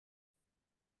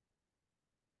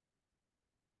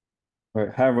All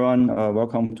right. Hi, everyone.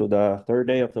 Welcome to the third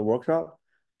day of the workshop.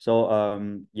 So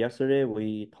yesterday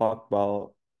we talked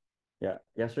about,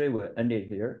 yesterday we ended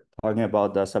here talking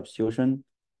about the substitution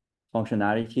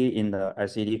functionality in the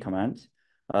SED command.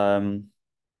 Um,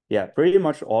 pretty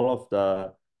much all of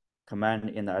the command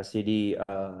in the SED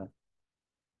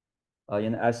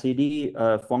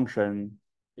function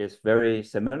is very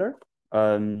similar.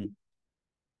 Um,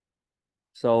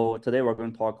 So today we're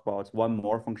going to talk about one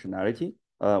more functionality,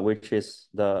 which is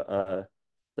the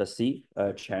C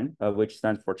change, which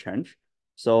stands for change.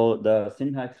 So the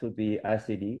syntax would be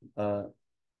SCD,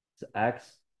 it's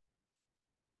X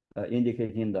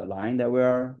indicating the line that we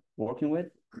are working with.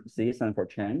 C stands for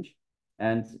change,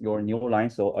 and your new line,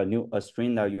 so a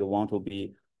string that you want to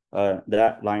be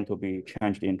that line to be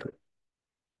changed into.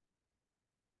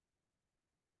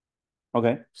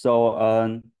 Okay,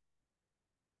 so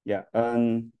yeah,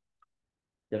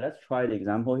 let's try the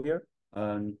example here.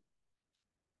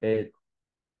 It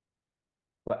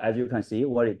But as you can see,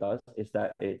 what it does is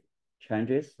that it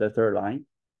changes the third line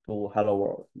to hello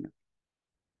world. Yeah.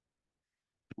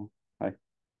 Right.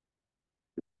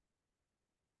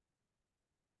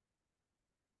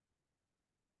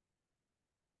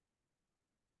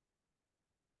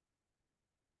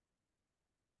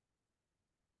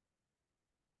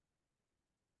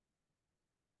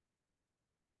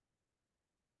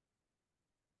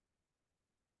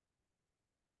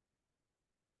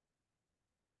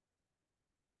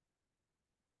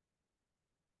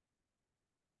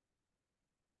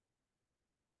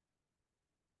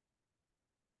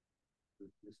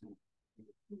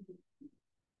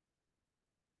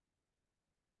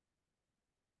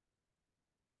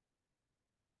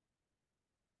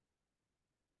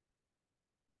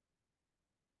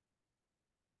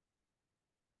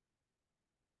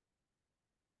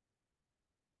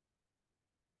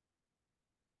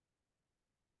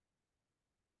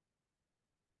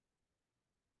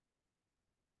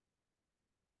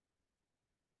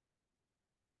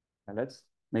 And let's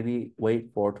maybe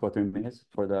wait for 2 or 3 minutes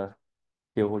for the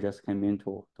people who just came in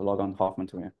to log on Hoffman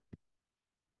to him.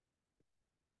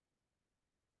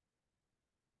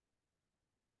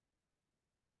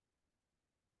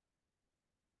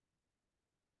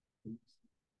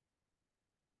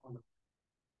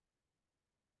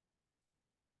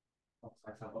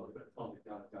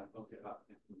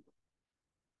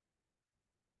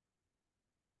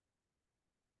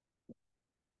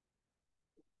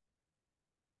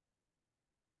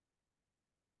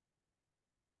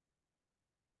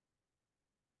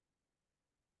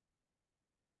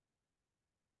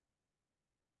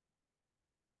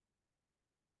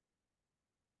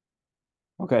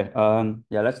 Okay,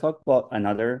 let's talk about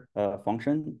another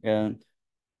function and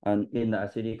in the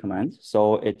SCD command.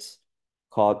 So it's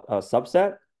called a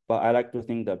subset, but I like to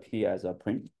think the P as a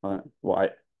print.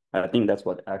 I think that's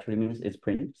what it actually means, is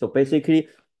print. So basically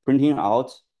printing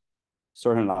out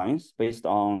certain lines based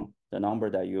on the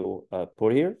number that you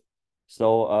put here.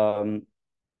 So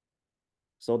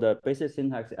so the basic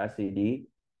syntax SED,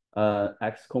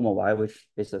 X comma Y, which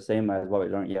is the same as what we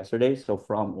learned yesterday. So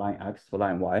from line X to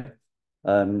line Y,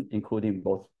 including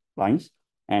both lines,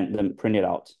 and then print it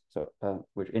out. So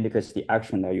which indicates the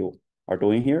action that you are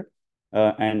doing here.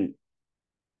 And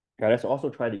let's also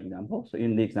try the example. So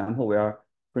in the example, we are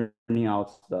printing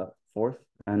out the fourth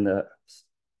and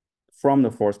from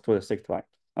the fourth to the sixth line.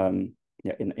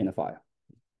 In the file.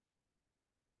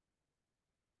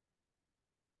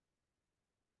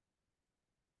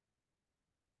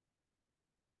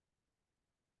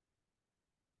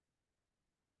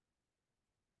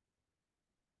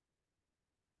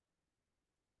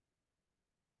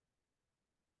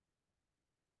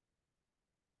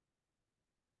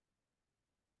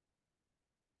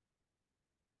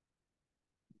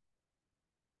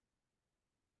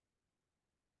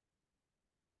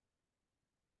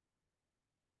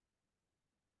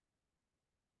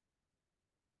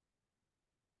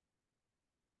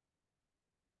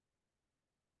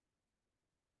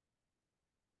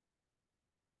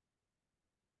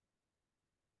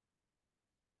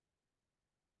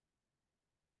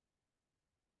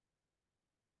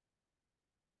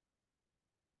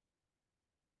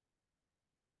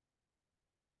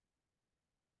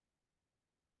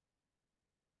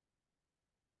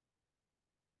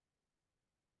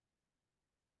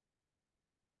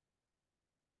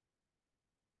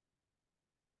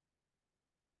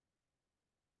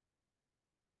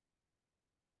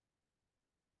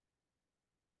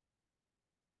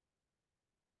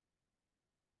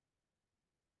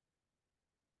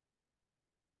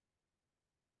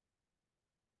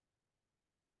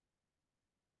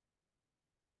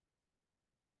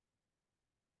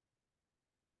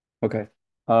 Okay.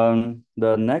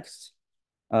 The next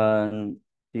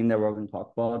thing that we're going to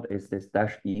talk about is this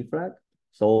dash E flag.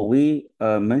 So we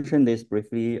mentioned this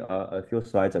briefly a few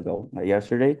slides ago, like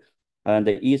yesterday, and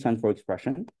the E stands for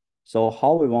expression. So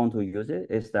how we want to use it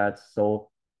is that so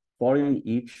following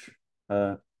each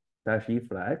uh, dash E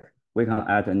flag, we can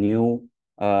add a new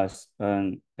a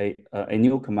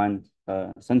new command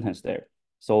sentence there.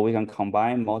 So we can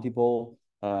combine multiple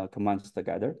commands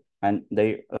together, and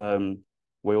they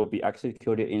will be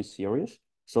executed in series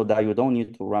so that you don't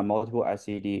need to run multiple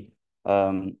SED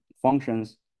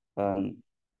functions,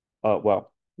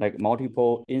 well, like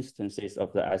multiple instances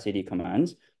of the SED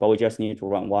commands, but we just need to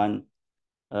run one,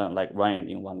 like run it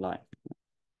in one line.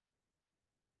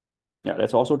 Yeah,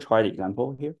 let's also try the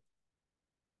example here.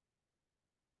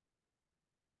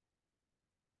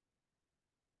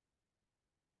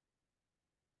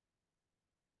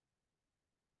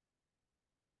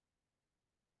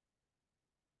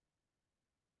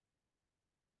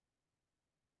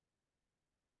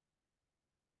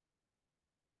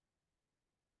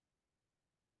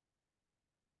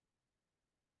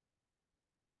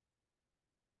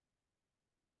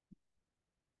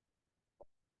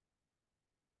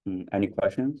 Any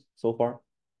questions so far?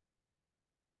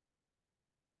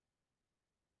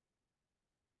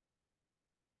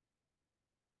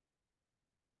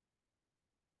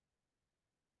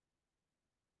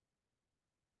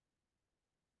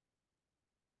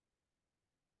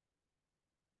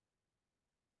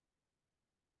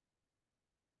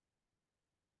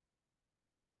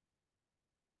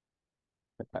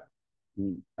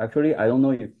 Actually, I don't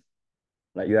know if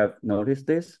like you have noticed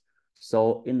this.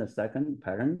 So in the second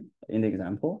pattern, in the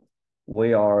example,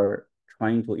 we are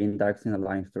trying to index in the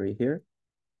line 3 here.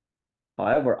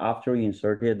 However, after you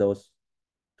inserted those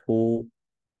two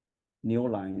new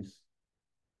lines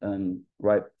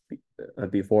right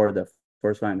before the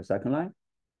first line and the second line,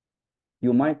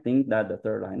 you might think that the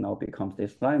third line now becomes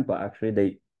this line, but actually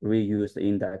they reuse the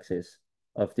indexes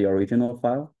of the original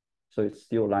file. So it's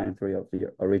still line 3 of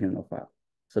the original file.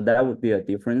 So that would be a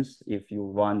difference if you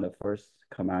run the first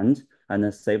command and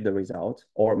then save the result,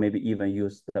 or maybe even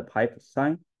use the pipe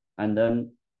sign and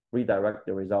then redirect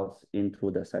the results into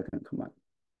the second command.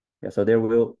 Yeah, so there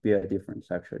will be a difference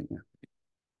actually. Yeah.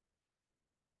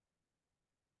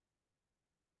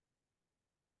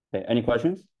 Okay, any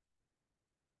questions?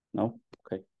 No?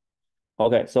 Okay.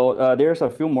 Okay, so there's a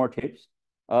few more tips.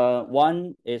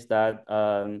 One is that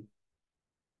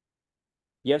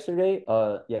yesterday,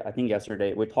 yeah, I think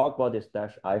yesterday we talked about this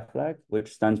dash I flag,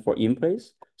 which stands for in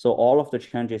place. So all of the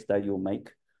changes that you make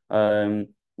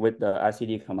with the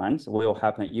SCD commands will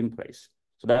happen in place.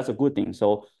 So that's a good thing.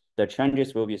 So the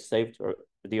changes will be saved to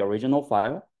the original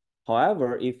file.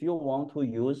 However, if you want to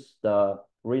use the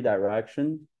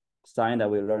redirection sign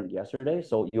that we learned yesterday,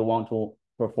 so you want to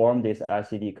perform this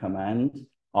SCD command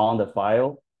on the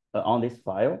file, on this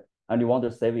file, and you want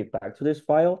to save it back to this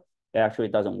file, it actually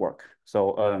doesn't work.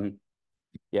 So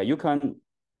yeah, you can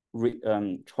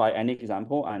try any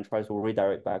example and try to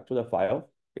redirect back to the file.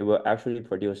 It will actually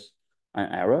produce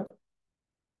an error.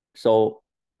 So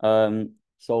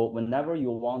so whenever you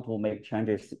want to make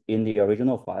changes in the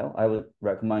original file, I would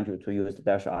recommend you to use the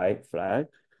dash I flag.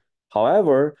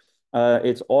 However,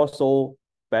 it's also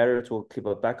better to keep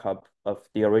a backup of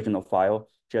the original file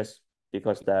just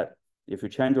because that if you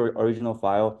change your original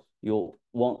file, you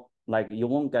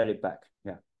won't get it back.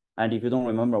 Yeah. And if you don't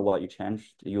remember what you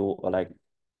changed, you like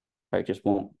just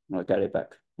won't get it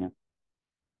back. Yeah.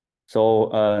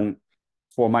 So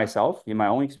for myself, in my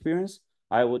own experience,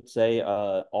 I would say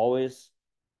always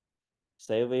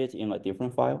save it in a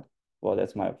different file. Well,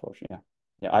 that's my approach. Yeah.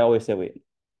 Yeah, I always save it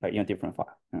like in a different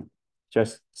file. Yeah.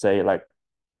 Just say like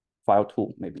file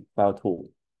two, maybe file two.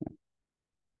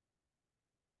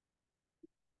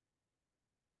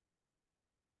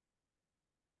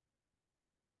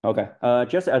 Okay.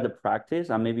 Just as a practice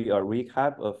and maybe a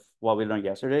recap of what we learned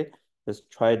yesterday, let's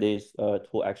try these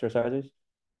two exercises.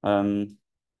 Um,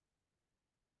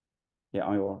 yeah,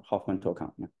 on your Hoffman to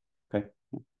account. Yeah. Okay.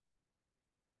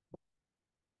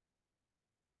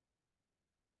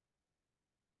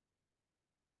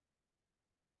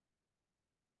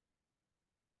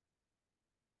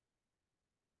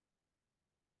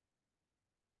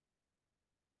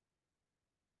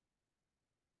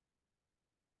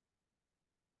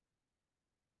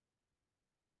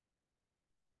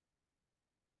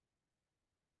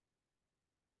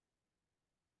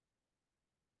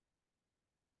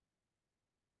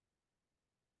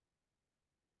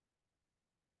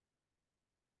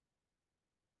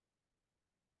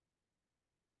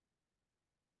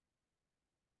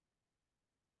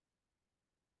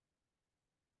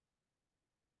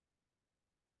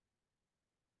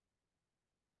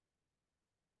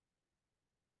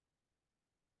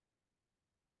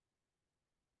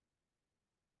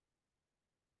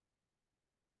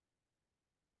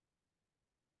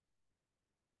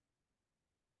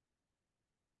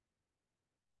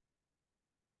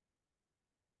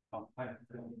 Oh, hi.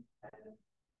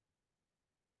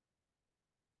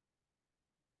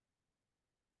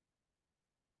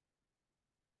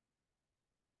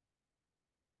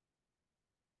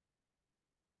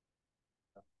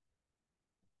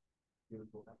 You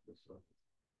go back to source.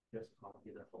 Just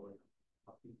copy the whole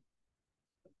copy.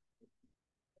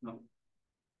 No,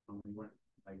 we weren't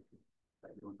like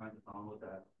you were trying to download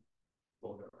that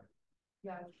folder, right?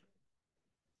 Yeah.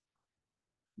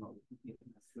 No, you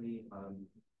can actually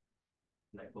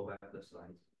like go back to the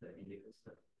slides, the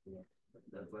indicators, the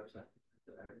website,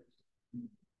 the areas.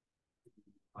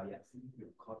 Oh yes, you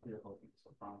copy the whole thing. So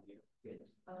from here, get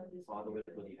all the way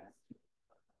to the end.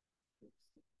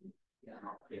 Yeah,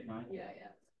 okay, fine. Yeah.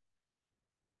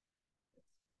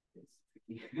 It's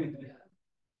tricky. Yeah.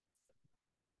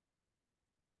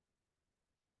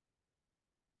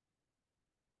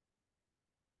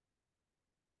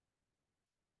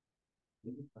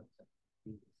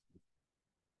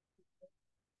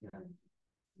 Yeah.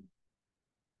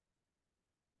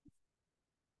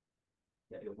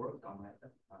 Yeah, it worked on that.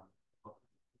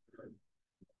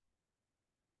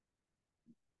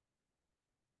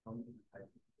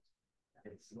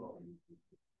 It's slow.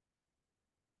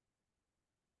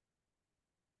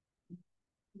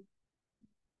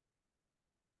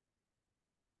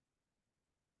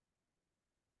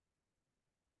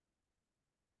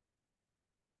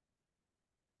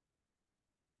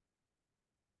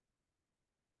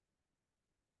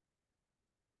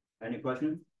 Any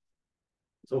questions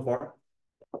so far?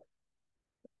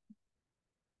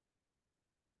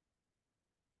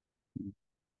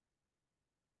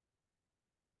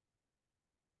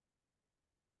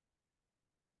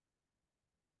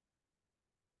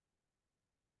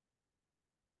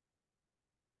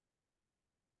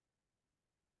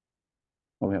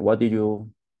 Okay, what did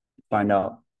you find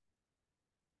out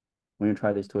when you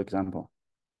try these two examples?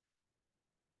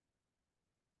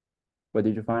 What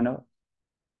did you find out?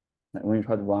 Like when you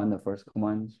try to run the first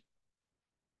command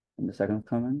and the second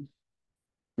command?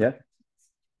 Yeah?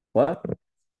 What?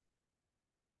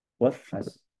 What?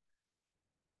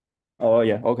 Oh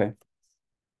yeah, okay.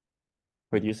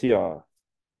 Wait, do you see an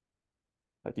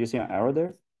error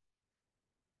there?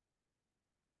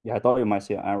 Yeah, I thought you might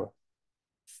see an error.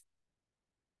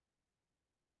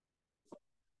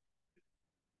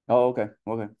 Oh, okay,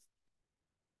 okay.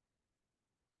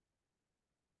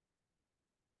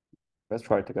 Let's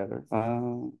try it together.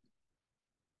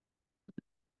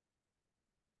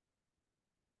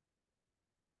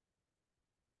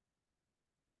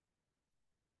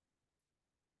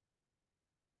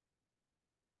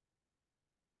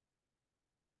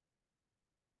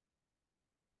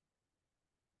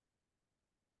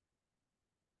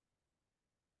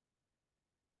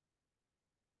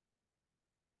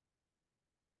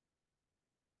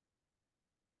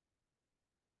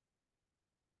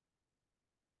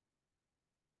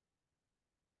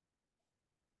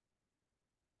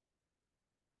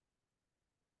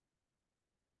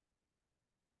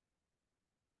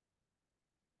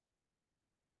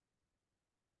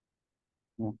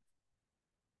 Yeah.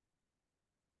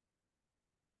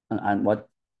 And what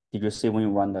did you see when you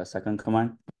run the second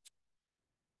command?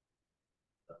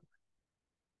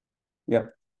 Yeah,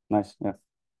 nice. Yeah.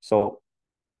 So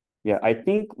yeah, I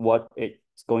think what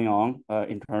it's going on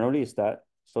internally is that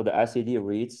so the SCD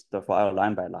reads the file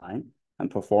line by line and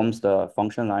performs the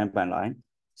function line by line.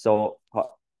 So,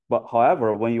 but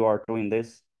however, when you are doing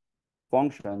this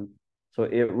function, so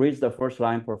it reads the first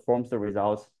line, performs the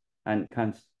results, and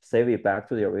can save it back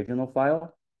to the original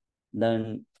file.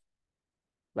 Then,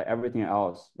 like everything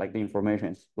else, like the information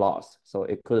is lost. So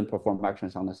it couldn't perform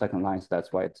actions on the second line. So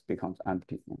that's why it becomes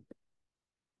empty.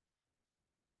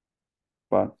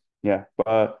 But yeah,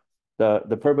 but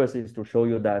the purpose is to show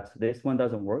you that this one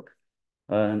doesn't work.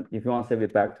 And if you want to save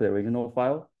it back to the original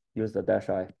file, use the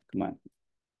 -i command.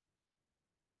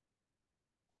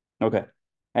 Okay.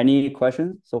 Any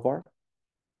questions so far?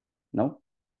 No?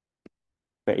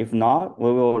 But if not,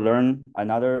 we will learn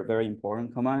another very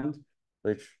important command,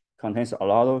 which contains a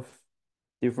lot of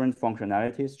different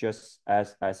functionalities, just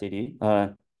as SCD.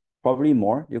 Probably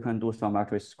more. You can do some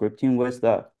actually scripting with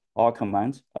the all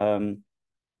command.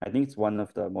 I think it's one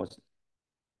of the most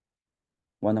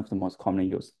commonly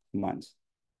used commands.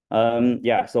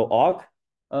 Yeah, so awk,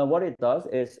 what it does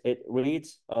is it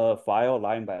reads a file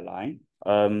line by line,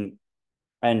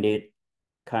 and it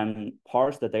can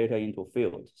parse the data into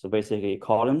fields, so basically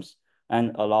columns,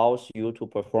 and allows you to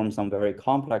perform some very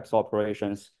complex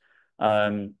operations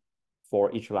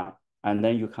for each line. And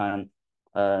then you can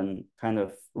kind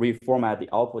of reformat the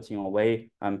output in a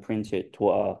way and print it to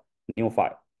a new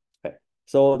file. Okay.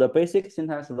 So the basic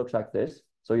syntax looks like this.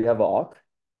 So you have an awk,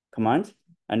 command,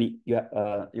 and you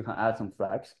can add some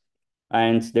flags,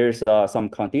 and there's some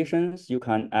conditions you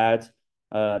can add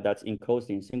that's enclosed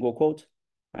in single quote,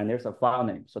 and there's a file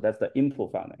name, so that's the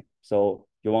input file name. So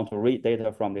you want to read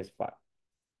data from this file.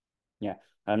 Yeah,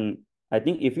 and I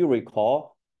think if you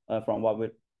recall from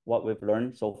what we've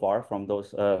learned so far from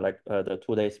those the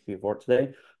 2 days before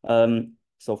today,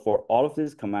 so for all of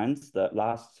these commands, the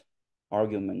last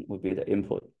argument would be the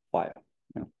input file.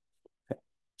 Yeah. Okay.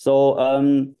 So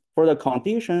for the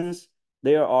conditions,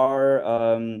 there are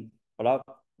a lot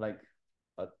like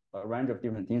a range of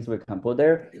different things we can put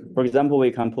there. For example,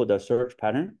 we can put a search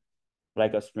pattern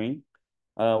like a string.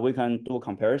 We can do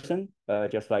comparison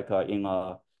just like in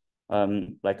a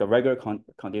regular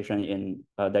condition in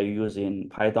that you use in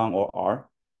Python or R,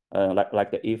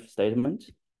 like the if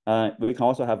statement. We can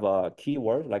also have a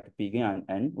keyword like begin and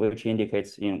end, which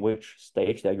indicates in which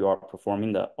stage that you are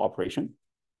performing the operation.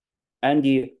 And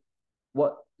the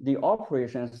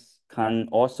operations can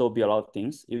also be a lot of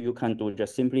things. You can do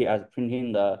just simply as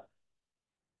printing the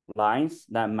lines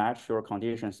that match your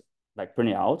conditions, like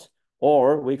printing out,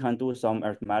 or we can do some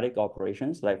arithmetic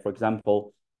operations, like for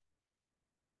example,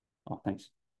 oh, thanks.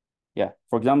 Yeah,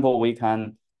 for example, we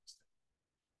can,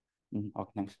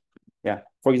 okay, thanks. Yeah,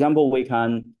 for example, we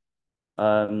can,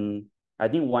 I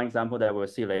think one example that we'll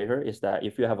see later is that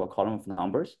if you have a column of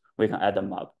numbers, we can add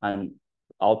them up and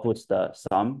outputs the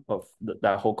sum of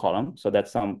that whole column. So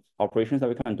that's some operations that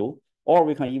we can do, or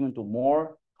we can even do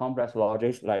more complex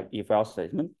logics like if-else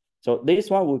statement. So this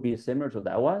one would be similar to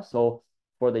that one. So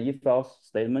for the if-else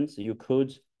statements, you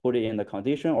could put it in the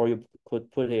condition, or you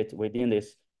could put it within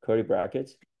this curly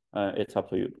brackets. It's up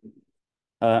to you.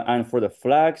 And for the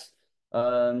flags,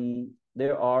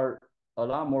 there are a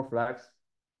lot more flags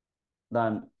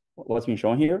than what's been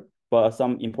shown here. But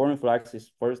some important flags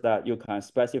is first that you can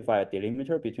specify a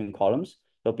delimiter between columns.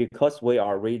 So because we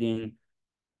are reading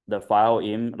the file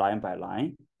in line by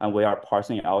line and we are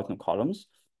parsing it out in columns,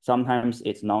 sometimes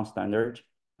it's non-standard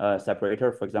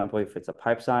separator. For example, if it's a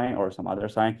pipe sign or some other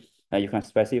sign, you can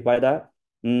specify that.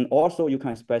 Also, you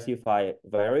can specify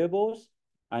variables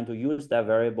and to use that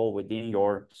variable within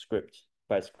your script.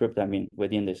 By script, I mean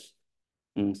within this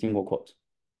single quote.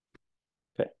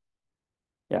 Okay.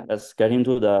 Yeah, let's get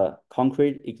into the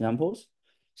concrete examples.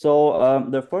 So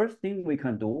the first thing we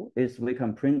can do is we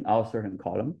can print out certain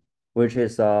column, which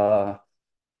is I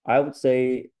would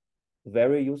say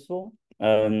very useful.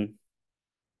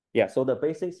 Yeah, so the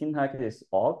basic syntax is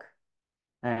awk,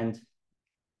 and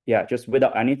yeah, just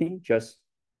without anything, just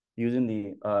using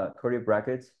the curly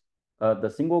brackets, the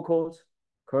single quotes,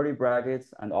 curly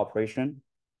brackets, and operation.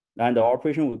 And the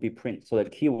operation would be print. So the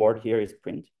keyword here is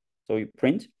print. So you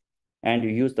print, and you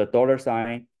use the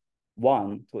 $1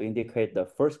 to indicate the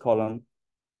first column,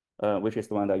 which is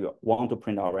the one that you want to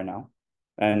print out right now,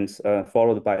 and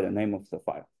followed by the name of the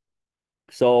file.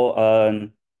 So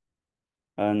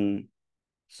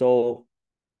so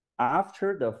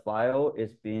after the file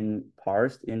is being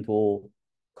parsed into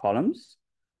columns,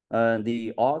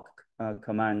 the awk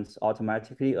commands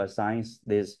automatically assigns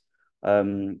these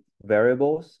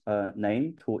variables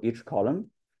name to each column.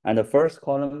 And the first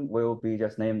column will be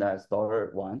just named as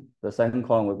 $1. The second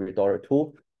column will be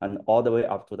 $2, and all the way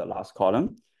up to the last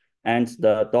column. And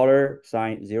the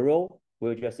 $0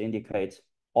 will just indicate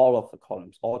all of the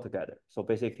columns all together. So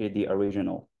basically the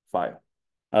original file.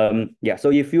 Yeah,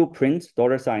 so if you print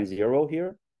 $0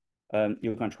 here,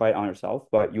 you can try it on yourself,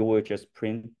 but you will just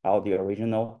print out the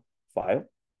original file.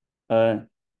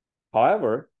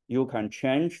 However, you can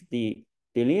change the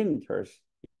delimiters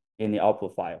in the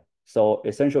output file. So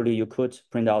essentially, you could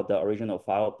print out the original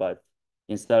file, but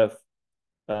instead of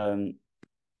the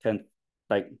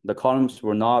columns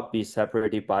will not be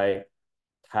separated by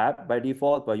tab by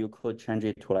default, but you could change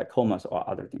it to like commas or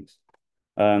other things.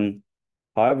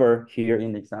 However, here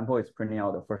in the example, it's printing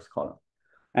out the first column.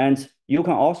 And you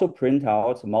can also print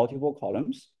out multiple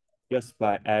columns just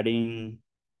by adding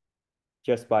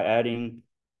a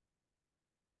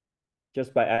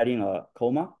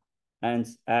comma and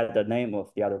add the name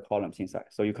of the other columns inside.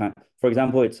 So you can, for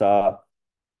example, it's $1,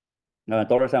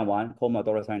 comma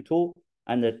 $2,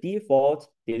 and the default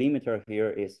delimiter here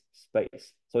is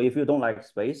space. So if you don't like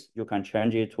space, you can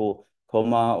change it to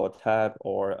comma or tab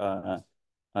or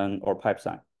pipe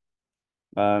sign.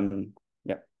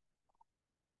 Yeah.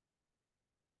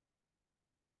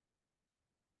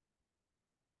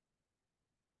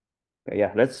 Okay,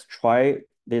 yeah, let's try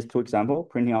these two examples,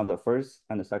 printing out the first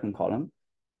and the second column.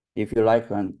 If you like, you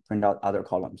can print out other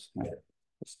columns. Yeah.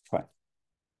 Let's try.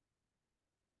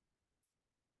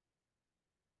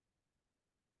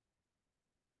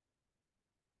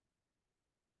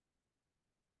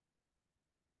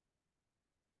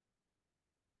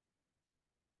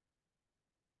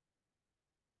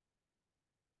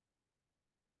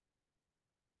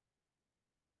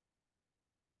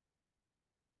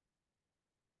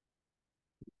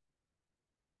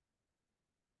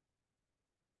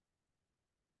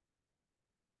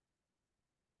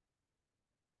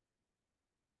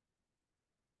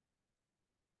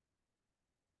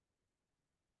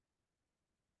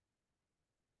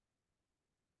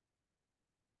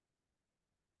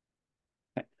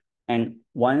 And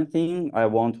one thing I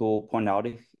want to point out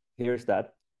here is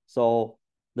that, so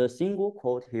the single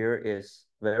quote here is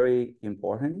very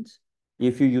important.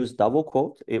 If you use double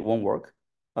quote, it won't work.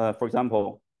 For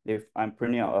example, if I'm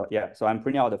printing out, so I'm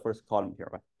printing out the first column here,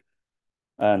 right?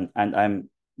 And I'm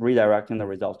redirecting the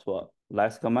result to a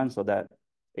last command so that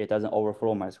it doesn't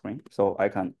overflow my screen. So I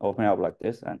can open it up like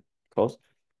this and close.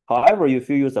 However, if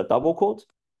you use a double quote,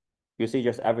 you see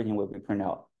just everything will be printed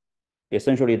out.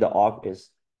 Essentially, the awk is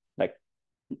like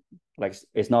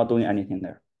it's not doing anything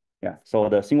there. Yeah. So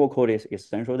the single quote is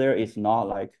essential there. It's not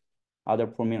like other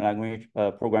programming language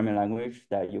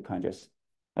that you can just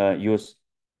use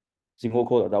single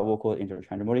quote or double quote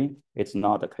interchangeably. It's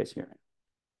not the case here.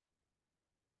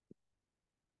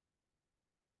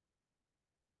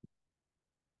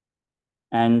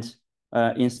 And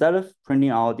instead of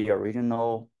printing out the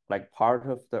original, like part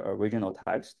of the original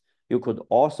text, you could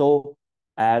also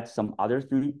add some other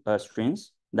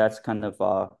strings that's kind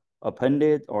of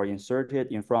appended or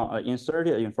inserted in front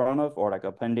of, or like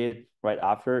appended right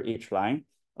after each line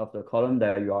of the column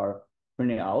that you are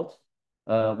printing out.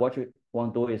 What you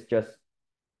want to do is just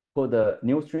put the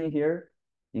new string here,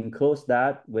 enclose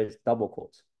that with double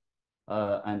quotes,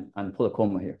 and put a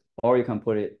comma here, or you can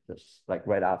put it just like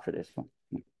right after this one.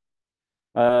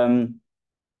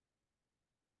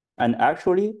 And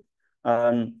actually,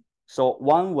 so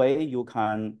one way you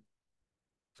can,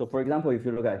 so for example, if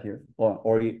you look at here,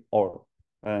 or if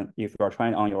you are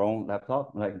trying on your own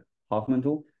laptop, like Hoffman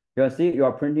tool, you can see you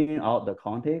are printing out the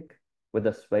contig with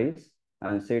the space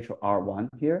and chr1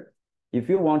 here. If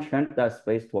you want to change that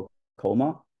space to a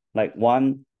comma, like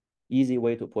one easy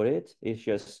way to put it is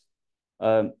just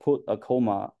put a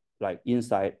comma like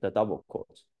inside the double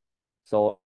quotes.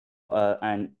 So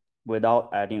and without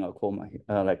adding a comma here,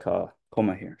 like a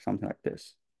comma here, something like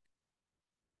this.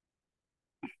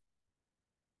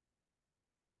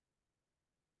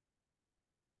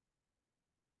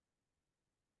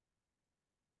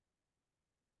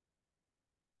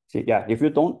 See, yeah, if you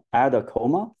don't add a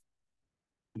comma,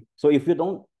 so if you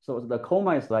don't, so the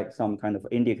comma is like some kind of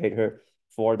indicator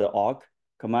for the awk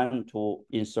command to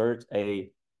insert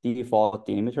a default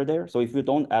delimiter there. So if you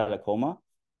don't add a comma,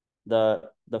 the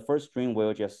first string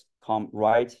will just come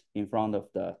right in front of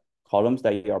the columns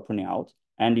that you are printing out.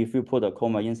 And if you put a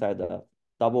comma inside the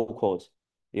double quotes,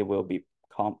 it will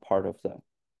become part of the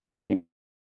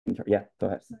yeah, go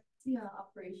ahead. So the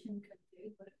operation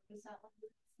config, what is that one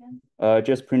again?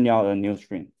 Just print out a new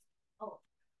string. Oh.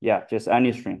 Yeah, just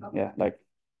any string. Okay. Yeah, like,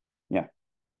 yeah.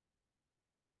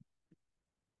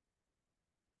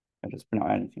 I just print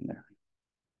out anything there.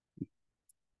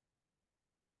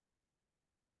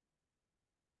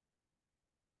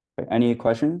 Okay, any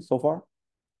questions so far?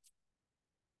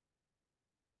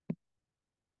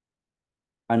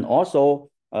 And also,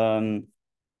 I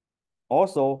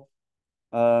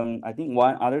think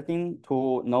one other thing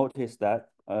to note is that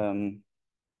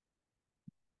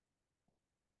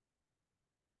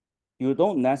you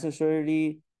don't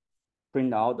necessarily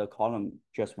print out the column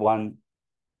just once,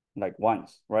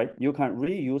 right? You can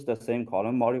reuse the same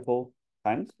column multiple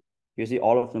times. You see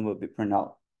all of them will be printed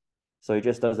out. So it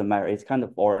just doesn't matter. It's kind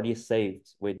of already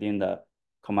saved within the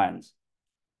commands.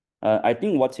 I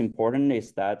think what's important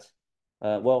is that,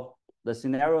 well, the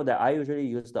scenario that I usually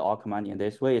use the awk command in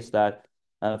this way is that,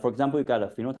 for example, you got a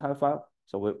phenotype file.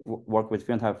 So we work with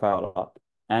phenotype file a lot.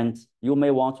 And you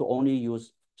may want to only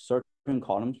use certain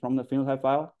columns from the phenotype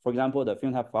file. For example, the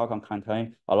phenotype file can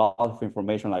contain a lot of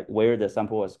information like where the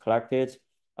sample was collected,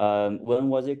 when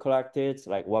was it collected,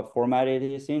 like what format it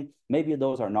is in. Maybe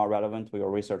those are not relevant to your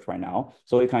research right now.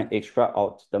 So you can extract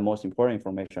out the most important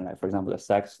information, like for example, the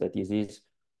sex, the disease,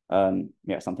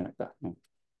 yeah, something like that. Yeah.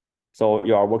 So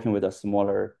you are working with a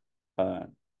smaller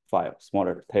file,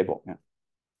 smaller table. Yeah.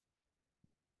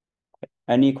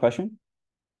 Any question?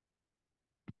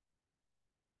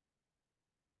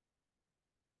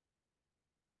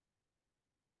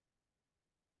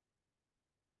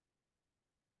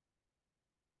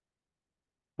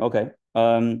 Okay.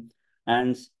 And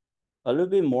a little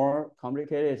bit more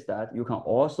complicated is that you can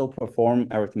also perform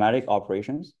arithmetic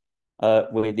operations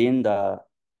within the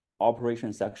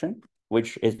operation section,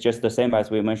 which is just the same as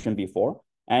we mentioned before.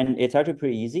 And it's actually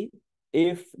pretty easy.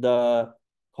 If the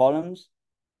columns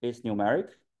is numeric,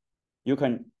 you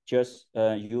can just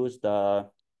use the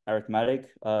arithmetic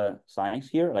signs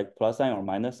here, like plus sign or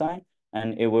minus sign,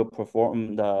 and it will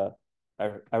perform the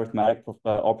arithmetic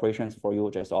operations for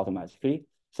you just automatically.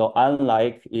 So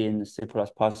unlike in C++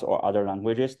 or other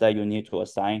languages that you need to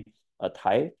assign a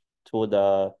type to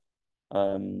the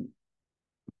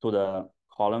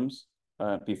columns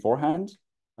beforehand,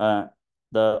 the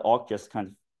awk just kind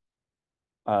of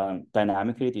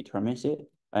dynamically determines it.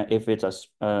 And if it's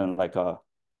like a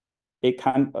it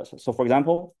can so for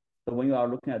example, so when you are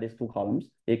looking at these two columns,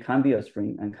 it can be a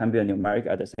string and can be a numeric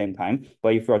at the same time.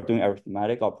 But if you are doing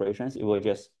arithmetic operations, it will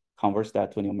just convert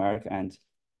that to numeric and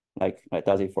like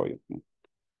does it for you.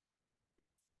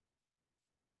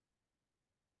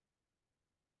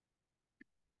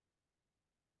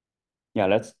 Yeah,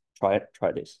 let's try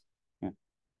this. Yeah.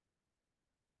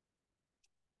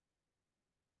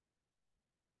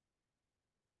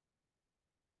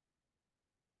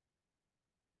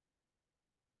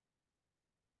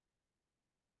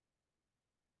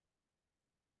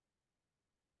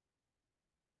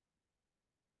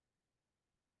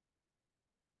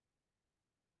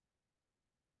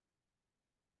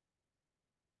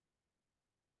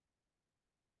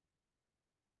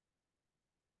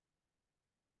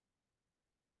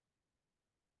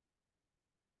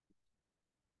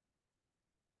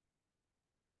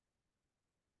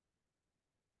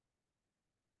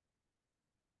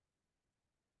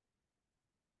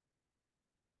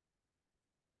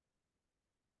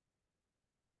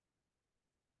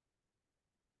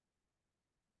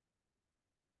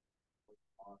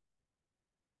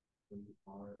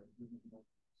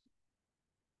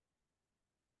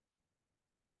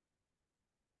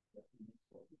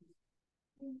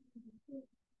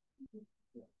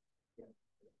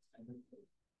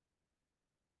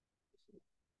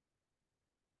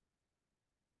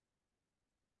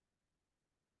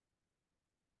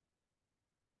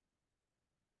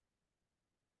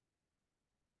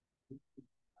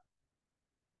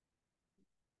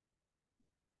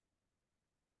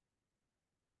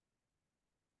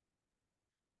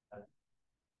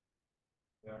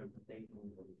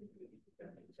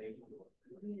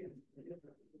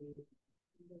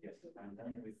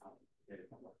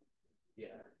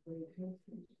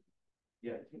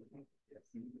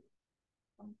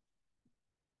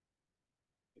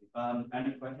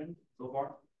 Any questions so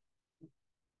far?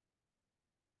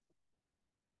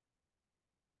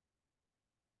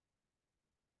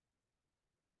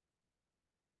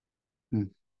 Hmm.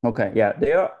 Okay, yeah,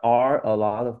 there are a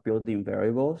lot of built-in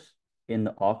variables in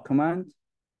the awk command,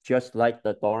 just like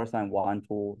the $sign 1,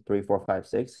 2, 3, 4, 5,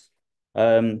 6.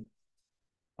 Um,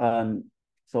 um,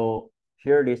 so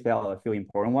here there are a few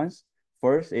important ones.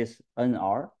 First is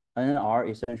NR. NR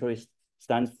essentially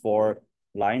stands for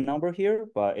line number here,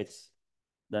 but it's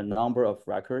the number of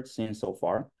records seen so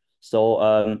far.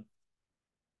 So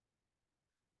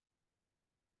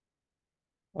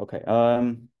okay.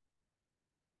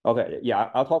 Okay,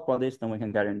 yeah, I'll talk about this, then we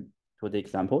can get into the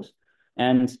examples.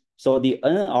 And so the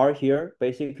NR here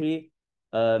basically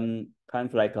kind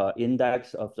of like an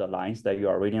index of the lines that you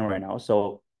are reading right now.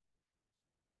 So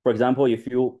for example, if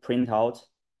you print out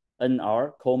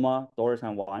NR, comma,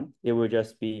 $sign 1, it will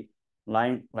just be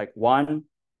line like 1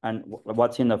 and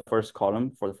what's in the first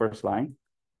column for the first line,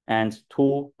 and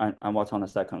 2 and what's on the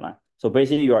second line. So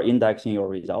basically you are indexing your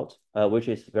result, which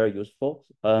is very useful.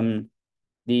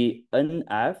 The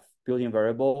NF built-in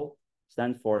variable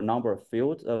stands for number of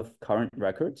fields of current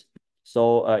records.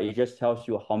 So it just tells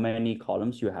you how many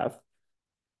columns you have.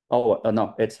 Oh,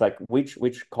 no, it's like which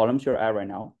columns you're at right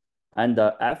now. And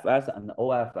the FS and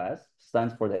OFS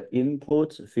stands for the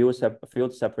input field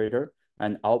separator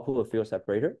and output field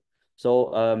separator.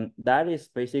 So that is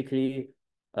basically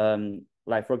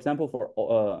like for example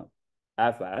for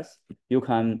FS, you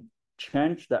can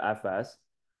change the FS,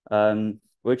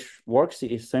 which works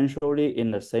essentially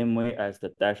in the same way as the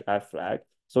 -F flag.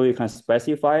 So you can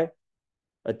specify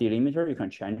a delimiter, you can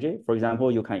change it. For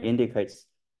example, you can indicate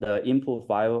the input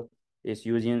file is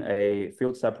using a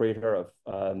field separator of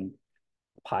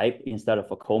pipe instead of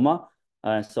a comma.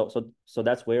 So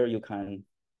that's where you can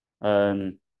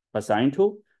assign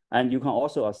to. And you can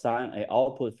also assign an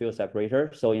output field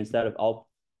separator. So instead of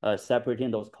separating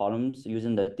those columns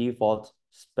using the default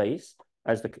space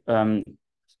as the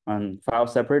file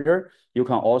separator, you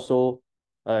can also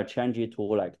change it to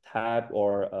like tab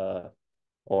or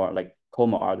like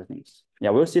comma or other things. Yeah,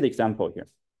 we'll see the example here.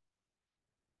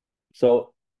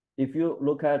 So if you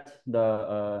look at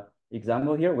the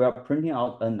example here, we are printing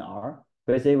out NR.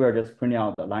 Basically, we're just printing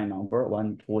out the line number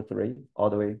 1, 2, 3, all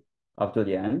the way up to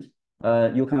the end.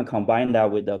 You can combine that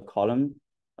with the column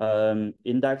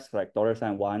index like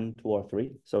 $sign 1, 2, or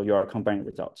 3. So you are combining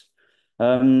results.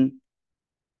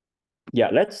 Yeah,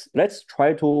 let's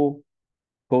try to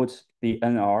put the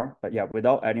NR, but yeah,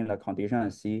 without adding the condition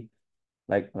and see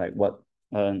like what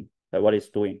it's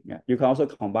doing. Yeah, you can also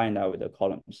combine that with the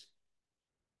columns.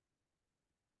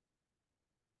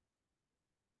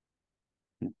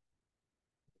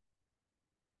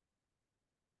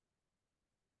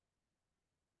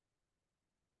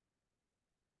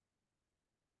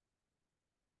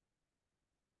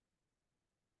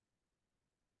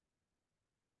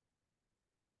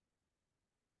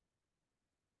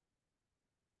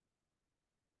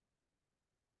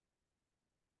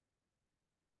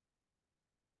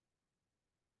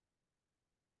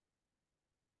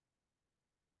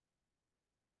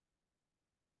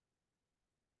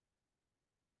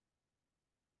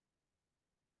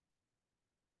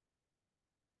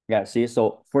 Yeah, see,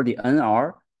 so for the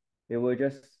NR, it will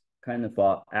just kind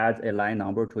of add a line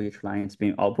number to each line it's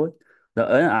being output. The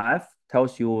NF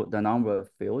tells you the number of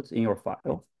fields in your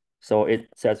file. So it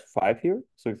says 5 here.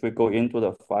 So if we go into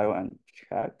the file and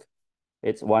check,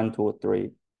 it's 1, 2,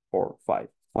 3, 4, 5,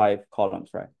 5 columns,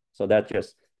 right? So that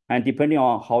just, and depending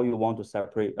on how you want to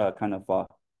separate, kind of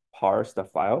parse the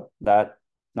file, that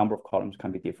number of columns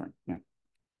can be different. Yeah.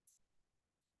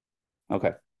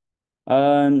 Okay.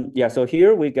 Yeah, so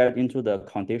here we get into the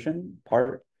condition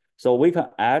part. So we can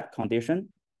add condition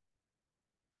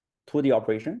to the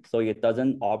operation, so it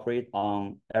doesn't operate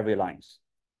on every lines.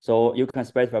 So you can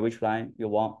specify which line you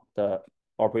want the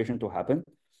operation to happen.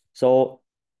 So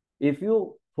if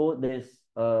you put this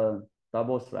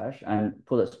double slash and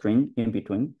put a string in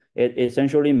between, it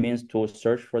essentially means to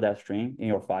search for that string in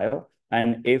your file.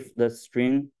 And if the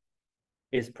string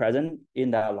is present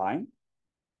in that line,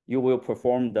 you will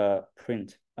perform the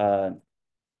print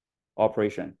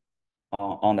operation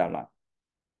on that line.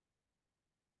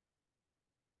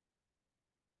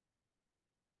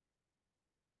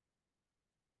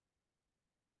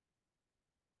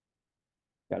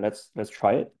 Yeah, let's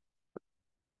try it.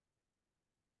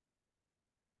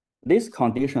 This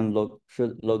condition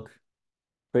should look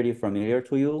pretty familiar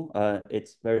to you.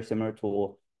 It's very similar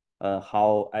to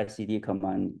how SCD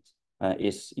command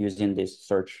is using this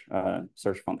search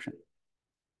function.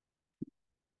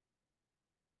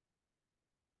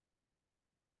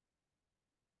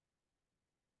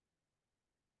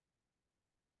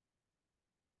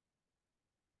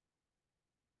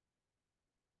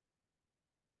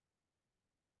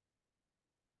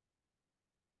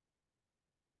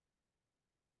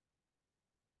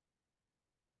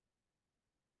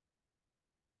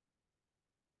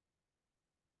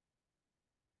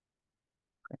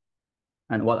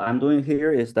 And what I'm doing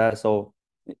here is that, so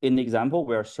in the example,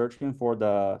 we're searching for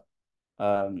the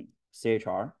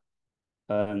CHR.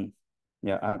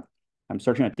 Yeah, I'm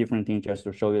searching a different thing just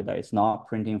to show you that it's not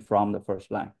printing from the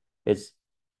first line. It's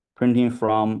printing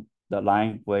from the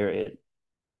line where it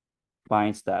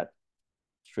finds that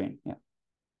string. Yeah.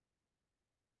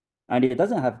 And it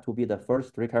doesn't have to be the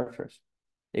first 3 characters.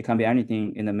 It can be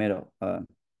anything in the middle.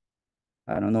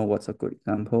 I don't know what's a good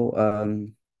example.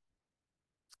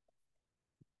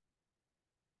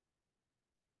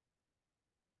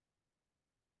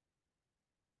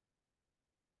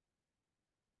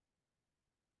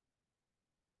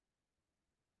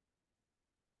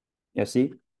 Yeah,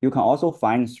 see, you can also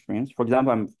find strings. For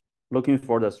example, I'm looking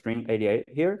for the string 88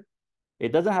 here.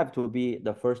 It doesn't have to be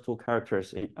the first 2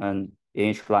 characters in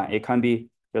each line. It can be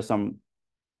just some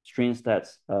strings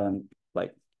that's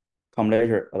like comes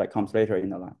later in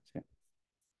the line. Yeah.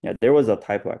 Yeah, there was a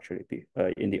typo actually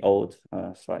in the old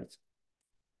slides.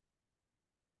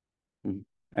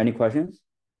 Any questions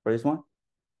for this one?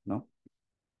 No?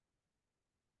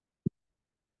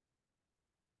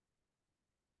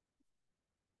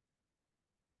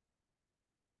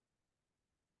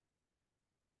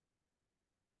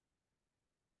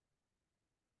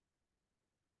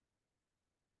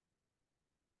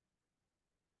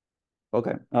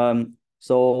 Okay.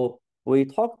 So we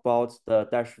talked about the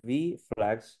 -v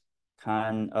flags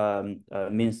can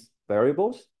means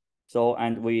variables. So,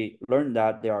 and we learned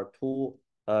that there are 2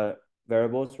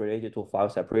 variables related to file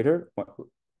separator,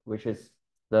 which is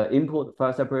the input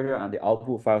file separator and the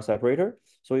output file separator.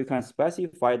 So you can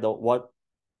specify what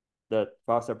the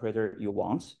file separator you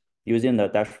want using the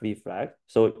 -v flag.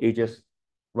 So you just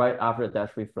right after the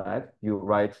 -v flag, you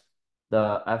write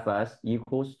the fs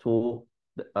equals to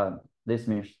this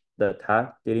means the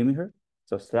tab delimiter.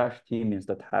 So /t means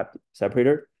the tab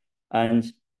separator, and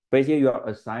basically you are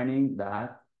assigning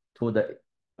that to the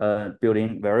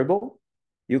built-in variable.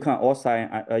 You can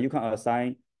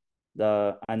assign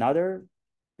the another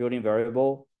built-in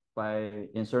variable by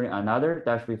inserting another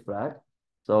 -v flag.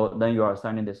 So then you are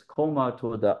assigning this comma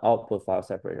to the output file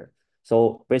separator.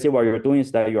 So basically what you're doing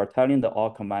is that you are telling the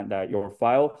awk command that your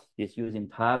file is using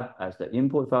tab as the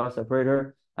input file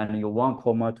separator, and you want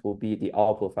comma to be the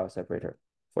output file separator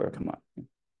for your command.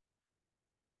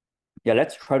 Yeah,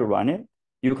 let's try to run it.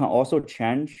 You can also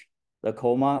change the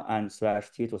comma and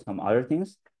 /t to some other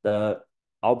things. The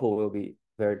output will be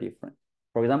very different.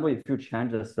 For example, if you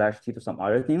change the /t to some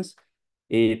other things,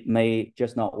 it may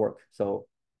just not work. So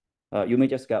you may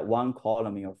just get 1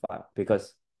 column in your file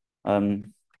because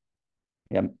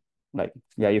yeah, like,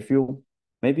 yeah, if you,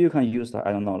 maybe you can use the,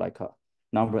 I don't know, like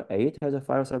number 8 as a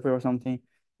file separator or something.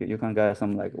 You can get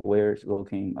some like weird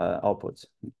looking outputs.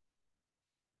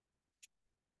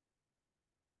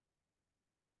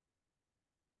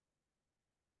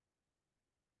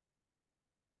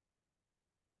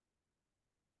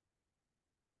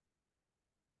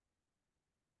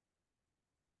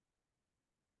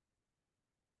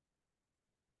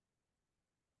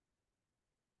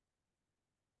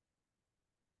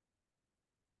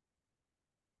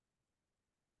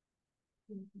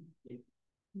 Yeah,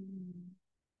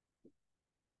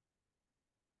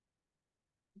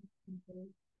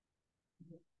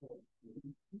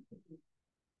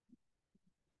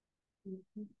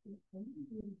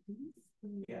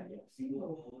 yeah,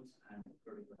 single quotes and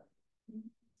vertical.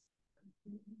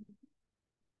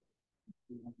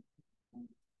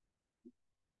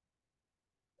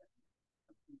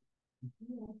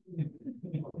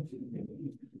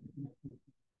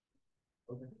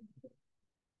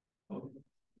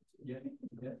 Yeah,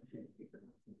 yeah.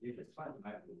 You just find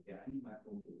my yeah, I need my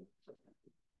phone.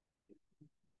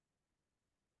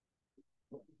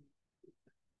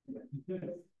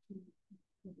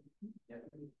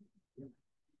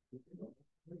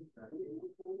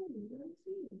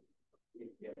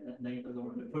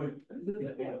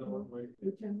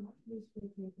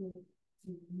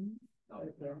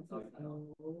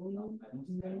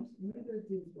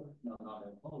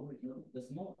 The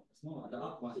small, the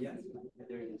up one, yes,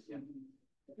 there it is, yeah.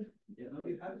 Yeah, no,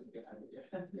 you have it, yeah.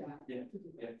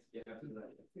 Yeah, absolutely.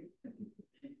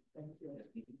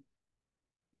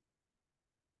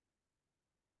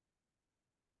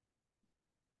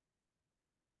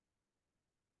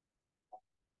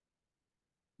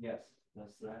 Yes, the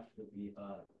slash would be a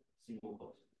single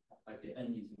quote, like the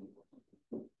ending single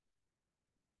quote.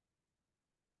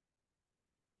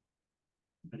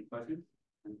 Any questions?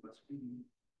 Any questions?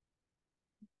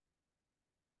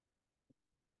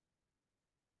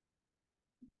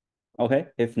 Okay,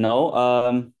 if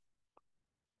no,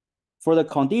 for the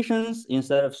conditions,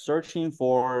 instead of searching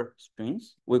for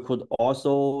strings, we could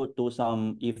also do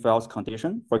some if-else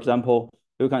condition. For example,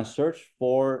 you can search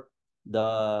for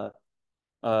the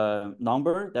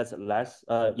number that's less.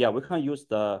 Yeah, we can use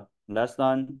the less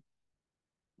than.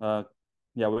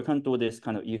 Yeah, we can do this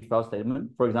kind of if-else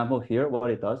statement. For example, here, what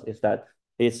it does is that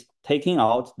it's taking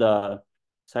out the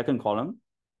second column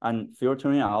and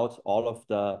filtering out all of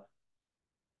the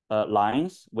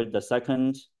lines with the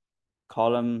second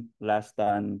column less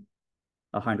than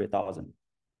 100,000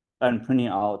 and printing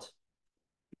out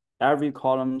every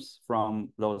columns from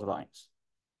those lines.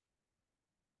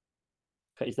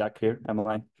 Okay, is that clear? Am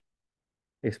I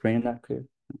explaining that clear?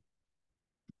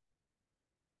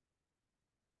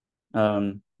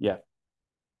 Yeah.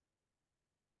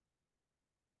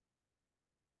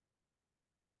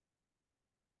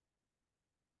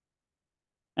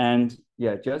 And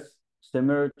yeah, just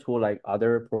similar to like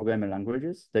other programming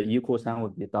languages, the equal sign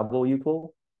would be double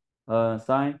equal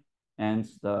sign, and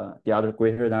the other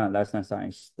greater than less than sign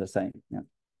is the same. Yeah.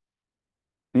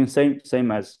 And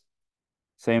same as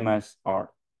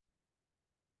R.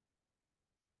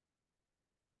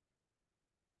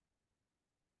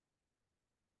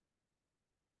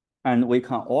 And we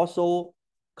can also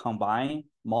combine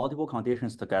multiple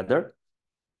conditions together.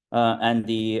 And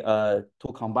to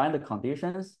combine the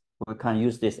conditions, we can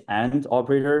use this AND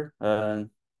operator. I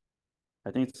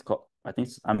think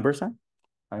it's ampersand.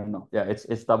 I don't know. Yeah,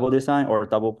 it's double this sign or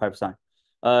double pipe sign.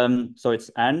 So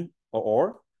it's AND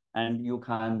or, and you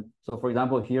can. So for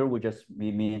example, here we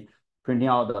mean printing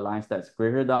out the lines that's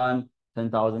greater than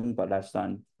 10,000 but less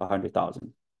than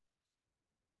 100,000.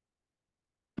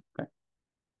 Okay.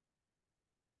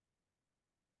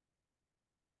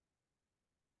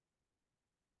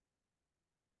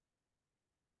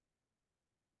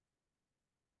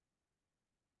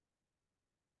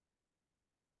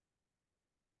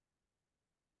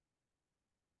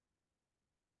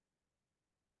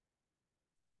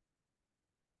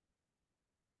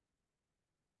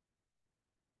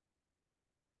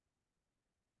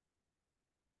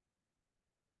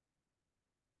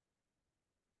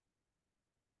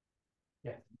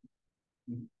 Yeah.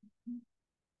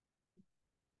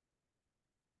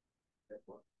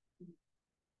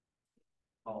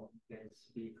 Oh, it's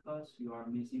because you are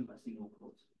missing a single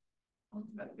quote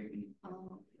at the beginning.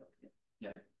 Oh.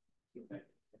 Yeah. Okay.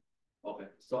 Okay.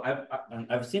 So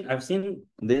I've seen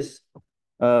this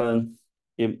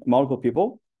in multiple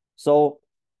people. So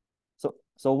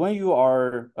when you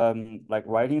are like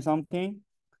writing something,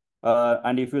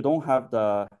 and if you don't have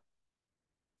the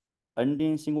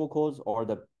ending single quotes or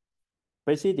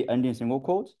basically the ending single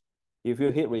quotes, if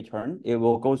you hit return, it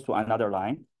will go to another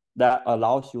line that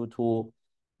allows you to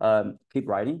keep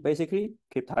writing, basically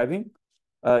keep typing.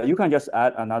 You can just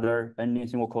add another ending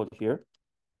single quote here,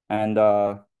 and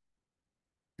oh,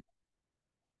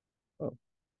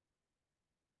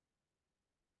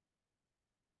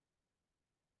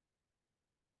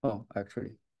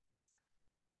 actually,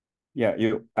 yeah,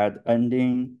 you add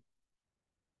ending.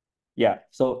 Yeah,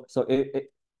 so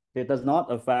it does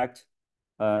not affect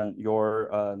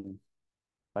your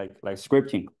like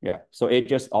scripting. Yeah. So it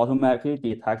just automatically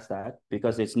detects that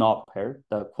because it's not paired.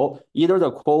 The quote, either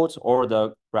the quote or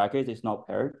the bracket is not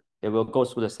paired. It will go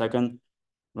through the second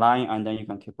line and then you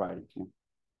can keep writing. Yeah.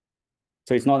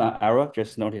 So it's not an error,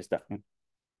 just notice that. Yeah.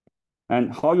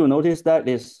 And how you notice that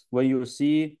is when you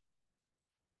see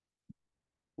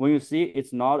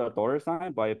it's not a dollar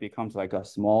sign, but it becomes like a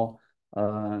small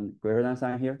greater than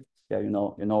sign here. Yeah, you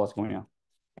know what's going on.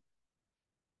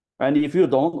 And if you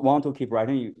don't want to keep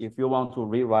writing, if you want to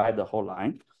rewrite the whole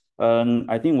line,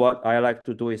 I think what I like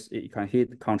to do is you can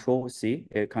hit Control C.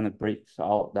 It kind of breaks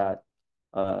out that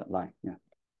line. Yeah.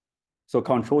 So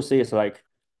Control C is like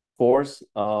force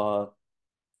a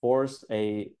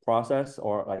process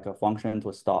or like a function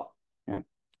to stop. Yeah.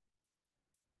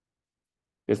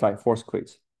 It's like force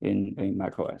quit in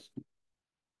macOS.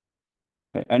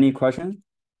 Okay. Any question?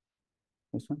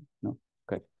 This one? No.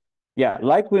 Okay. Yeah,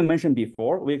 like we mentioned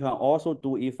before, we can also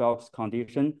do if else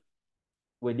condition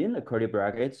within the curly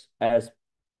brackets as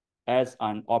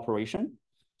an operation.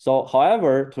 So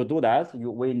however, to do that,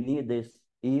 we need this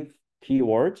if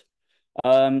keyword,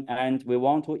 and we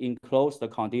want to enclose the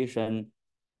condition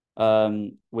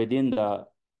within the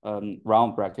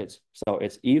round brackets. So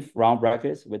it's if round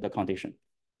brackets with the condition.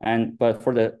 But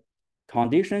for the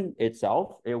condition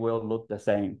itself, it will look the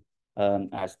same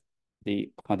as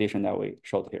the condition that we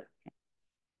showed here.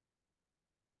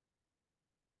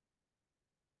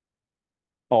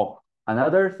 Oh,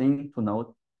 another thing to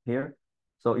note here.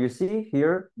 So you see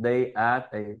here, they add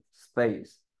a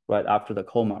space right after the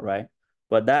comma, right?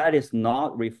 But that is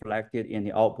not reflected in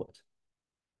the output.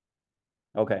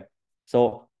 Okay,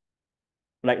 so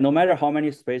like no matter how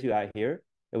many space you add here,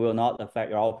 it will not affect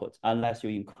your output unless you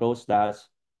enclose that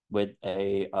with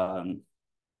a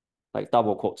like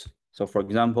double quote. So for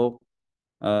example,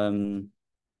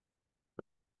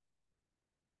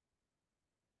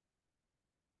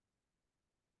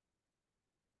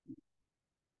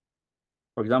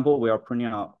 we are printing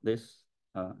out this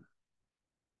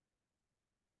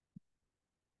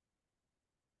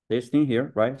thing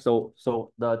here, right? So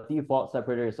the default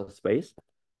separator is a space.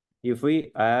 If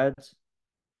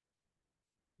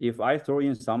I throw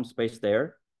in some space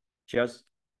there, just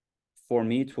for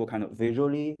me to kind of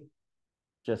visually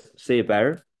just see it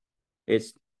better,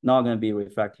 it's not going to be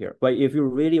reflected here. But if you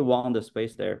really want the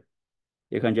space there,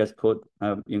 you can just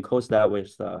enclose that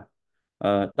with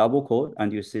double quote,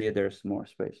 and you see there's more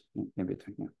space in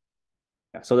between. Yeah.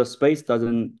 Yeah. So the space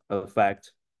doesn't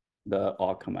affect the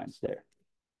all commands there.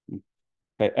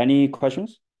 Okay. Any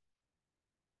questions?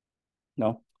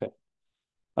 No. Okay.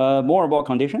 More about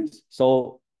conditions.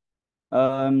 So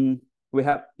we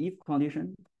have if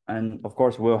condition, and of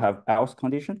course we'll have else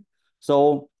condition.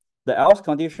 So the else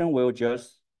condition will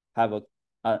just have an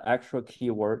extra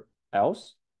keyword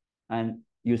else, and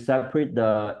you separate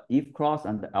the if clause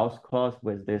and the else clause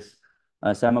with this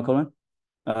semicolon.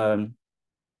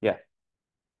 Yeah.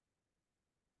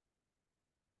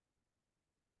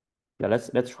 Yeah,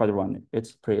 let's try to run it.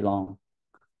 It's pretty long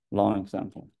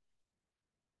example.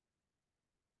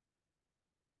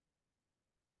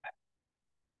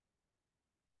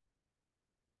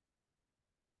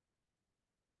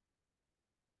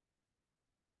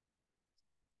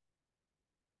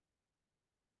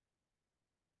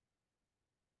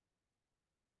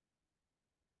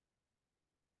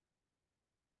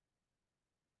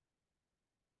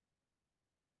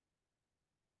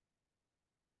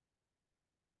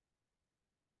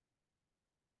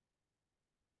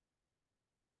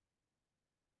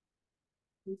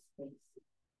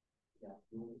 Yeah,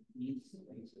 you need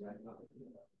space right now. Yeah.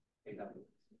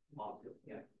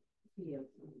 Yeah.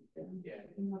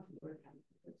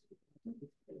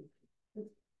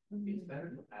 It's better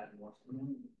to add more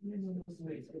space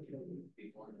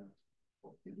before the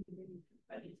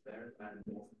and it's better to add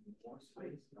more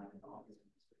space than opposite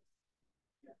space.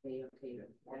 Okay, okay.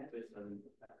 More space than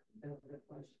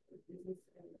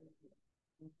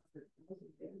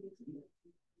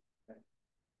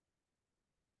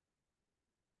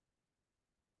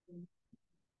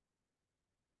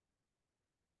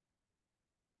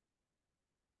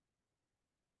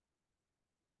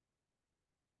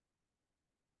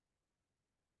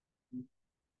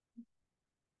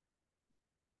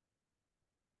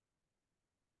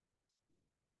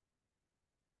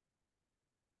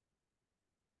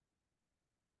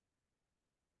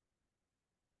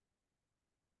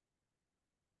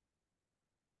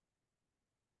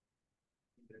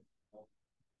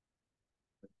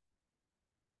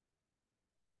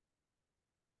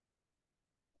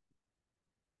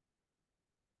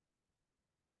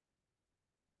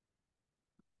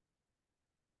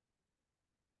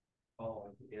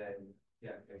oh yeah.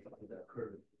 Yeah, exactly the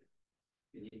curve.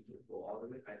 You need to go all the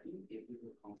way. I think if you do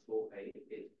control A,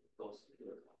 it goes to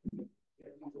the top.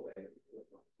 Yeah, control A,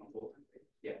 control A.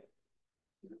 Yeah.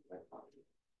 Like that.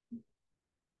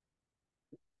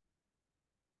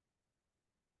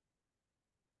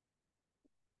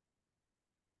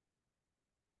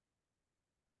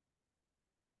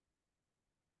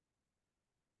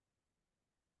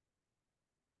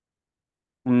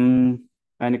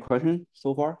 Any question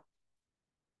so far?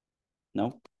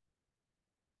 No?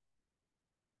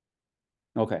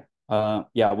 Okay.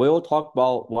 Yeah, we'll talk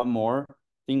about one more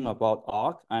thing about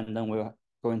awk, and then we'll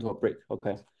go into a break.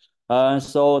 Okay.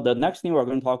 So the next thing we're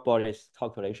going to talk about is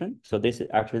calculation. So this is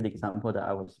actually the example that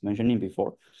I was mentioning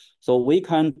before. So we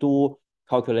can do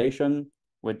calculation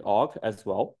with awk as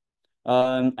well.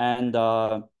 And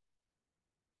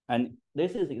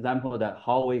this is example that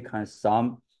how we can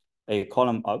sum a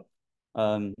column up.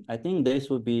 I think this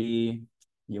would be,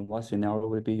 in what scenario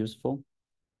would be useful?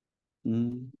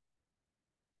 Mm,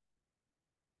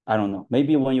 I don't know.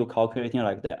 Maybe when you're calculating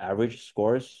like the average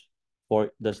scores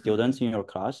for the students in your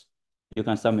class, you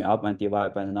can sum it up and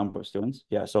divide by the number of students.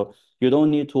 Yeah, so you don't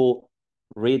need to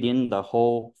read in the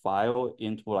whole file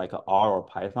into like a R or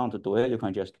Python to do it. You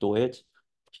can just do it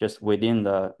just within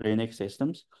the Linux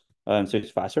systems. So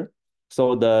it's faster.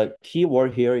 So the key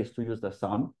word here is to use the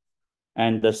sum.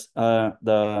 And this so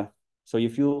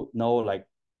if you know like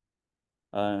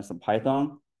some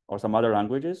Python or some other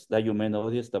languages that you may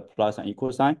notice the plus and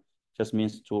equal sign just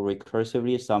means to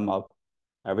recursively sum up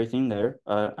everything there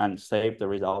and save the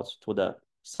results to the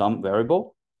sum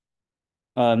variable.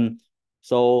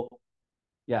 So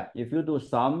yeah, if you do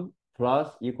sum plus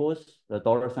equals the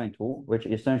 $2, which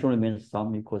essentially means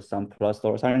sum equals sum plus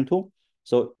 $2.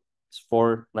 So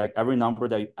for like every number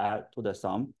that you add to the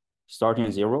sum, starting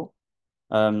at zero,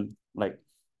 like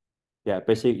yeah,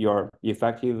 basically you're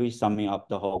effectively summing up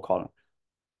the whole column.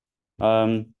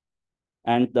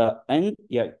 And the end,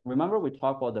 yeah, remember we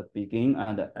talked about the begin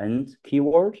and the end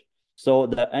keyword. So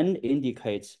the end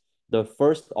indicates the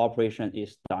first operation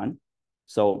is done.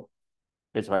 So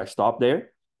it's like stop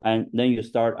there. And then you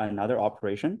start another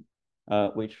operation,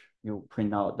 which you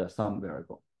print out the sum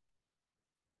variable.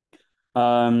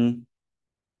 Um,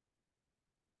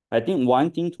 I think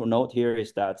one thing to note here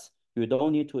is that you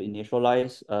don't need to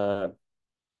initialize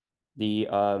the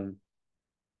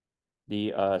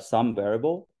sum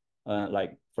variable.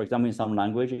 Like for example, in some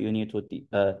language, you need to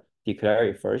declare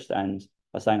it first and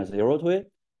assign a zero to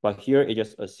it. But here it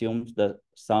just assumes the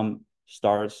sum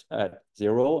starts at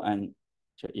zero and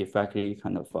effectively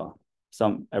kind of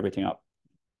sum everything up.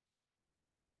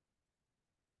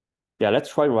 Yeah,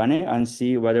 let's try running and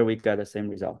see whether we get the same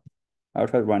result. I'll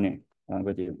try running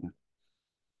with you.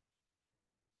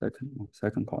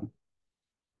 Second column.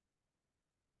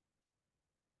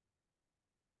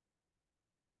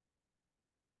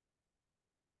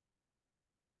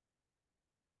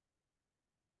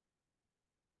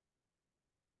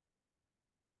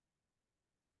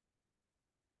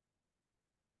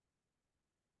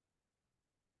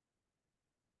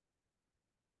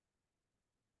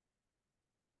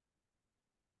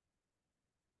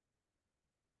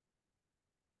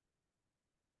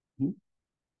 Hmm?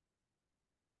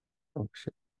 Oh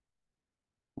shit.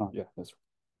 Oh yeah, that's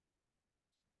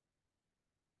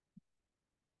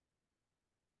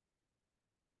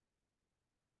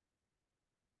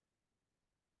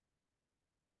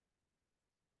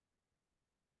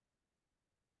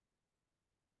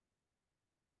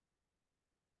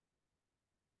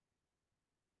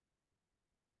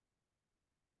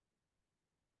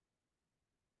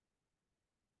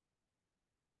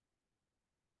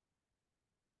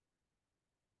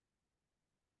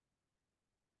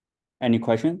any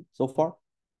question so far?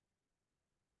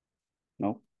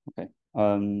 No? Okay.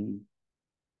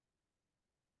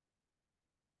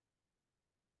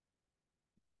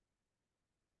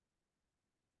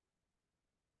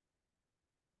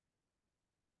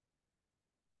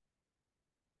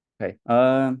 Okay.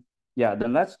 Yeah,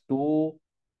 then let's do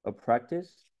a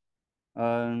practice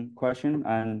question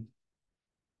and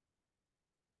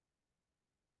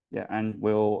yeah, and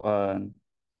we'll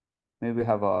maybe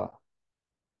have a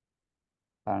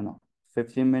I don't know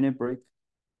 15-minute break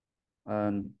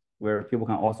where people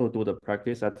can also do the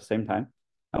practice at the same time,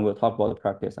 and we'll talk about the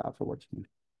practice afterwards.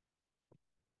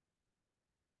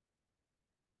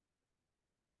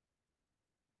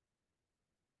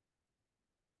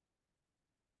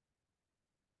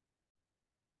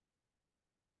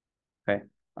 Okay.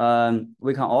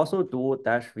 We can also do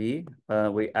 -v.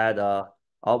 We add a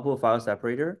output file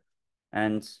separator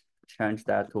and change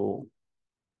that to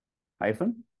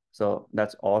hyphen. So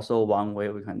that's also one way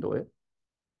we can do it.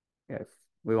 Yeah, if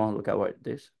we want to look at what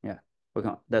this, yeah, we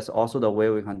can. That's also the way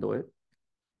we can do it.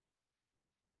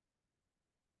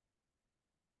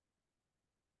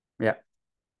 Yeah,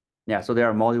 yeah. So there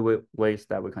are multiple ways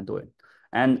that we can do it,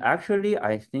 and actually,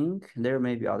 I think there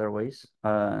may be other ways.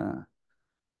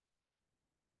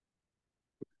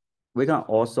 We can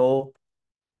also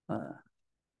uh,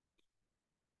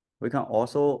 we can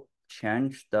also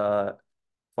change the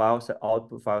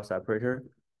output file separator.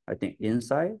 I think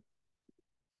inside.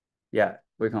 Yeah,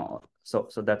 we can. So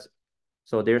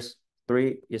there's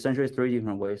essentially three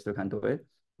different ways we can do it.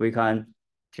 We can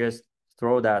just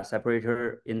throw that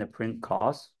separator in the print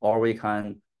clause, or we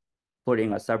can put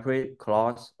in a separate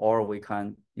clause, or we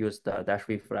can use the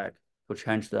 -v flag to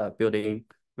change the built-in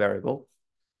variable.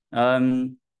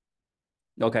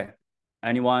 Okay.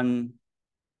 Anyone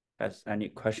has any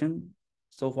question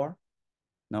so far?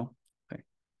 No? Okay.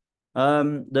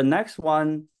 The next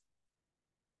one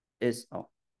is,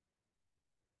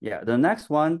 yeah, the next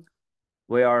one,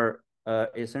 we are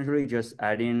essentially just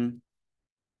adding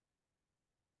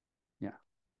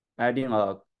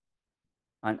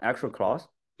an actual clause,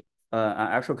 an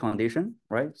actual condition,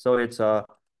 right? So it's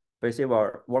basically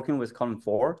we're working with column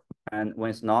 4, and when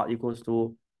it's not equals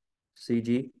to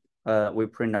CG, we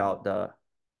print out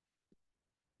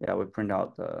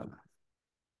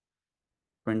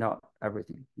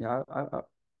everything. Yeah,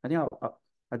 I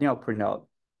think I'll print out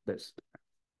this.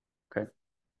 Okay,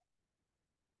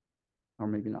 or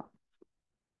maybe not.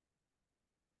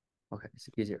 Okay, it's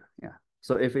easier. Yeah.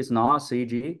 So if it's not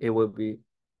CG, it will be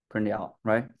printed out,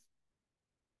 right?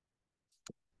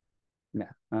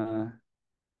 Yeah.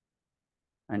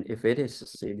 And if it is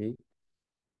CG,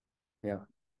 yeah,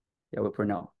 we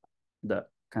print out the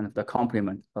kind of the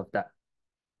complement of that.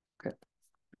 Okay.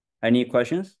 Any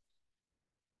questions?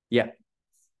 Yeah.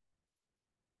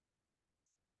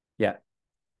 Yeah.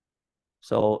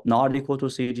 So not equal to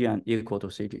CG and equal to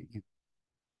CG.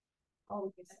 Oh,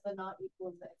 okay. But not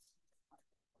equal to.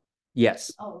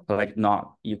 Yes. Oh. Like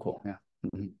not equal. Yeah.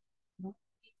 Not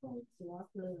equal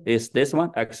to Is this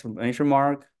one exclamation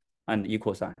mark and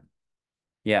equal sign?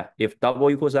 Yeah. If double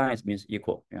equal sign, it means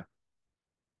equal. Yeah.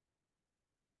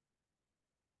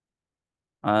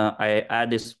 I add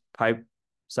this pipe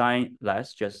sign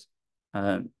less just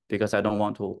because I don't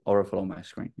want to overflow my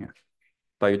screen. Yeah.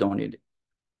 But you don't need it.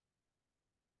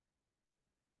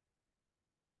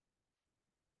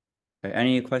 Okay.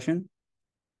 Any question?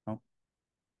 No?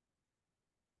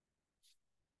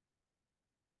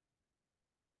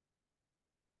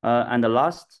 And the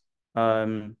last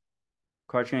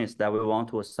question is that we want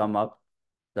to sum up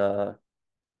the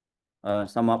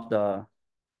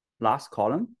last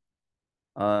column.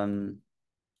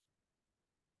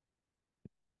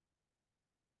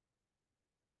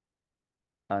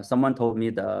 Someone told me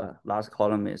the last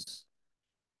column is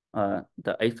the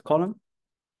 8th column.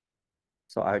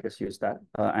 So I just use that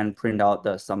and print out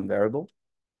the sum variable.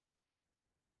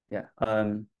 Yeah.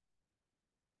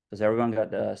 Does everyone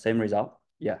get the same result?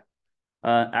 Yeah.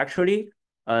 Actually,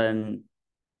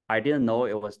 I didn't know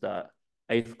it was the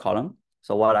 8th column.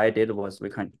 So what I did was we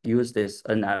can use this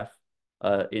NF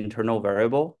internal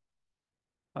variable.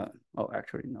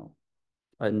 Actually, no.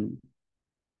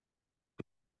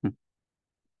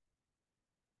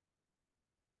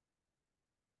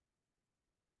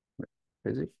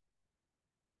 Is it?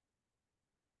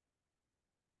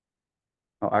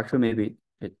 Oh, actually, maybe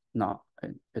it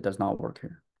does not work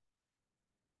here.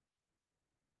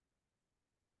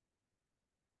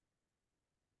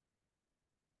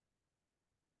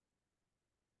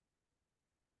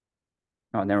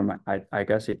 Oh, never mind. I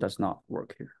guess it does not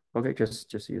work here. Okay,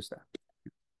 just use that.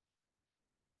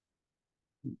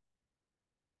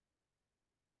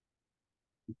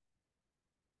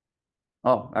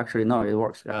 Oh, actually, no, it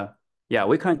works. Yeah,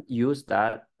 we can use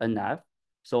that NF.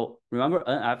 So remember,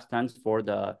 NF stands for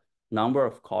the number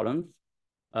of columns,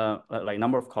 like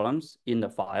number of columns in the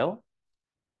file,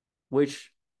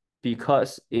 which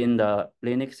because in the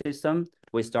Linux system,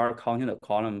 we start counting the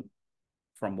column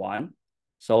from 1.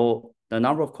 So the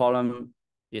number of column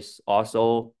is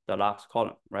also the last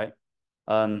column, right?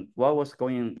 What was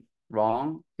going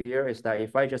wrong here is that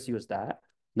if I just use that,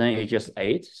 then it's just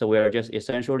 8. So we are just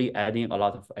essentially adding a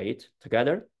lot of 8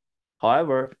 together.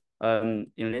 However,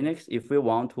 in Linux, if we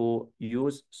want to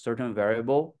use certain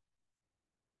variable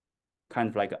kind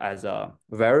of like as a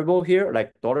variable here,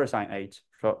 like $8.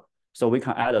 So we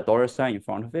can add a $sign in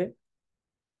front of it,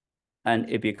 and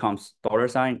it becomes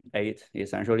 $8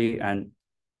 essentially. And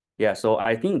yeah, so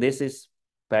I think this is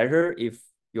better if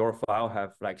your file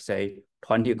have like say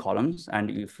 20 columns,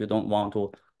 and if you don't want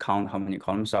to count how many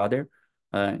columns are there,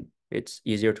 it's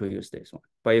easier to use this one.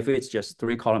 But if it's just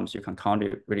 3 columns, you can count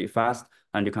it really fast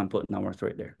and you can put number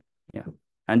 3 there. Yeah.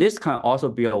 And this can also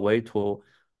be a way to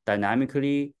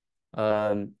dynamically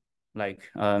kind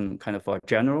of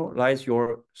generalize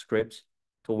your script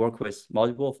to work with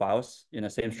multiple files in the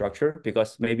same structure,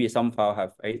 because maybe some file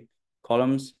have 8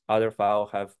 columns, other file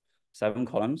have 7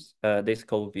 columns. This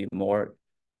code will be more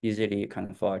easily kind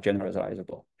of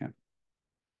generalizable. Yeah.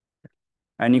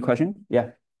 Any question?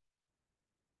 Yeah.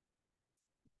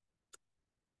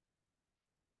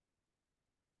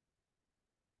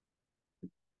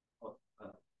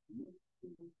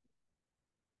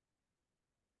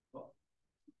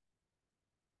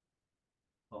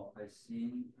 Oh, I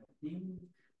see. I think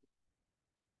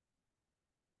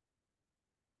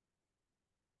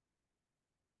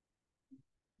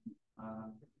uh,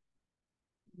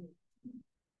 let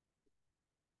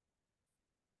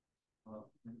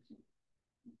me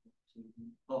see.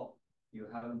 Oh, you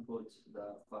haven't put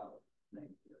the file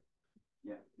name here.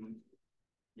 Yeah.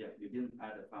 Yeah, you didn't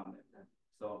add a file name then.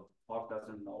 So Hawk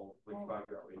doesn't know which file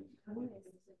you are reading.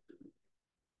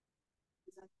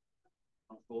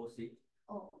 Control C.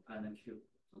 Oh, And then Q.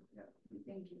 Yeah.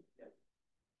 thank you.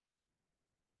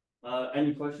 Yeah.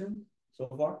 Any questions so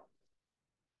far?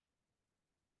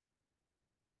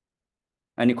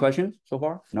 Any questions so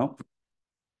far? No?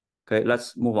 Okay,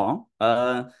 let's move on.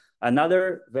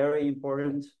 Another very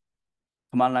important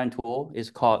command line tool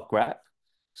is called grep.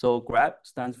 So grep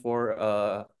stands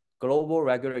for global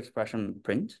regular expression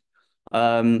print,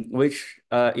 which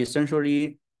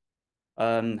essentially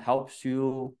helps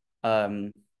you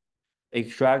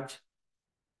extract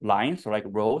lines or like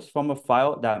rows from a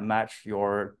file that match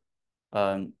your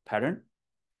pattern.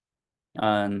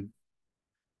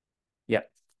 Yeah.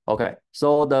 Okay.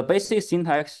 So the basic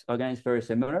syntax again is very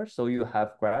similar. So you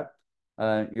have grep,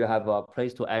 you have a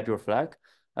place to add your flag,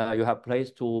 you have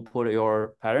place to put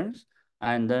your patterns,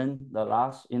 and then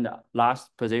in the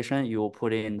last position you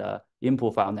put in the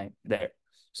input file name there.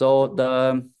 So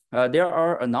there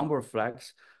are a number of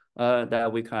flags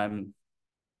that we can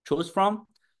choose from.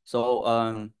 So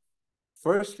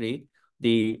firstly,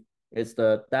 it's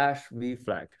the -v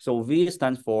flag. So V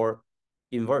stands for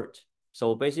invert.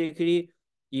 So basically,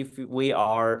 if we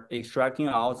are extracting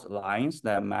out lines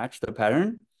that match the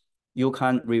pattern, you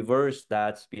can reverse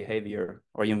that behavior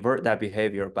or invert that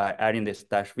behavior by adding this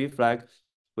 -v flag,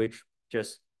 which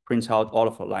just prints out all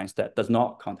of the lines that does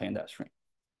not contain that string.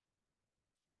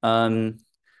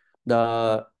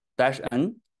 The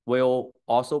 -n will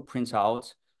also print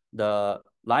out the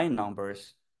line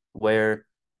numbers where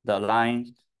the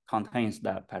line contains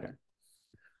that pattern.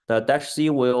 The -c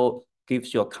will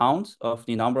gives you a count of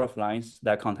the number of lines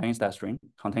that contains that string,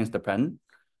 contains the pattern.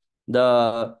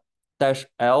 The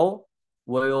 -l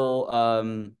will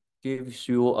gives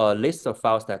you a list of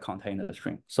files that contain the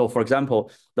string. So for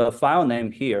example, the file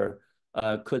name here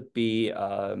could be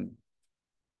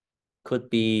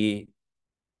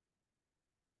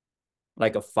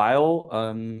like a file,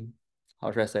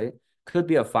 how should I say? Could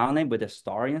be a file name with a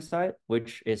star inside,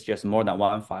 which is just more than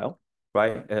one file,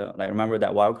 right? Like remember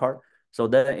that wildcard. So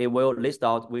then it will list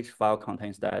out which file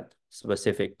contains that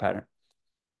specific pattern.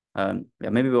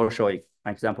 Yeah, maybe we'll show an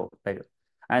example later.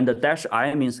 And the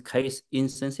 -i means case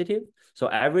insensitive. So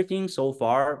everything so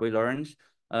far we learned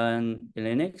in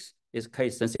Linux is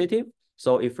case sensitive.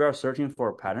 So if we are searching for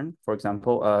a pattern, for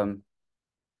example,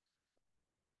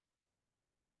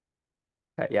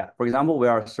 okay, yeah. For example, we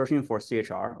are searching for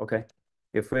CHR. Okay.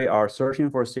 If we are searching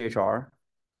for CHR,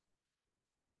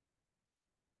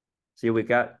 see, we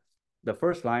get the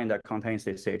first line that contains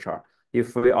the CHR.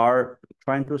 If we are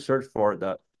trying to search for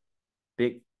the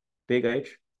big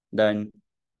H, then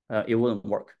it wouldn't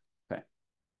work. Okay.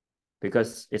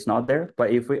 Because it's not there. But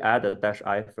if we add a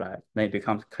 -i flag, then it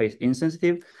becomes case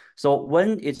insensitive. So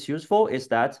when it's useful is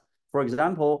that, for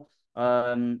example,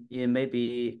 it may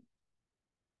be,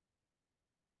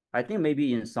 I think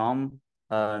maybe in some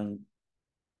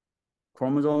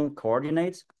chromosome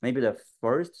coordinates, maybe the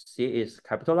first C is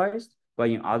capitalized, but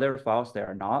in other files they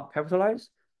are not capitalized.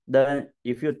 Then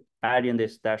if you add in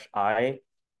this -i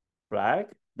flag,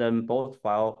 then both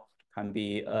file can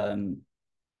be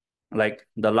like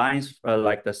the lines,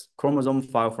 like the chromosome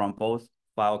file from both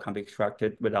file can be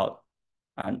extracted without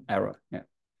an error. Yeah.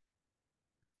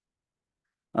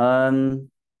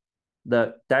 The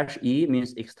 -e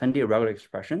means extended regular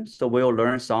expression. So we'll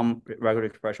learn some regular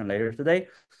expression later today.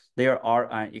 There are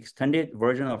an extended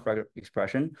version of regular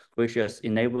expression, which just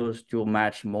enables to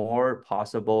match more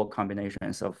possible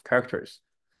combinations of characters.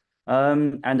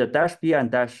 And the -b and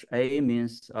 -a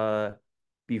means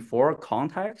before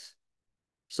context.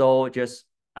 So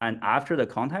and after the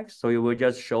context. So you will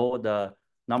just show the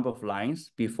number of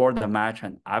lines before the match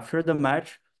and after the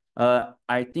match.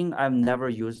 I think I've never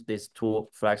used these two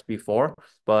flags before,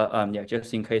 but yeah,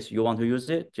 just in case you want to use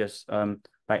it, just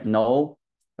like know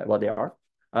like what they are.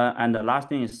 And the last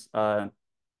thing is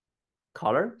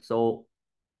color. So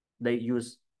they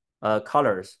use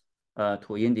colors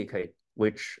to indicate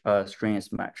which string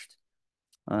is matched.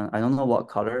 I don't know what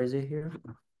color is it here.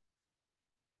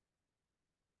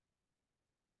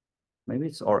 Maybe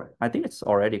it's already, I think it's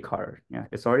already colored. Yeah,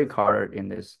 it's already colored in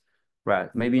this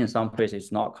red. Maybe in some places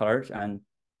it's not colored and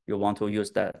you want to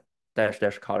use that dash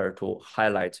dash color to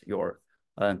highlight your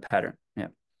pattern.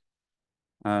 Yeah.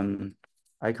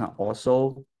 I can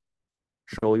also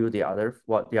show you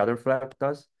what the other flag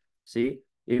does. See,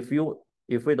 if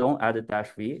we don't add a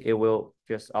dash v, it will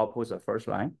just output the first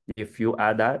line. If you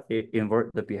add that, it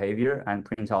invert the behavior and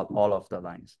print out all of the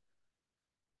lines.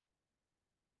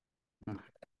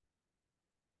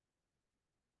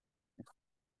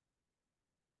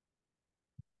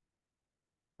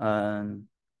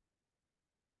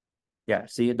 Yeah,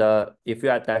 see if you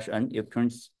add dash n, it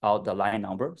prints out the line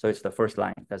number. So it's the first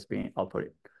line that's being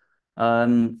outputted.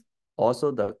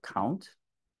 Also the count,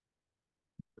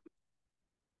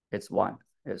 it's 1.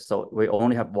 So we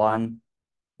only have one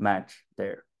match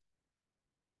there.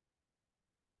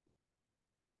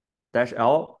 Dash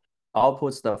L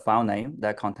outputs the file name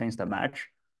that contains the match.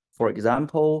 For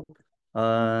example,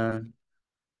 yeah,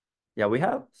 we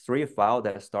have 3 files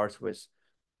that starts with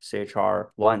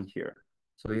chr1 here.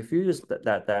 So if you use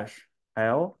that dash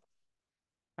L,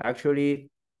 actually,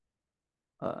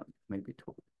 maybe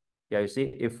 2. Yeah, you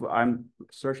see, if I'm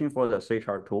searching for the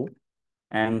chr2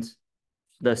 and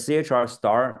the chr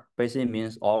star basically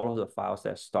means all of the files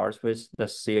that starts with the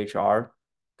chr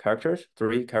characters,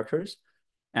 3 characters,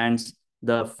 and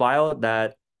the file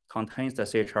that contains the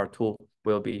chr2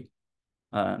 will be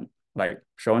like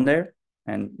shown there.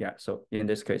 And yeah, so in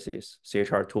this case it's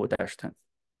chr2-10.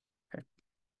 Okay.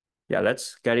 Yeah,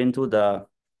 let's get into the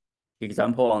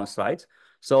example on the slide.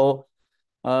 So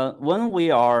when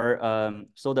we are,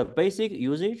 so the basic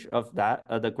usage of that,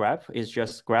 the grep is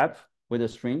just grep with a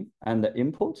string and the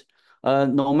input.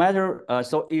 No matter,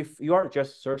 so if you are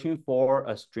just searching for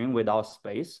a string without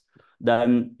space,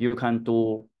 then you can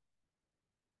do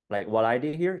like what I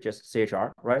did here, just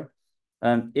chr, right?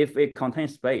 If it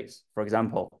contains space, for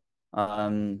example,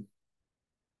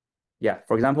 yeah,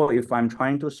 for example, if I'm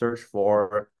trying to search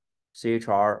for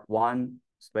chr1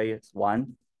 space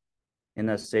 1 in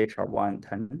a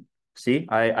chr110, see,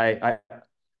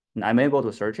 I'm able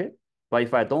to search it, but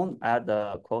if I don't add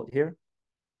the quote here,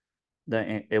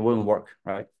 then it wouldn't work,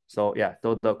 right? So yeah,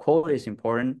 so the quote is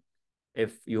important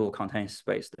if you contain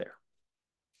space there.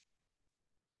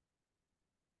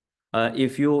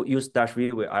 If you use dash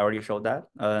v, I already showed that,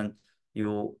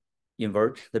 you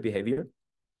invert the behavior.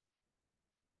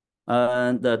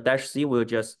 The dash c will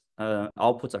just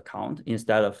output a count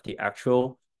instead of the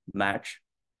actual match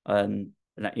in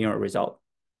a result.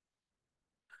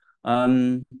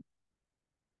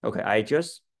 Okay, I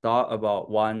just thought about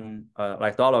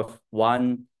thought of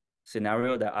one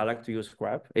scenario that I like to use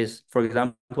grep is, for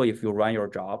example, if you run your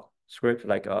job script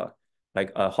like a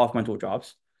Hoffman tool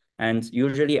jobs, and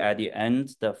usually at the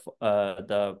end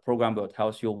the program will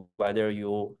tells you whether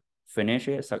you finish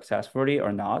it successfully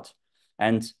or not,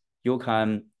 and you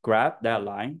can grab that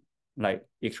line, like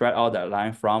extract out that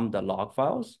line from the log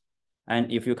files,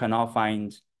 and if you cannot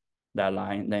find that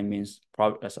line, that means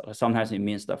probably sometimes it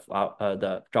means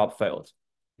the job failed.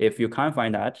 If you can't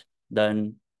find that,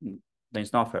 then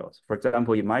it's not failed. For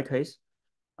example, in my case,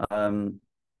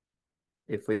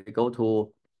 if we go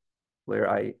to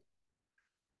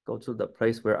the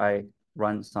place where I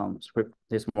run some script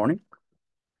this morning,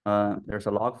 there's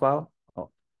a log file. Oh,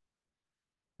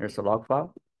 there's a log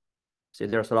file. See,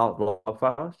 there's a lot of log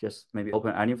files. Just maybe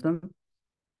open any of them.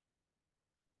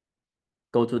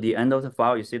 Go to the end of the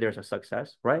file, you see there's a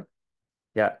success, right?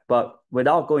 Yeah, but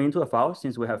without going into a file,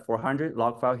 since we have 400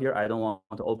 log file here, I don't want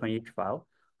to open each file.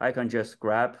 I can just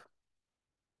grab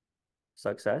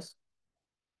success.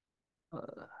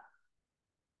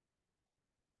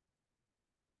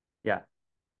 Yeah,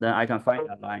 then I can find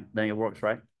that line, then it works,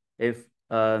 right? If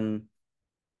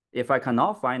I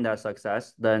cannot find that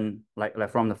success, then like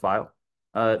from the file,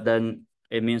 then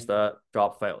it means the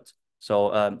job failed.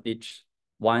 So each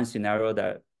one scenario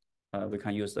that we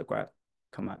can use the grep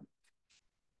command.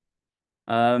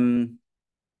 I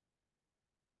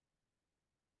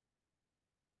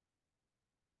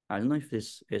don't know if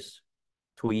this is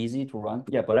too easy to run.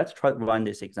 Yeah, but let's try to run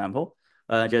this example.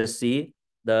 Just see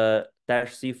the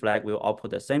dash C flag will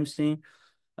output the same thing.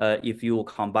 If you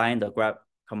combine the grep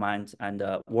command and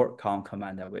the word count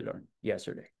command that we learned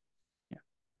yesterday. Yeah.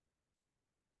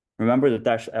 Remember the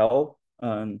 -L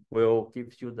will give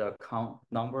you the count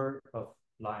number of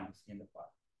lines in the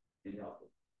file. In the output.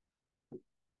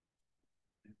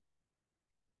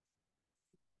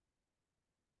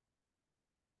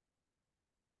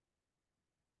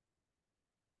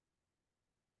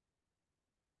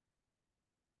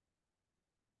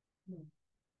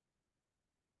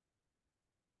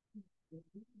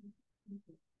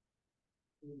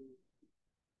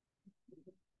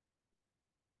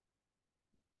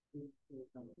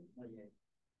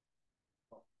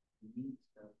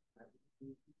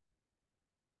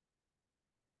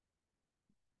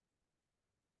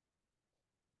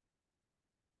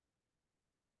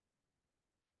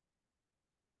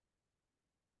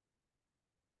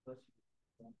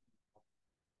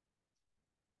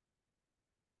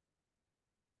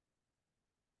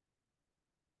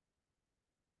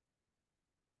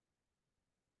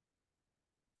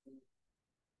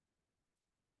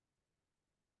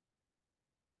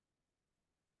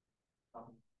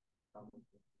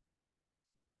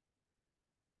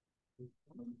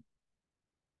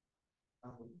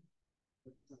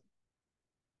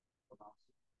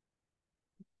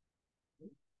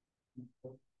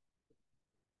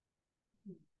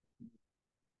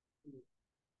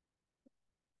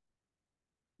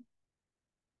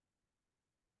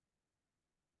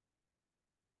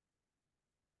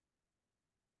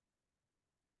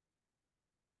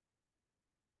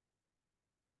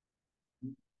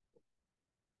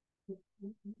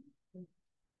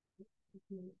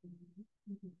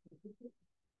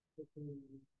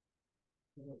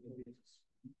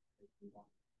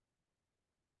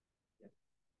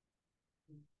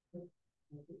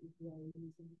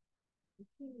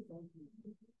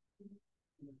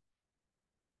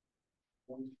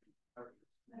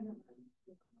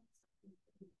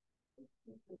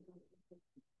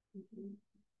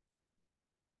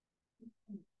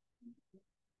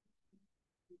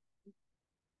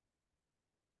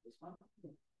 This one,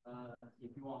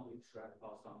 if you want to extract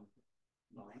out some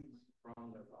lines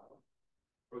from the file,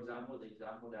 for example, the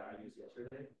example that I used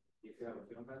yesterday, if you have a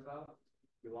film file,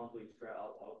 you want to extract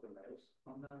out all of the males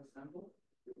from the sample,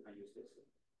 you can use this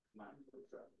command to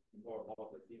extract, or all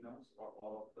of the females, or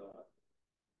all of the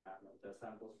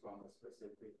samples from a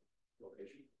specific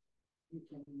location. You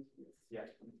can use this. Yeah,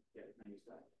 yeah, you can use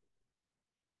that.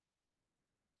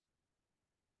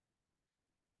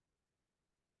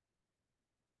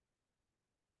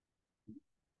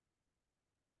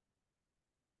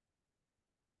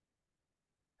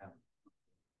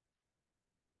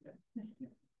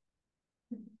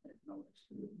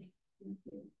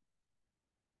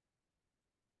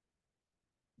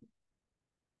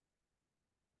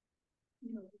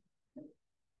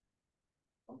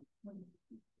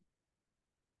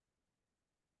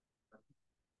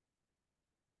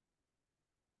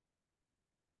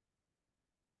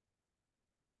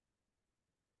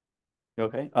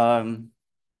 Okay.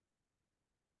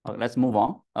 Let's move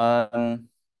on.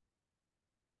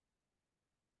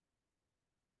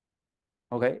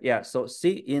 Okay. Yeah. So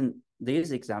see in this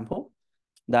example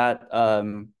that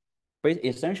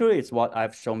essentially it's what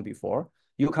I've shown before.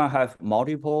 You can have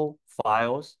multiple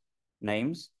files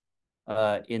names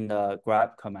in the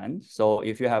grab command. So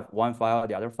if you have one file,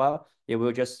 the other file, it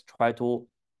will just try to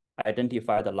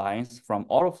identify the lines from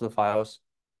all of the files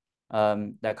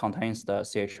that contains the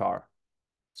CHR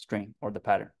string or the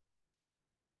pattern.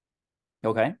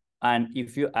 Okay, and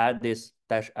if you add this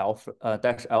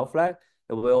 -L flag,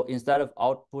 it will, instead of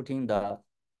outputting the,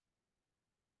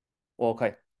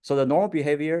 okay, so the normal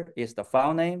behavior is the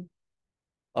file name,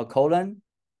 a colon,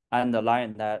 and the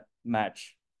line that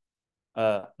match,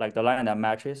 like the line that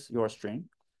matches your string.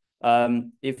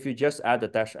 If you just add the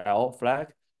 -L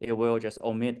flag, it will just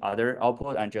omit other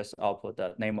output and just output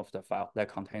the name of the file that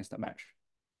contains the match.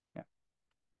 Yeah.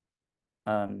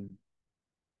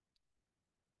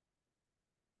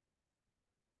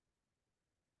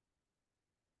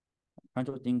 Trying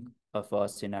to think of a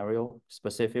scenario,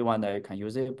 specific one that you can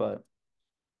use it, but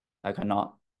I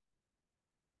cannot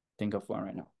think of one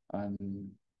right now.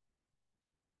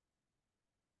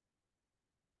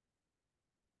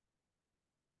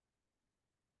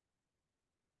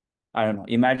 I don't know.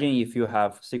 Imagine if you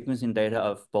have sequencing data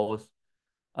of both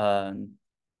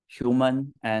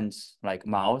human and like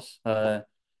mouse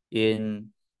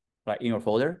in your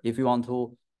folder. If you want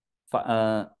to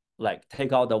like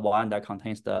take out the one that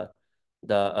contains the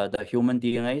human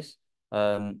DNAs,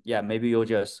 yeah, maybe you'll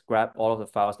just grab all of the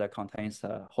files that contains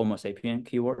the Homo sapien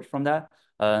keywords from that,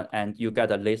 and you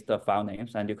get a list of file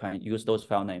names, and you can use those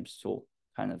file names to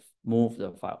kind of move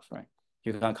the files, right?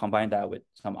 you can combine that with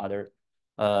some other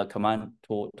command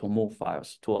to move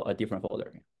files to a different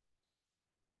folder.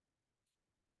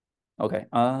 Okay.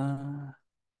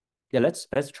 Yeah, let's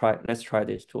try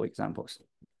these two examples.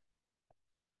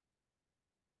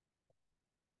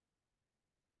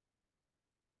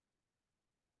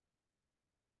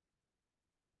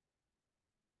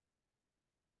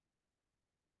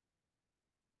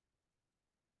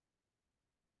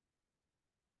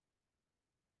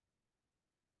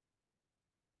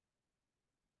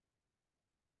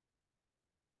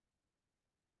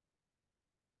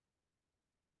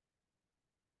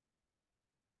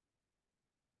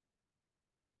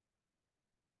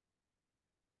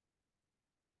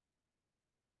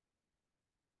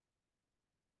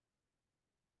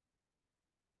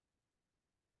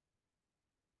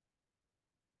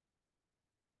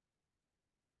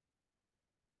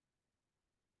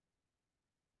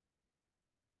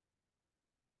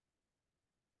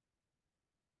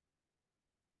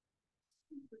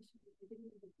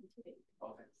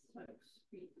 Okay.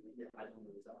 Yeah, I don't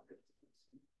know exactly.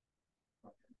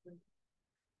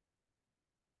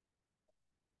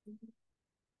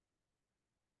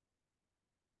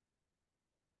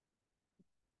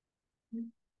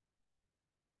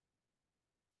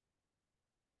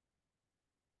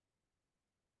 Okay.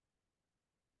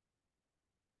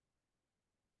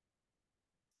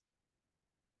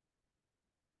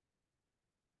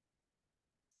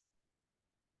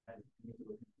 I need to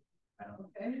look. I don't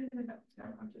know.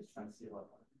 I'm just trying to see what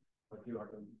you are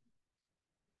doing.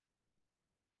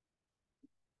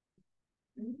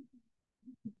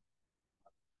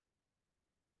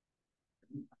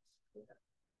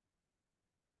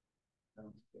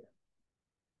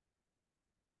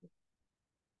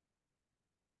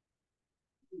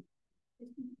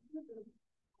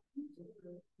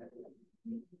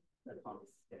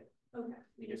 Okay.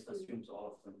 It just assumes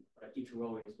all of them, but each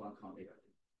row is one container.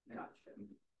 Gotcha.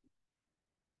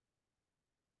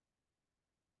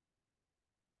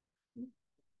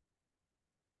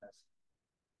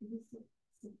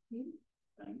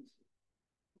 Thanks.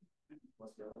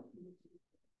 What's the other?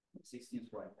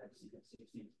 16th, right? 16th.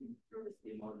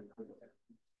 The modern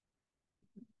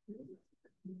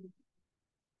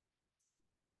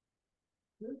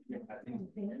yeah, I think.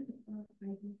 Yeah.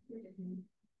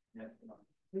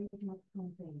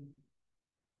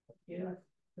 Yeah.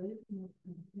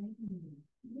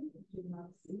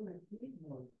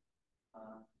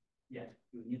 Yeah,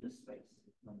 you need the space.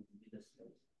 No, you need the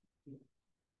space. You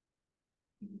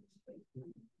need space.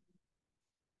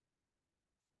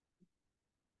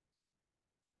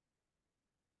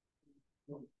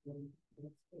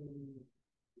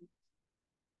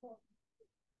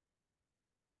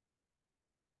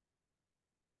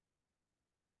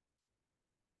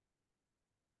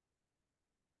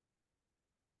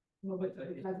 No, but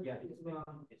yeah, it's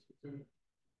wrong.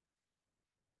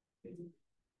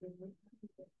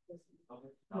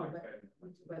 No,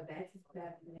 but that's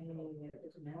that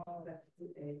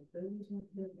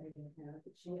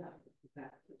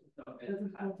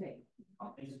doesn't contain.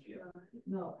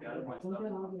 No, the other one's not.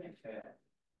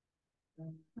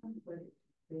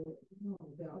 No,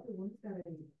 the other one's got a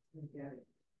get it.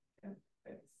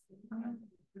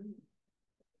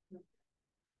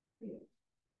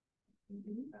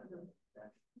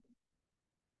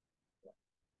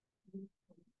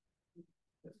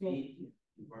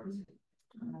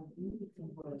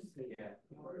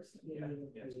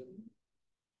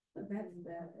 But that's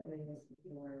that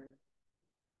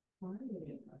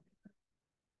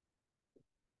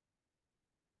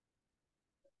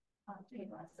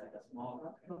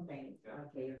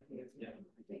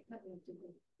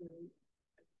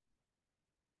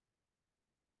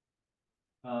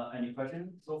for any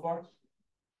questions so far?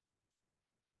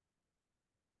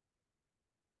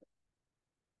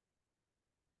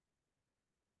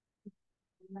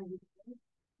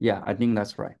 Yeah, I think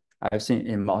that's right. I've seen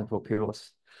in multiple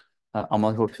people's on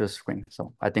multiple people's screen,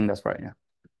 so I think that's right. Yeah.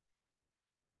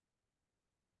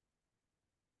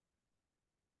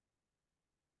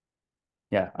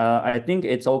 Yeah, I think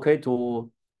it's okay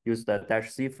to use the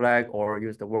 -c flag or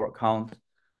use the word count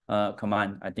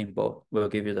command. I think both will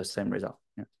give you the same result.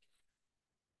 Yeah.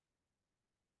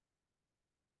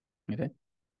 Okay.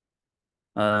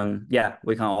 Yeah,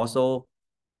 we can also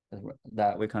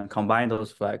that we can combine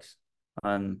those flags.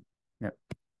 Yeah.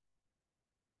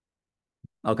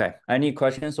 Okay. Any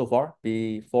questions so far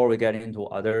before we get into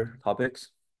other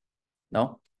topics?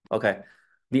 No? Okay.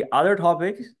 The other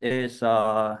topic is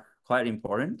quite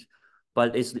important,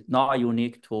 but it's not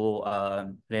unique to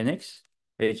Linux.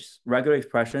 It's regular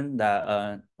expression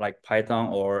that like Python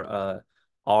or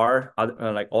are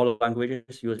other, like all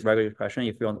languages use regular expression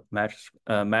if you want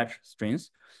to match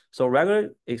strings. So regular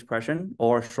expression,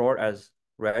 or short as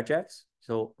regex,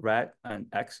 so reg and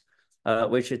x,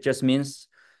 which it just means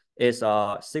is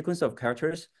a sequence of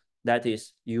characters that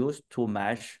is used to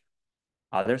match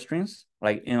other strings,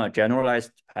 like in a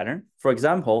generalized pattern. For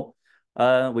example,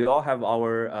 we all have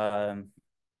our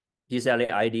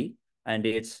DCLA ID, and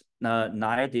it's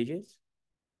 9 digits.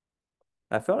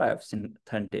 I feel like I've seen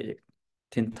 10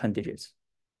 digits,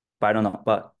 but I don't know.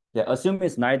 But yeah, assume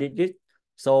it's 9 digits.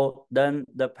 So then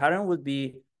the pattern would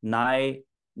be 9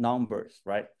 numbers,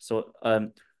 right? So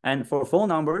and for full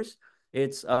numbers,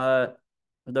 it's the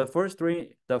first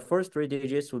three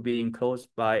digits would be enclosed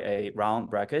by a round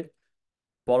bracket,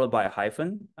 followed by a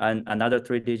hyphen and another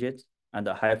 3 digits, and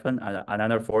a hyphen and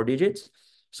another 4 digits.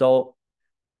 So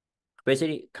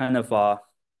basically, kind of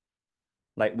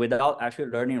like without actually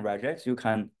learning regex, you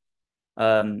can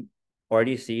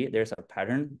already see there's a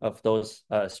pattern of those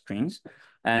strings,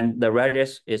 and the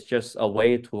regex is just a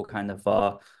way to kind of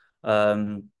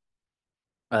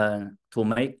to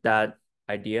make that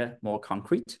idea more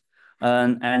concrete.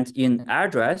 And in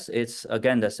address, it's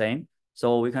again the same.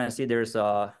 So we can see there's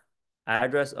a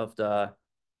address of the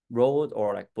road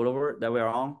or like boulevard that we're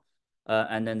on,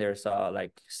 and then there's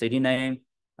like city name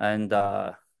and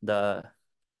the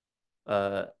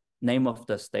name of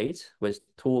the state with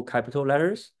 2 capital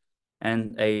letters,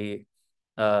 and a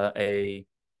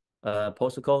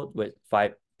postal code with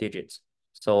 5 digits.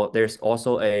 So there's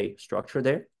also a structure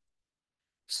there.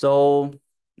 So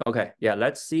okay, yeah,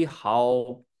 let's see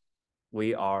how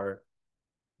we are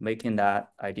making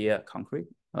that idea concrete.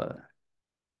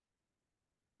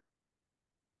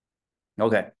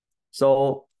 Okay,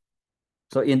 so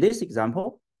in this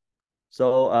example,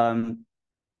 so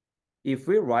if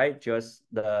we write just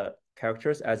the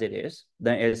characters as it is,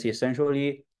 then it's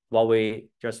essentially what we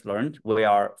just learned. We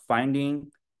are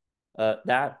finding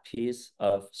that piece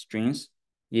of strings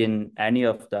in any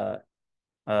of the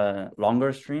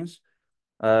longer strings.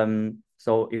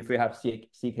 So if we have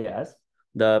CKS,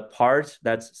 the part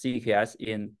that's CKS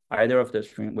in either of the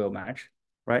string will match,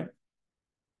 right?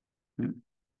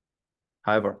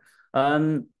 However,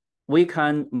 we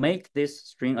can make this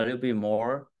string a little bit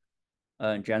more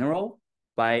general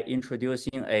by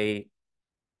introducing a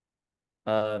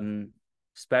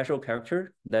special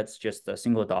character that's just a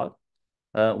single dot,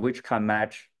 which can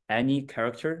match any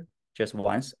character just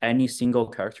once, any single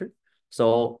character.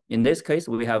 So in this case,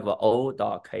 we have O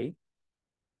dot K,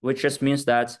 which just means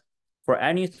that for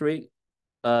any three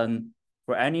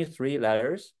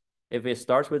letters, if it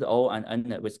starts with O and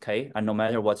ends with K, and no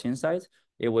matter what's inside,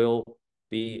 it will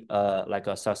be like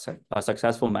a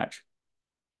successful match.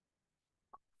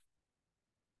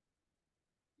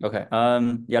 Okay.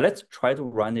 Yeah, let's try to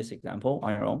run this example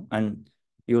on your own, and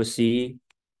you'll see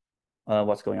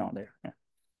what's going on there. Yeah.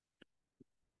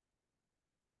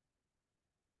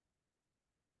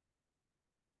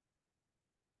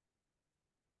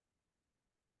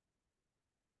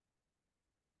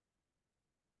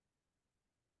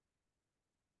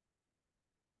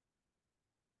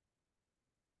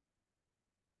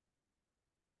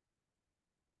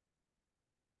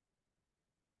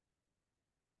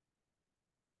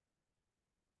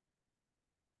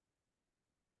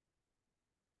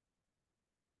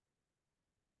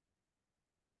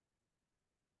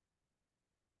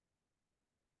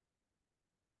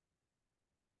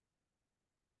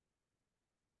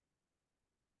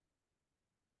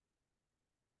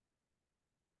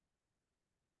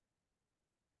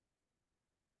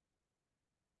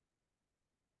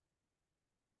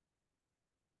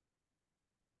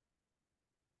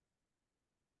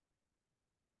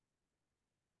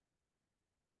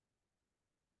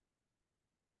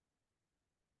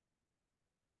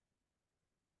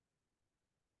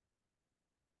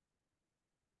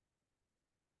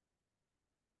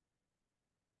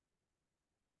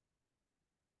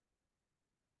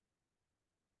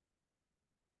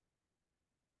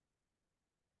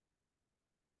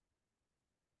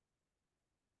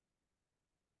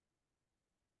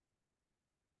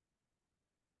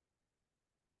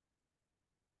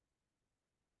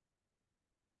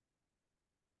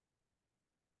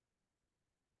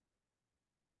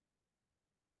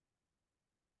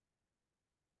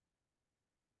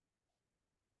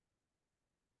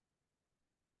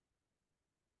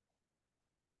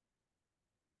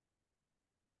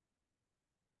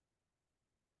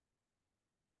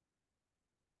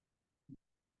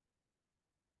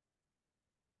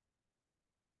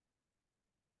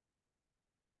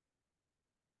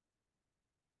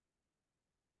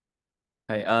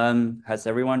 Okay. Has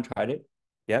everyone tried it?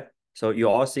 Yeah. So you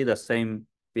all see the same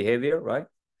behavior, right?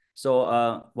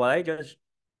 So what I just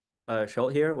showed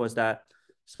here was that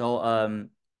so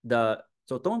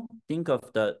don't think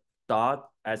of the dot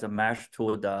as a match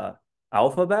to the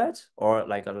alphabet or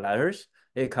like a letters.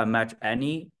 It can match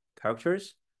any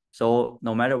characters. So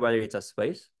no matter whether it's a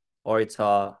space or it's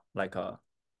a like a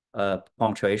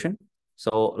punctuation.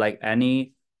 So like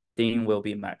anything will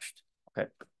be matched. Okay.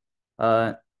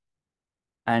 Uh,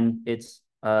 and it's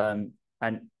and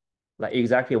like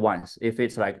exactly once. If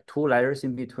it's like two letters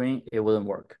in between, it wouldn't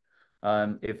work.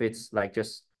 If it's like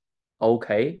just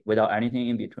okay without anything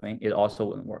in between, it also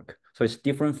wouldn't work. So it's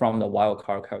different from the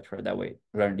wildcard character that we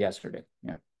learned yesterday.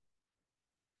 Yeah.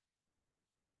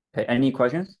 Okay, any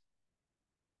questions?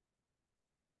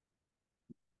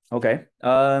 Okay.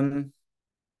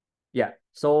 Yeah.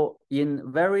 So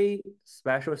in very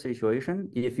special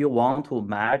situation, if you want to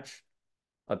match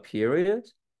a period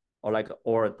or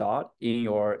a dot in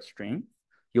your string,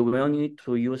 you will need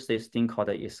to use this thing called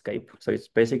the escape. So it's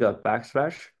basically a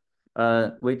backslash,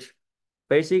 which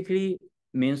basically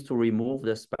means to remove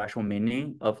the special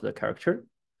meaning of the character.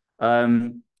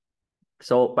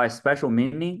 So by special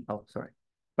meaning,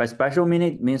 by special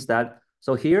meaning means that,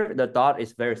 so here the dot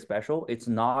is very special. It's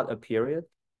not a period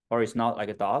or it's not like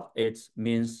a dot. It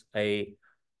means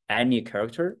any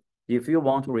character. If you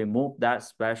want to remove that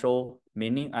special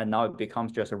meaning and now it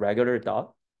becomes just a regular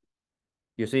dot,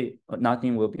 you see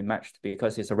nothing will be matched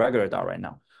because it's a regular dot right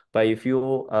now. But if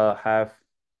you have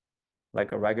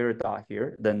like a regular dot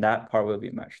here, then that part will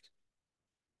be matched.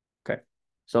 Okay.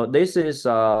 So this is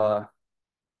yeah,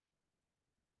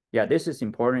 this is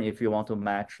important if you want to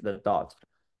match the dot.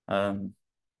 Um,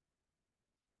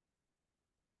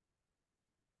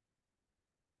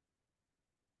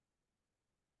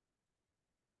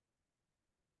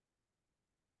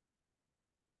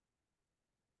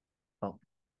 oh,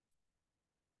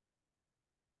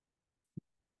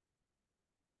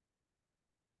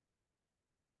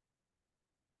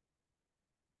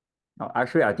 no,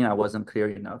 actually, I think I wasn't clear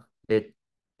enough. It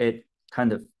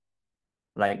kind of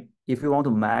like if you want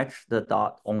to match the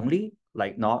dot only,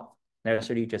 like not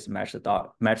necessarily just match the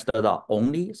dot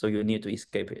only. So you need to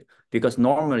escape it because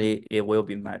normally it will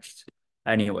be matched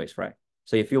anyways, right?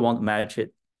 So if you want to match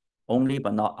it only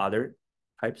but not other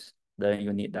types, then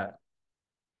you need that.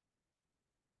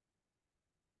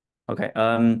 Okay.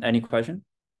 Any question?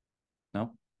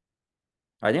 No?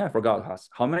 I think I forgot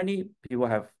how many people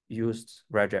have used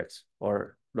regex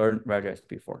or learned regex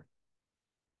before?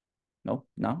 No?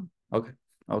 No? Okay.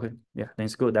 Okay. Yeah, then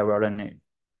it's good that we're learning it.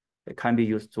 It can be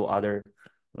used to other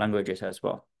languages as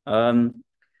well.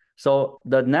 So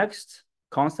the next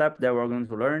concept that we're going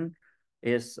to learn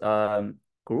is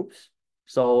groups.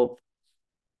 So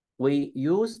we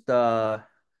use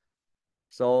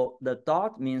so the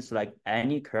dot means like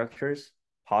any characters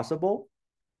possible.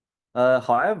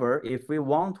 However, if we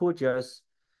want to just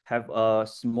have a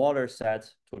smaller set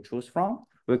to choose from,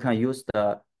 we can use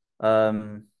the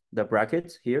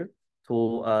brackets here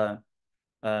to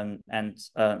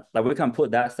like we can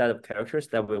put that set of characters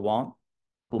that we want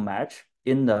to match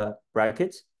in the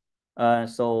brackets.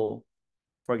 So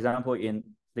for example, in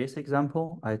this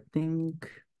example, I think,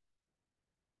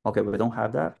 okay, we don't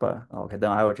have that, but okay,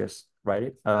 then I will just write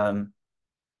it.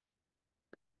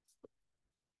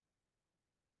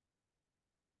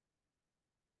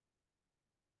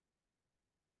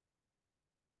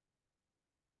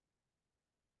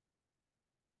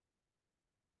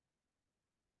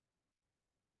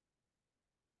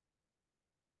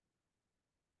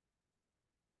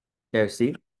 Yeah,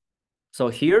 see. So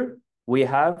here we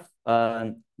have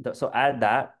so at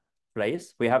that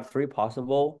place we have three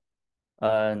possible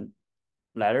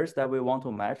letters that we want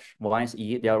to match. One is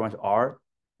E, the other one is R,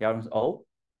 the other one is O.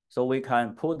 So we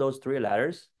can put those three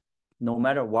letters, no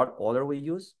matter what order we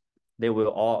use, they will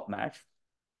all match.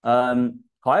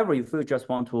 However, if we just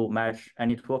want to match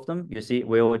any two of them, you see,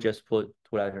 we will just put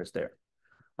two letters there.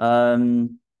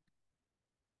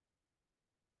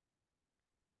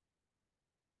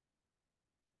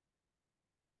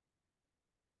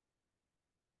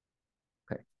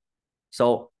 Okay.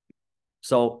 So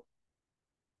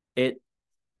it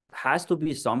has to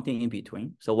be something in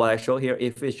between. So what I show here,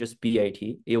 if it's just BAT,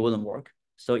 it wouldn't work.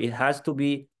 So it has to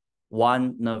be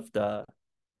one of the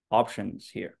options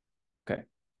here. Okay.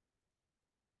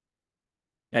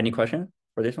 Any question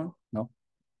for this one? No?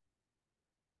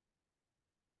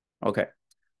 Okay.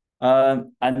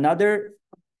 Another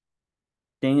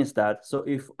thing is that, so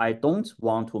if I don't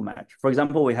want to match, for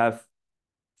example, we have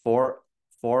four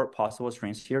possible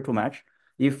strings here to match.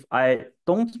 If I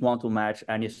don't want to match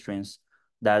any strings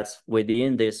that's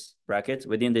within this bracket,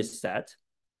 within this set,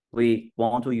 we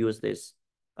want to use this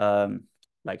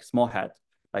like small hat,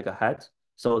 like a hat.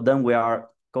 So then we are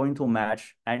going to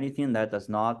match anything that does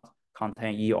not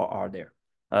contain E or R there,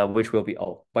 which will be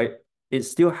O. But it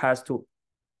still has to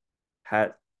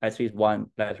have at least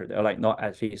one letter there, like not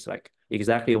at least, like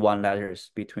exactly one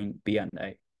letters between B and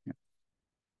A. Yeah.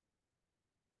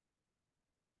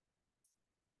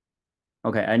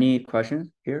 Okay, any questions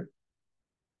here?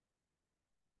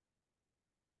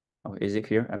 Oh, is it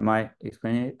clear? Am I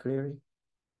explaining it clearly?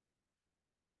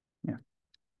 Yeah.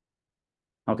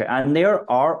 Okay, and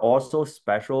there are also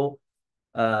special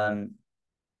um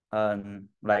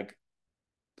like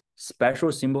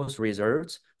special symbols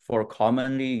reserved for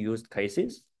commonly used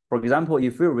cases. For example,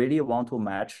 if you really want to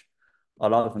match a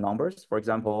lot of numbers, for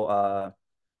example,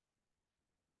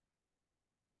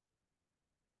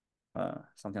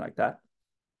 something like that.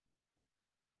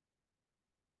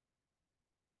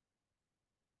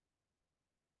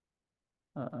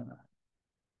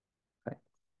 Okay.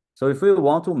 So if we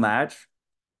want to match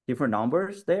different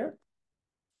numbers there,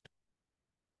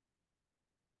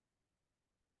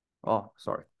 oh,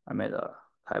 sorry, I made a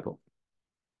typo.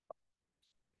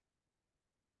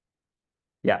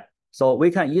 Yeah. So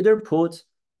we can either put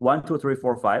 1, 2, 3,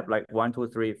 4, 5, like 1, 2,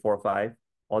 3, 4, 5,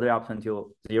 all the way up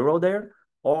until 0 there,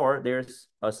 or there's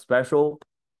a special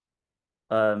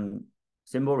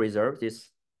symbol reserved.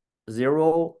 This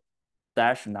 0-9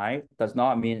 does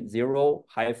not mean 0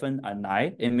 hyphen and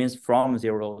 9. It means from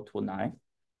 0 to 9.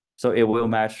 So it will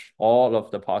match all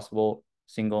of the possible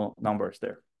single numbers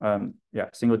there. Yeah,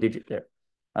 single digit there.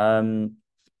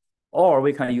 Or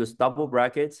we can use double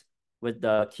brackets with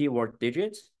the keyword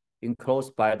digits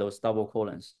enclosed by those double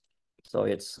colons. So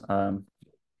it's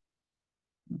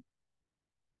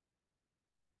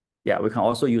yeah, we can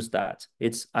also use that.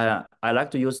 It's I like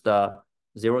to use the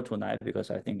 0 to 9 because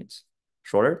I think it's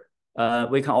shorter.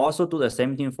 We can also do the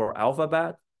same thing for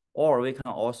alphabet, or we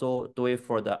can also do it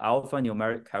for the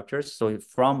alphanumeric characters. So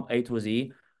from A to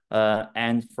Z,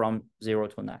 and from 0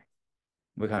 to 9.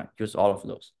 We can use all of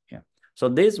those. Yeah. So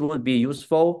this would be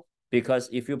useful because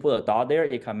if you put a dot there,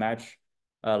 it can match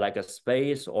like a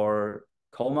space or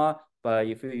comma. But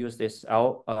if you use this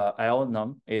L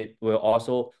num, it will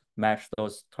also match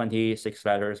those 26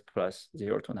 letters plus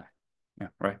 0 to 9. Yeah,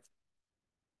 right.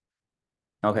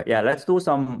 Okay, yeah, let's do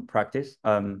some practice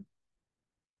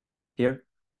here,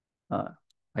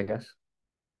 I guess.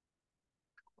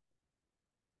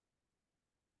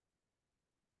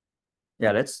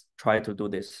 Yeah, let's try to do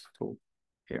this too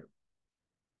here.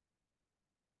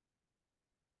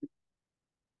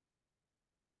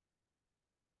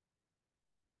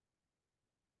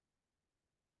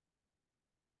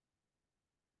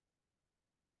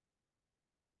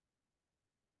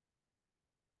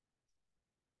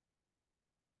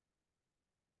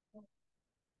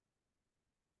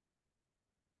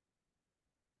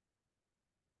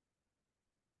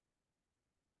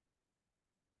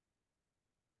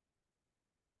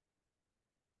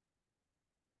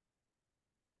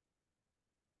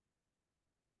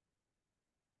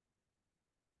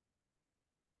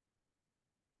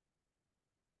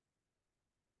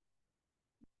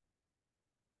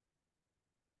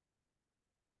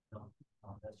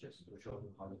 That's just to show you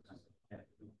how to yeah.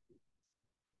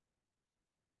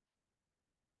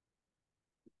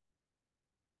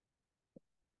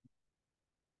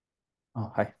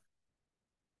 Oh, hi.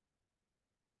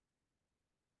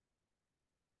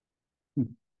 Hmm.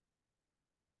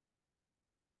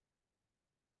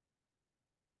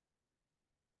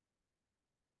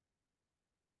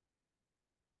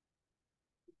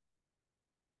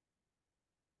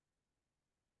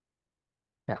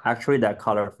 Yeah, actually that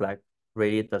color flag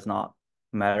really does not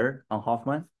matter on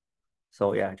Hoffman.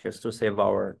 So yeah, just to save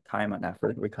our time and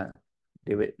effort, we can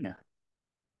do it. Yeah.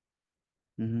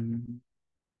 Mm-hmm.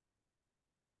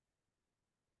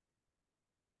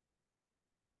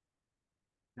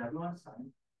 Everyone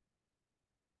sign.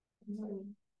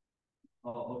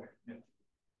 Oh, okay. Yeah.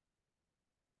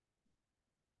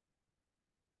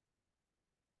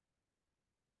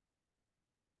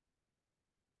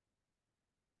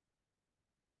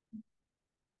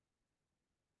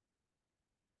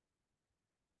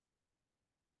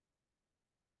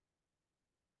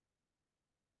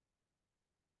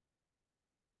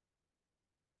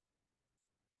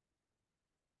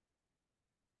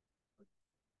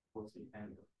 What's the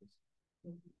end of this?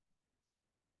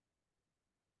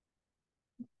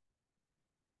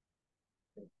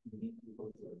 We need to go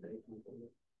to a date.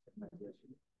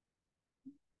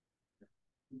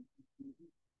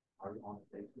 Are you on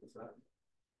a date with that?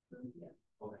 Yeah.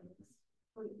 Okay.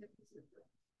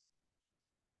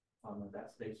 No,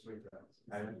 that's stage 3 drugs.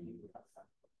 I don't need that.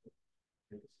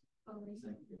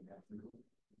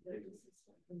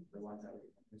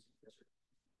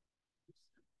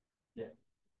 Yeah.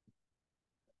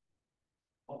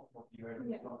 Oh, you heard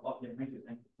me. Oh, yeah, thank you,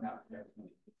 thank you.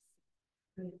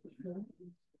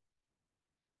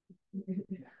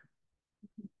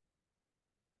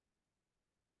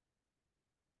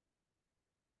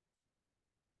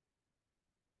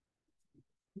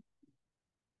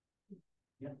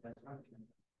 Yeah, that's right.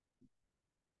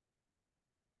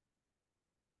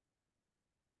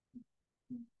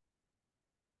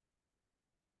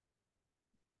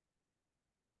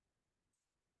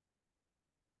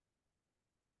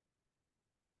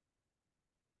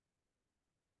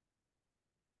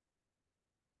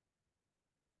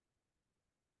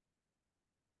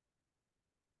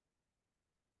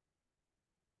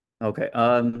 Okay.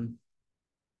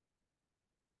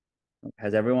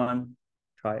 Has everyone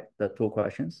tried the two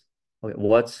questions? Okay.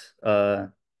 What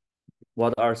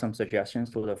are some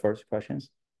suggestions to the first questions?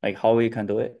 Like how we can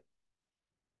do it?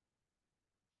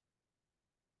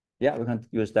 Yeah, we can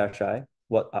use dash I.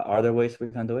 What are other ways we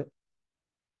can do it?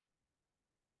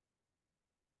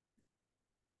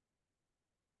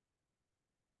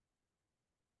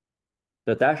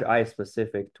 The dash I is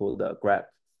specific to the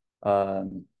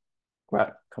um,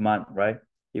 grab command, right?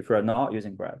 If you're not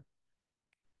using grab,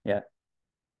 yeah.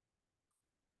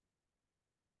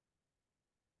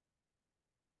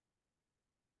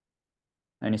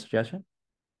 Any suggestion?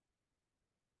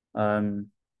 Um,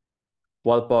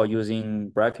 what about using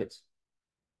brackets,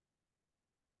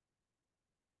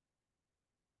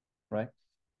 right?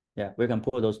 Yeah, we can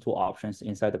put those two options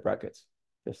inside the brackets,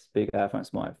 just big F and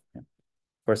small f. Yeah.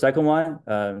 For second one,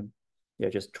 yeah,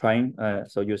 just trying.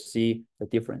 So you see the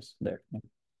difference there. Yeah.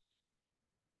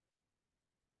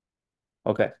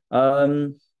 Okay.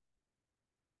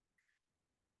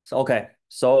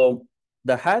 So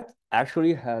the head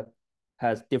actually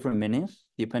has different meanings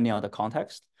depending on the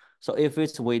context. So if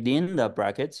it's within the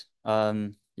brackets,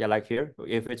 yeah, like here,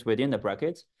 if it's within the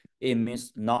brackets, it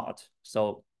means not.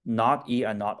 So not E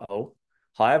and not O.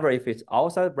 However, if it's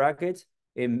outside brackets,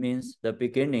 it means the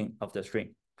beginning of the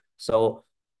string. So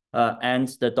and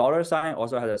the dollar sign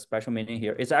also has a special meaning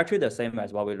here. It's actually the same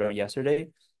as what we learned yesterday.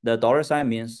 The dollar sign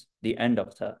means the end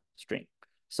of the string.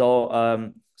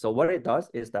 So what it does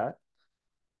is that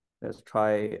let's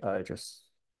try just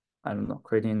I don't know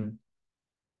creating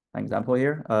an example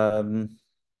here.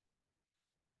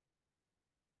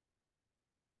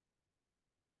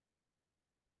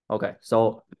 Okay,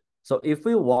 so if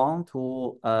we want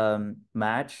to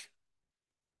match,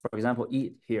 for example,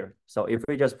 eat here. So if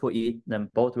we just put eat, then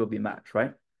both will be matched,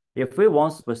 right? If we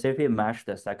want specifically match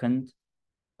the second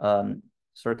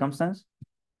circumstance,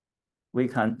 we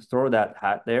can throw that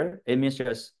hat there. It means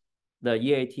just the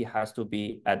EAT has to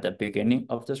be at the beginning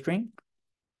of the string.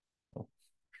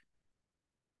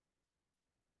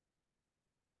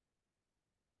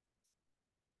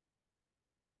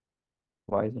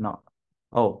 Why is it not?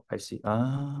 Oh, I see.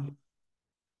 I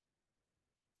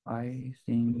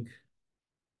think.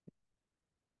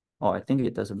 Oh, I think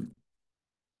it doesn't.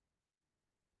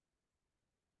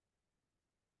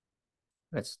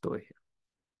 Let's do it here.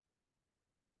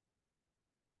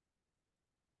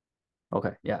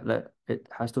 Okay, yeah. It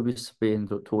has to be split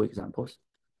into two examples.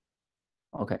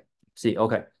 Okay. See.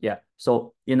 Okay. Yeah.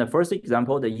 So in the first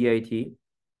example, the EAT.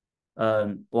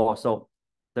 Well, so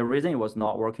the reason it was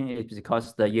not working is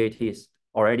because the EAT is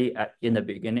already in the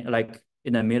beginning, like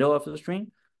in the middle of the string.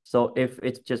 So if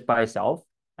it's just by itself,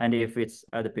 and if it's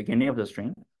at the beginning of the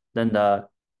string, then the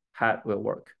hat will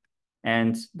work.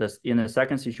 And in the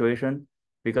second situation,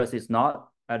 because it's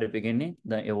not at the beginning,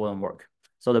 then it won't work.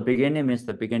 So the beginning means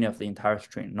the beginning of the entire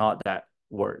string, not that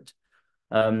word.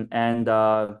 And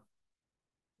the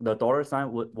dollar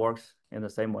sign works in the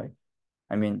same way.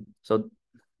 I mean, so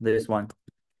this one,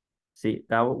 see,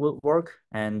 that will work,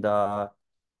 and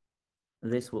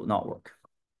this will not work.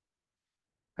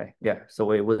 Okay, yeah, so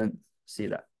we wouldn't see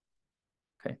that.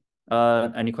 Okay,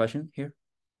 any question here?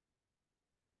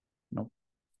 No.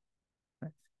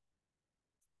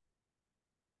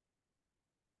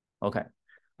 Okay.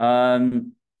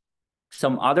 Some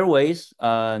other ways,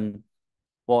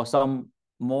 well, some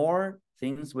more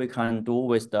things we can do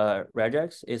with the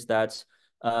regex is that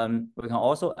we can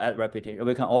also add repetition.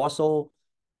 We can also,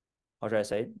 how should I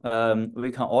say?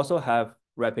 We can also have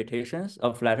repetitions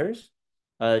of letters,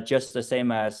 just the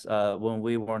same as when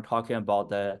we were talking about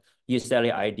the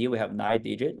ESLE ID, we have 9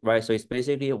 digits, right? So it's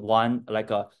basically one, like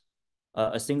a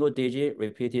single digit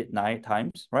repeated 9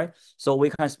 times, right? So we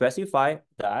can specify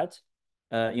that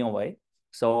in a way.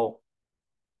 So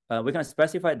we can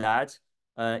specify that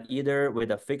either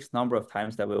with a fixed number of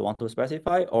times that we want to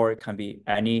specify, or it can be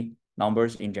any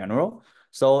numbers in general.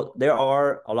 So there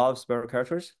are a lot of special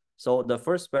characters. So the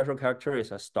first special character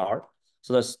is a star.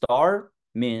 So the star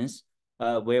means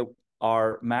we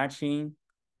are matching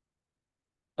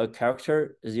a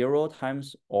character 0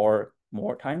 times or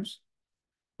more times.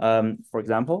 For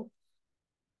example,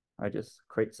 I just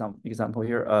create some example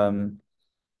here.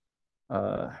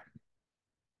 Uh,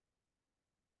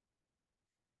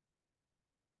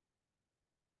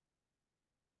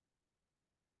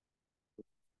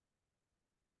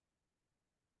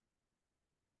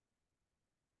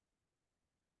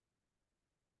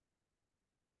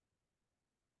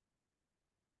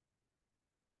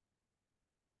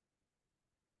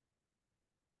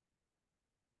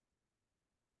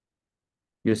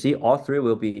 you see all three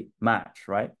will be matched,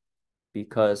 right?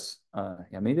 Because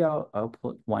yeah, maybe I'll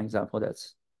put one example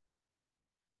that's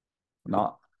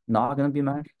not gonna be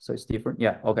matched, so it's different.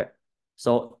 Yeah, okay.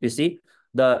 So you see,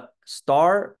 the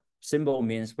star symbol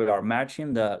means we are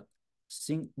matching the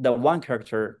one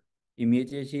character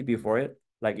immediately before it,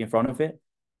 like in front of it,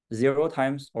 0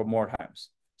 times or more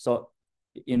times. So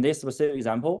in this specific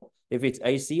example, if it's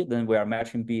AC, then we are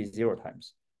matching B 0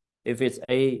 times. If it's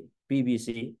A, B, B,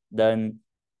 C, then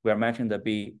we are matching the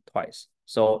B twice.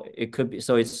 So it could be,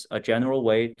 so it's a general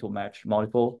way to match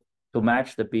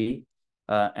the B.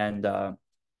 However,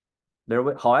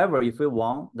 if we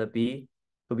want the B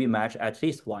to be matched at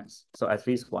least once, so at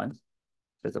least once,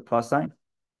 there's a plus sign.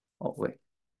 Oh, wait.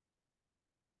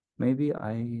 Maybe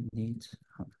I need,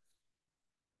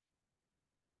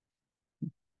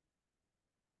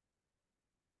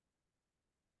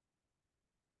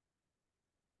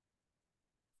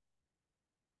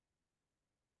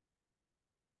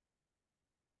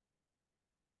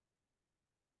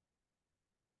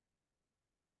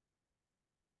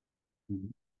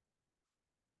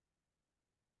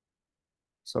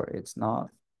 sorry, it's not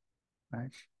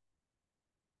match.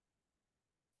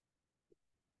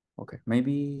 Okay,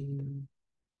 maybe,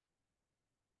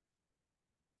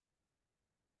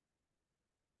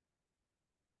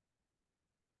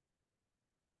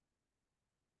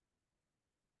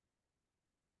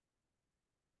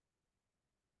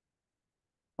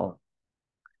 oh,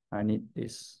 I need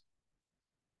this.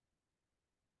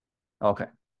 Okay,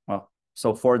 well,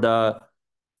 so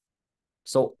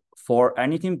for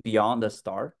anything beyond the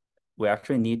star, we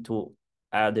actually need to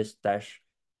add this dash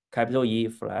capital E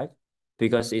flag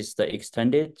because it's the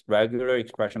extended regular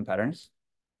expression patterns.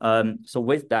 So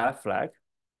with that flag,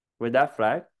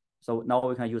 so now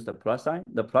we can use the plus sign.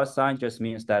 The plus sign just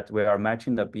means that we are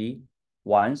matching the B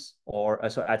once or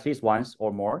so at least once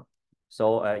or more.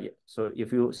 So so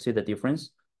if you see the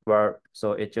difference,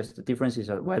 so it just the difference is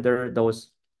whether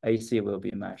those AC will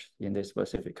be matched in this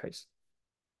specific case.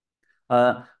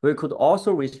 We could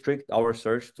also restrict our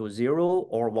search to 0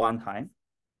 or 1 time.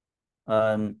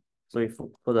 So if we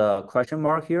put a question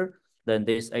mark here, then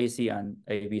this AC and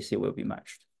ABC will be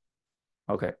matched.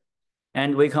 Okay.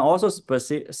 And we can also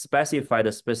specify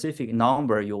the specific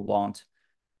number you want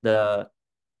the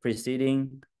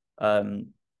preceding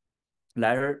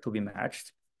letter to be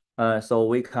matched. And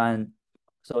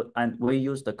we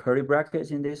use the curly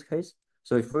brackets in this case.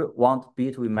 So if we want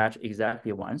B to be matched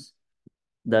exactly once,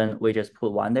 then we just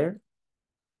put 1 there.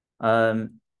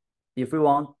 If we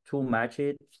want to match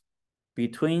it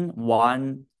between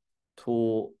 1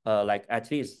 to at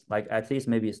least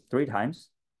maybe 3 times,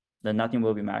 then nothing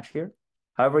will be matched here.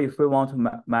 However, if we want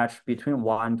to match between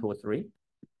 1 to 3,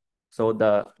 so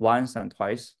the once and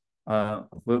twice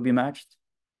will be matched.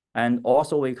 And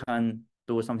also we can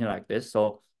do something like this.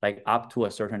 So like up to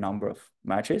a certain number of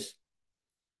matches.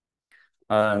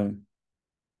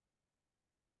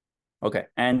 Okay,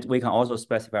 and we can also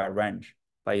specify a range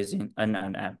by using N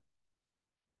and M.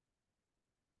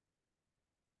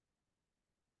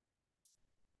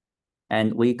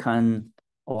 And we can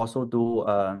also do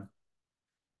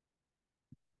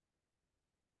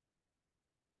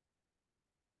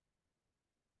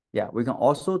yeah, we can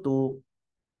also do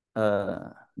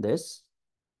this.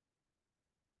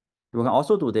 We can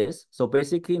also do this. So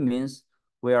basically means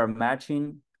we are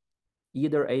matching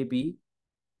either AB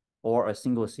or a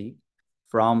single C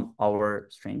from our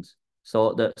strings.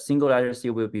 So the single letter C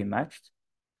will be matched.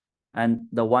 And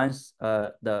the ones,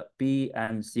 the B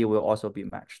and C will also be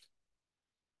matched.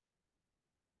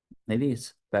 Maybe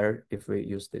it's better if we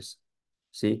use this.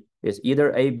 See, it's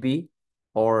either AB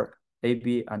or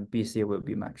AB and BC will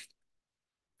be matched.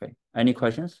 Okay, any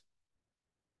questions?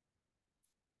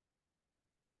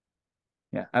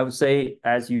 Yeah, I would say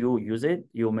as you use it,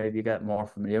 you maybe get more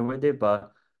familiar with it,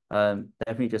 but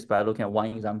definitely just by looking at one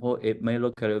example, it may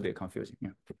look a little bit confusing. Yeah.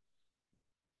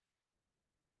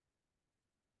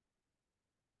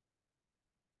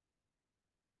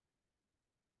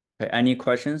 Okay, any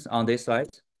questions on this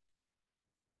slide?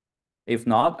 If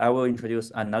not, I will introduce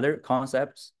another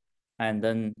concept, and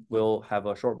then we'll have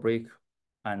a short break,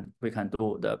 and we can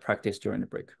do the practice during the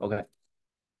break. Okay.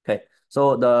 Okay.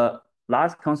 So the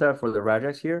last concept for the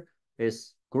regex here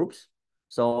is groups.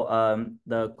 So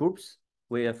the groups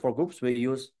for groups we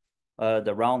use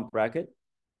the round bracket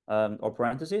or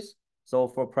parentheses. So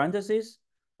for parentheses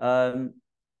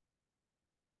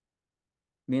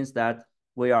means that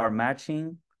we are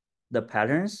matching the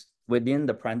patterns within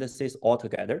the parentheses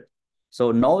altogether.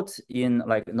 So note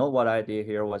what I did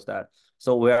here was that,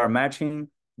 so we are matching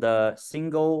the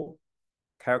single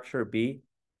character B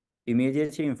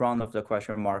immediately in front of the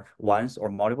question mark once or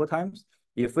multiple times.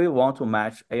 If we want to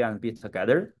match A and B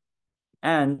together,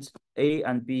 and A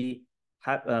and B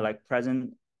have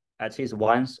present at least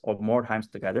once or more times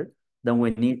together, then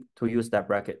we need to use that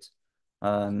bracket.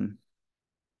 And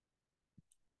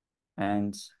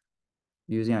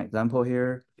using an example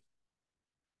here.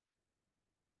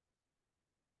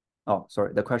 Oh,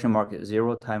 sorry, the question mark is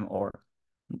 0 time or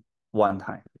 1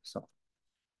 time. So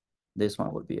this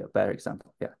one would be a better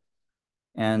example. Yeah.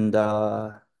 And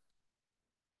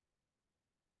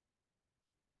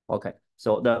okay,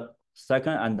 so the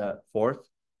second and the fourth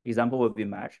example will be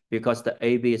matched because the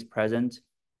AB is present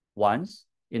once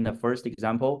in the first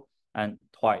example and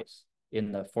twice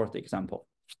in the fourth example,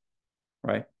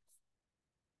 right?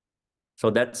 So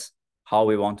that's how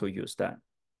we want to use that.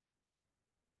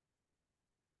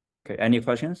 Okay, any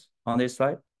questions on this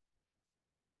slide?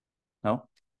 No?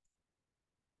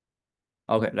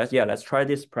 Okay, let's try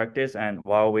this practice, and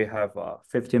while we have a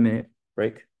 15-minute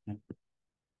break.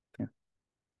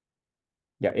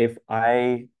 Yeah,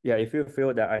 if you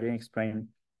feel that I didn't explain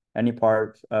any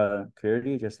part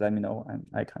clearly, just let me know and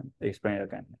I can explain it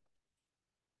again.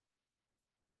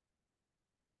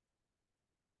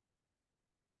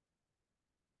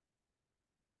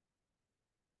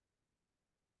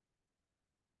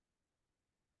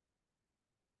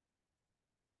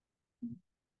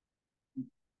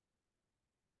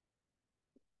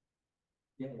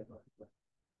 Yeah, yeah.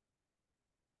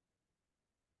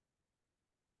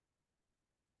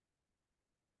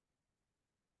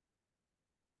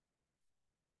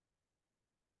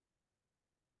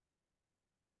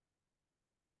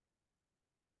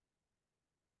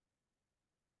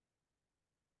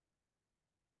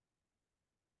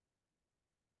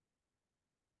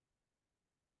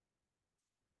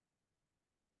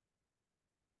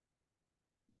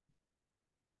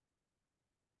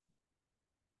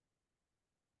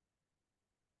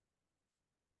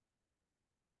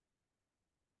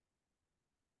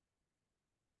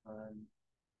 Um,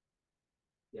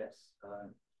 yes.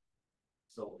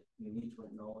 So you need to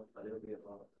know a little bit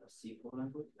about SQL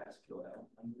language, SQL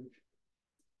language.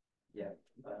 Yeah,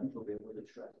 to be able to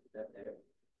track that there.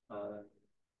 Uh,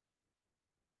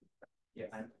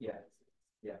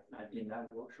 and in that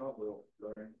workshop, we'll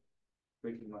learn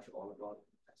pretty much all about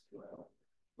SQL.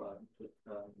 But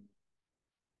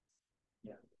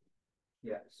yeah,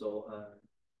 yeah. So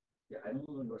I don't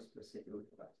know your specific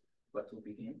request, but to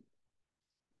begin,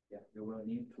 you will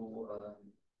need to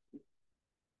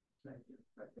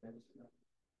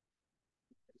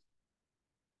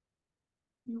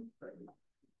new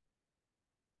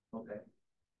okay,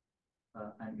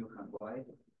 and you can write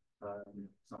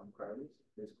some queries.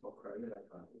 This called query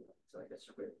it's like a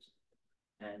script,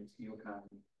 and you can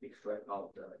extract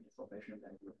out the information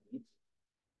that you need.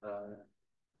 Uh,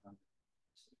 um,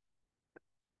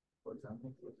 for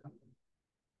example, this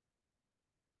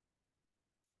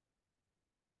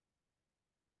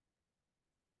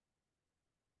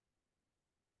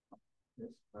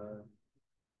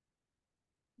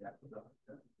yeah,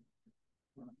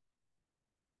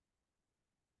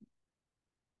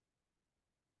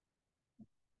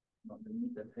 we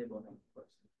need the table name first.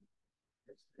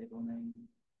 It's table name.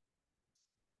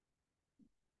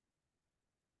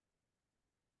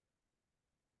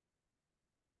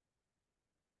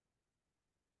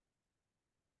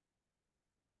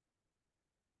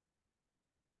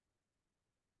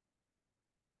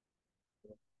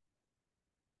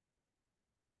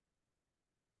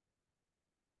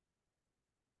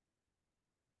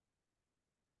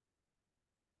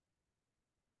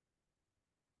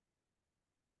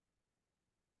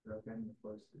 Again, the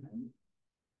first name,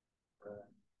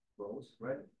 rows,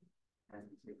 right? And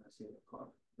you can see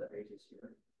the age is here.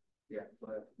 Yeah,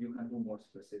 but you can do more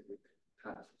specific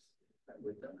tasks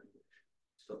with the language.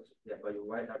 So yeah, but you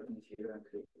write everything here and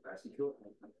click execute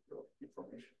and control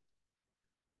information.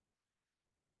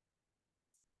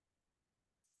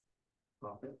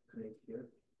 Copy, click here,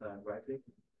 right click,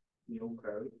 new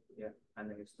query, yeah, and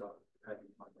then you start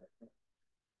typing on that.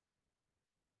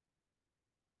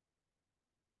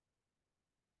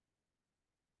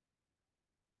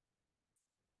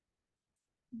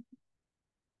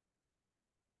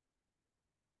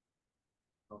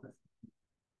 Okay.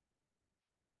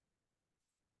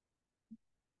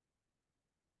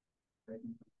 Right.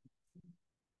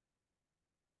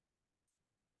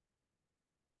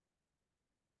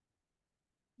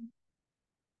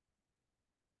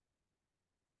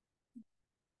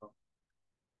 Oh,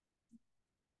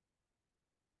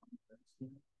 let's see.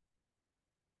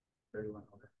 31.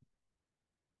 Okay.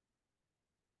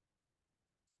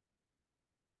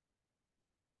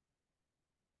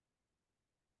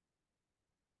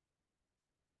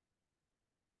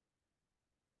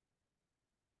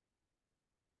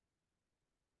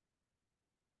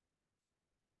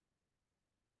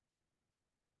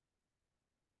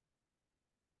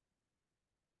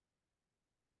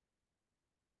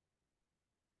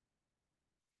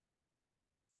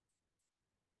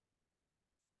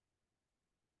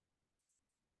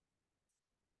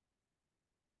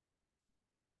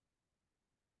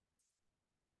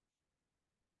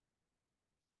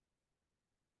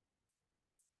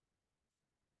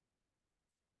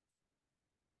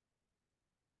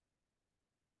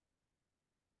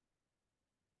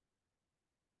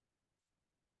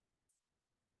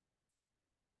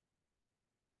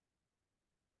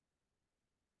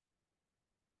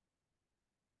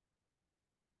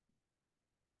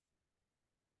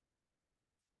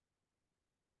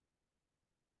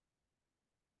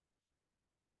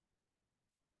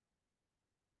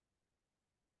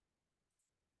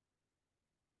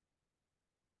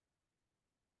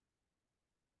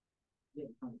 Yeah.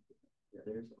 Yeah,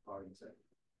 there's a R inside.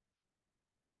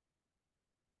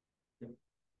 Yeah.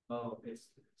 Oh, it's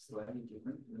slightly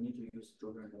different. We need to use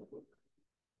Jupyter Notebook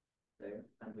there,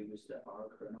 and we use the R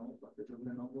kernel of the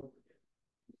Jupyter Notebook.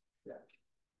 Yeah.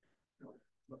 No.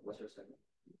 What's your second?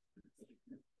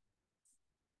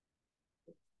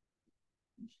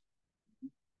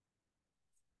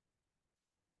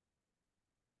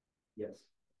 Yes.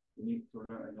 You need to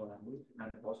learn a new language,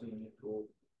 and also you need to,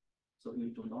 so you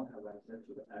do not have access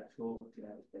to the actual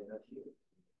genetic data here.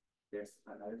 There's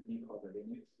another thing called the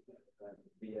Linux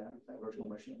VM, virtual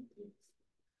machine.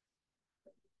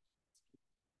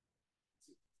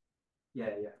 Yeah,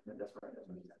 that's right. That's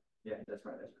right. Yeah, that's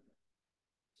right. That's right.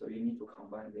 So you need to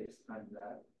combine this and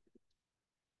that.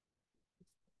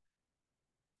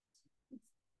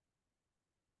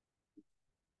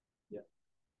 Yeah,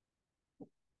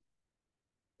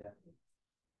 yeah.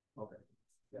 Okay.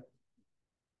 Yeah.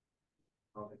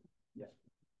 Okay. Yeah.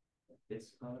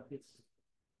 It's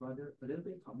rather a little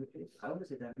bit complicated. I would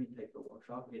say that we take the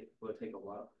workshop. It will take a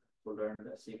while to learn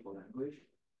the SQL language.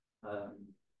 Um,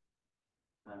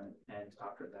 and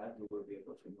after that, you will be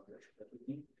able to merge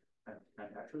everything. And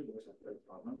actually, there's a third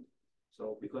problem.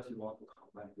 So because you want to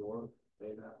combine your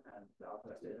data and the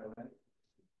other data, right?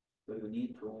 So you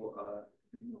need to,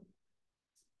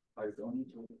 or you don't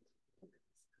need to,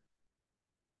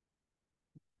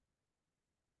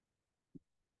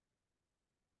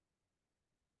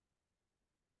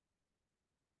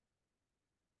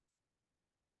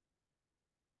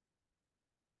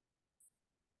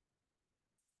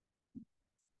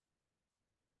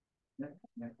 yeah,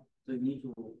 yeah. So you need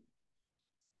to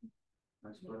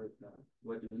transfer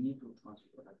what do you need to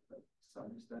transfer like the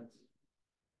summary stats,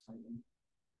 something.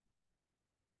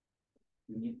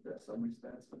 You need the summary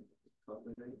stats to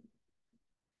calculate.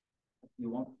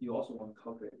 You also want to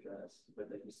calculate just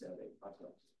whether you sell a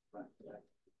process, right? Yeah.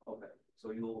 Okay.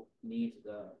 So you need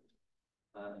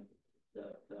um the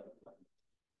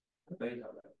beta,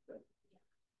 right?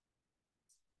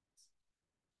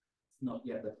 No,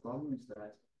 yeah, the problem is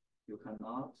that you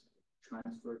cannot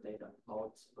transfer data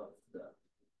out of the,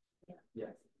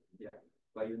 yeah, yeah,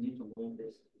 but you need to move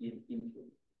this into,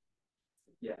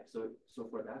 yeah, so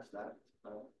for that step,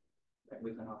 like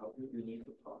we cannot help you. You need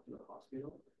to talk to the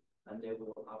hospital, and they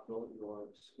will upload your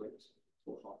script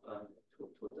to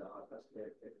the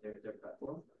their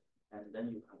platform, and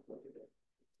then you can put it in.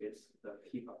 It's the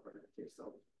HIPAA protected,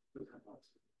 so you cannot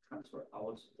transfer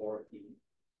out or in.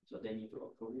 So they need to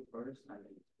approve it first, and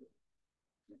then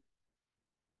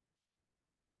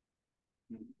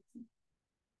mm,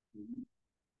 mm,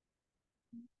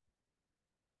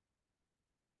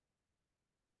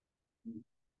 mm.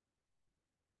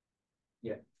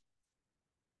 Yeah,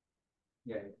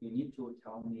 yeah. You need to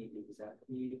tell me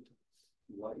exactly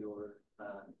what your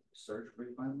search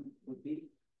requirement would be.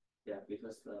 Yeah,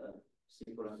 because the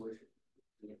SQL language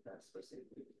need that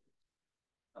specific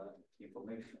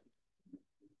information.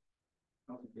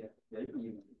 Okay, yeah, you can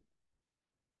even.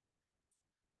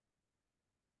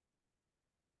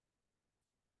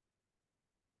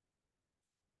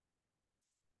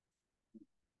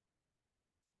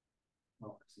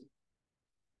 Oh, I see.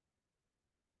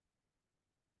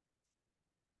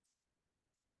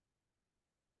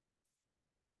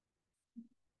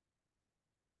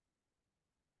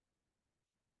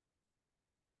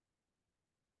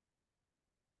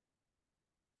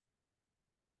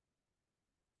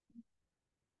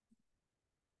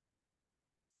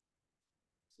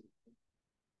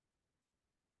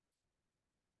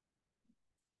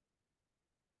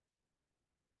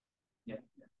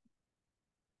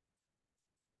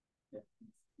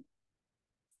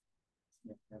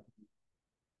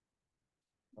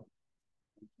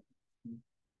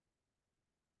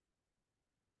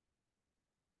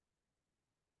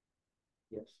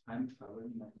 I'm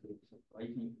traveling next week, so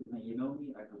you can email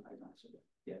me. I can answer that.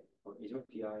 Yeah. Or is your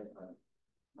PI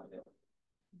available?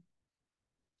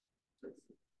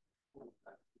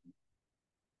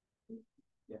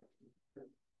 Yeah.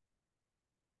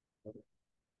 Okay.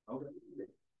 Okay.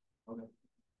 Okay.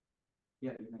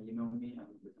 Yeah, you can email me and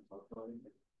we can talk about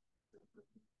it.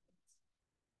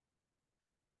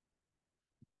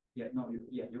 Yeah, no, you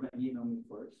can email me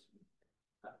first.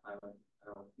 I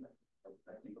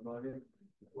think about it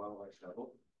while I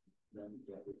travel. Then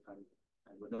yeah, we can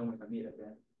and then we can meet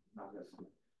again after school.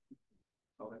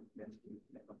 Okay, then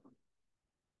next one.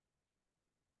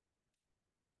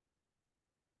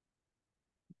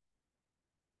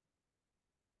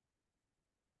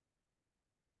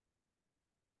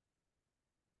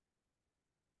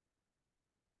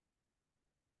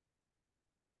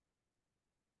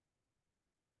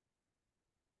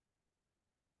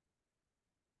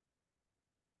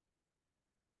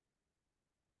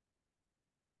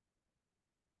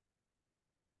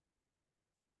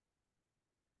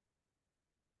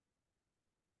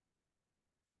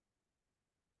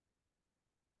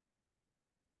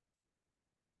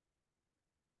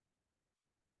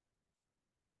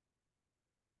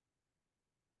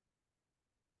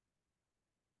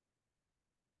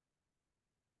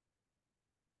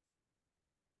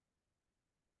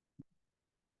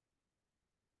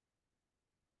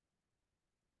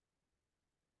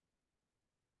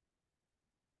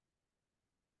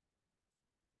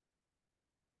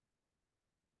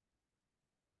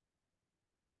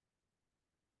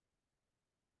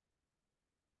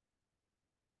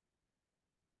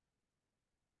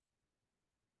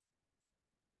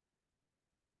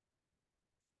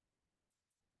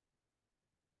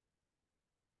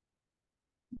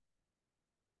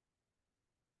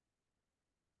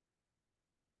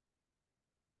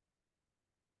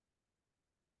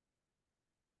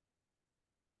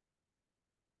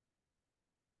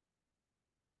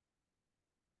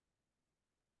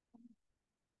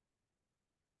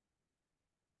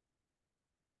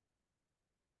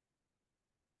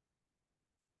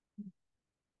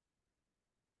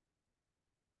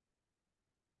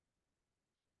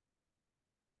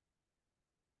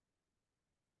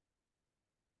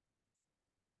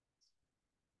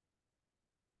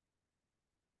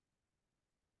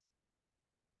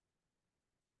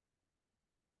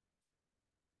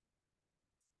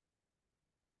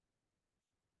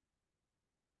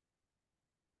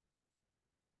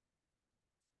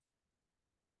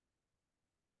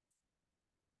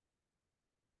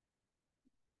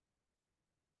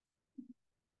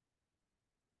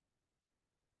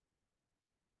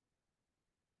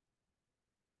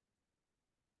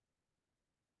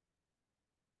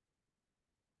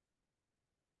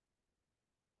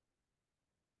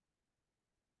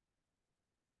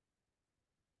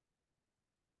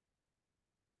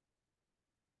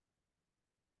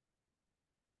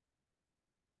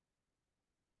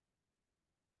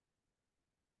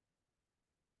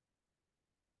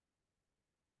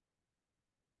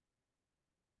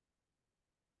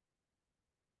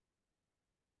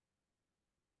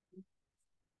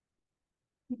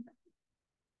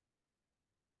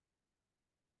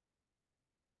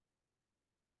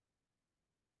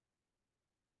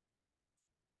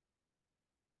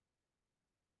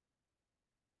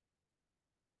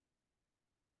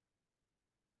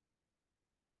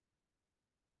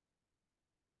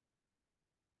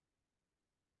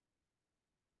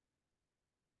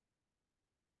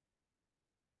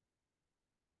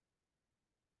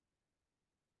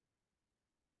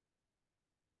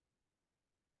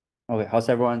 Okay, how's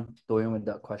everyone doing with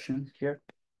the questions here?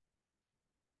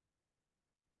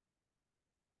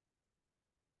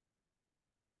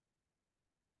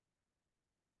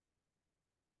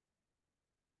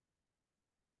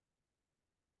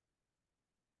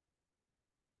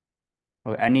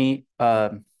 Okay,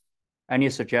 any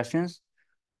suggestions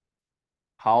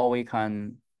how we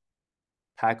can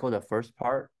tackle the first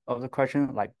part of the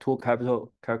question, like two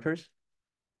capital characters?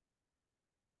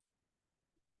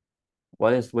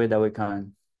 What is way that we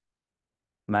can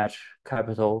match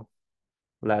capital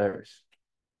letters?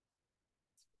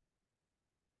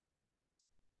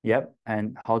 Yep,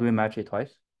 and how do we match it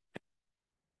twice?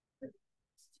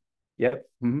 Yep.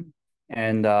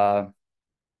 And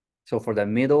so for the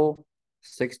middle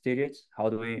 6 digits, how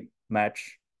do we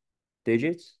match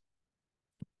digits?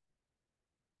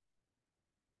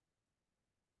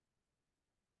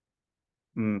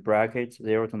 Brackets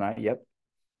 0 to 9. Yep.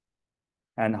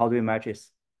 And how do we match it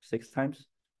 6 times?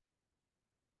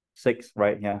 6,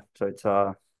 right? Yeah. So it's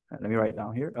let me write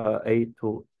down here. A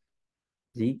to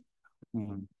Z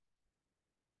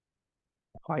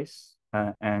twice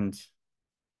and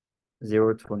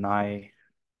 0 to 9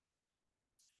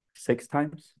 6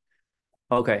 times.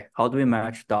 Okay, how do we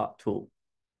match dot to?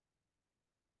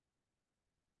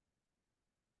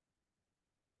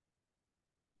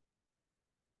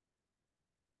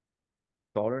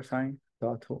 $,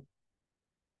 dot to.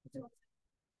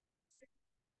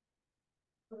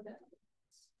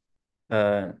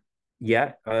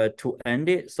 Yeah, to end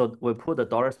it, so we put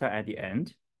the $sign at the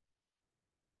end.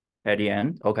 At the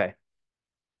end, okay.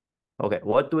 Okay,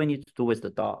 what do we need to do with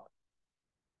the dot?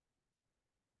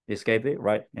 Escape it,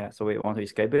 right? Yeah, so we want to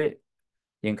escape it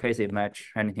in case it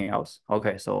match anything else.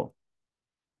 Okay, so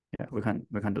yeah, we can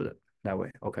do that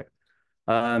way. Okay.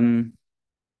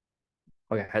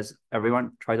 Okay, has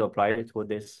everyone tried to apply it to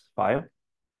this file?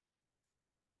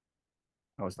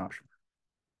 I was not sure.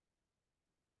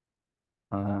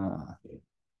 Uh,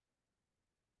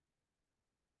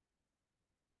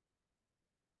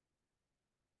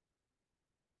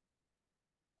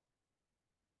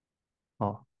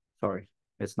 oh, sorry,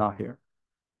 it's not here.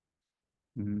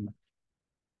 Mm,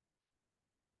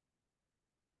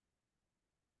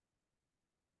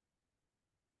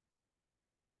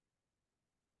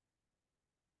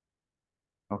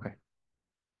 okay.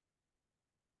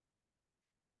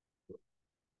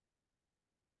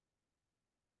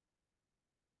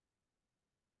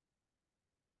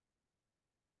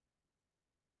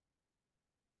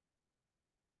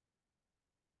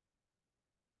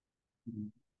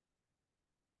 Mm.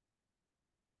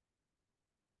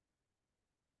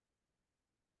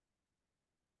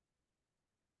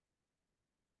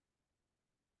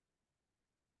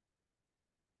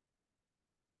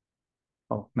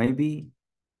 Oh, maybe,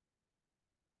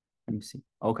 let me see.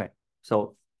 Okay,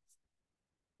 so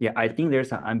yeah, I think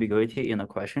there's an ambiguity in the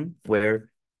question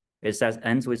where it says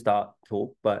ends with dot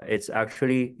two, but it's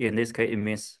actually, in this case, it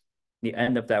means the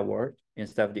end of that word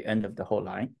instead of the end of the whole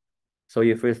line. So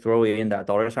if we throw in that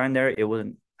 $sign there, it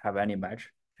wouldn't have any match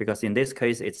because in this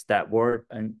case, it's that word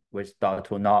and with dot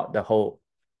two, not the whole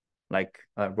like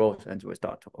rows ends with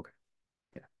dot two. Okay.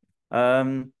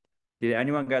 Yeah. Did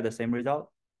anyone get the same result?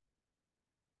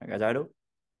 I guess I do.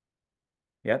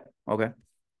 Yep. Okay.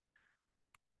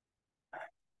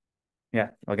 Yeah.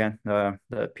 Again, the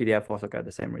PDF also got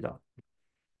the same result.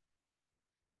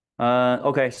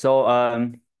 Okay, so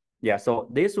yeah, so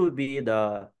this would be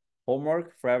the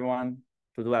homework for everyone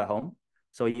to do at home.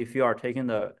 So if you are taking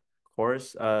the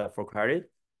course for credit,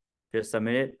 just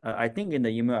submit it. I think in the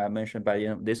email I mentioned by the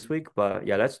end of this week, but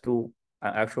yeah, let's do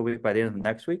an actual week by the end of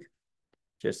next week.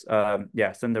 Just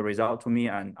yeah, send the result to me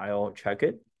and I'll check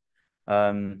it.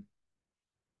 Um,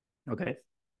 okay.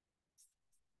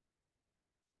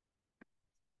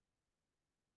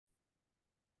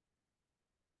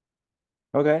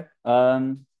 Okay.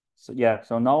 So yeah,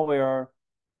 so now we are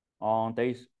on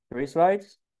day 3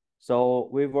 slides. So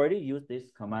we've already used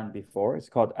this command before. It's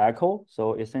called echo.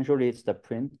 So essentially it's the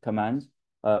print command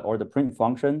or the print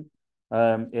function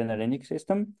in the Linux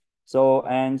system. So,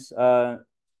 and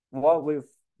what we've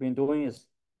been doing is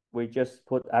we just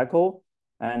put echo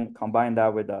and combine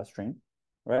that with a string,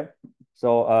 right?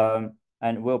 So,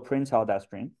 and we'll print out that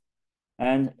string.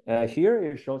 And here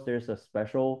it shows there's a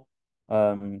special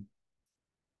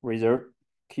reserved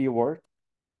keyword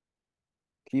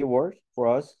for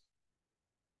us.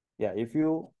 Yeah, if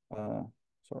you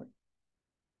sorry.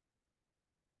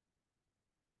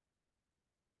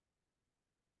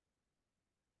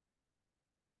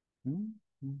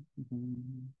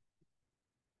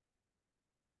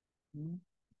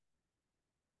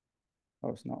 Oh,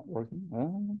 it's not working.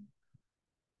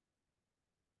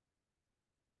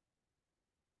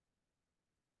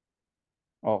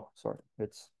 Oh, sorry.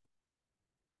 It's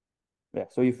yeah.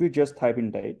 So if you just type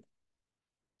in date,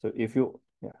 so if you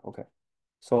yeah, okay.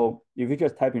 So if you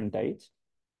just type in date,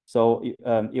 so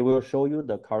it will show you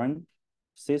the current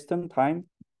system time,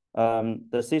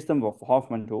 the system of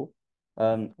Hoffman tool,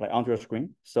 like onto your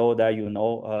screen, so that you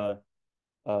know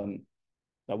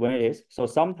when it is. So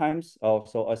sometimes,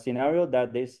 so a scenario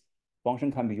that this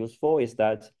function can be useful is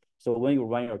that, so when you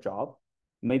run your job,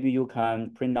 maybe you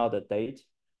can print out the date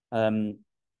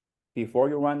before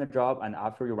you run the job and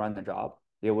after you run the job.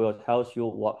 It will tell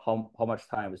you how much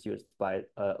time is used by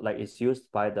like it's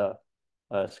used by the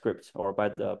script or by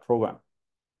the program.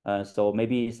 So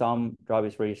maybe some job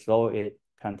is really slow. It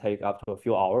can take up to a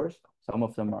few hours. Some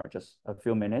of them are just a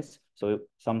few minutes. So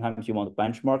sometimes you want to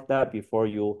benchmark that before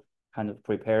you kind of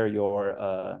prepare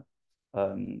your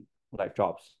like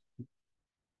jobs.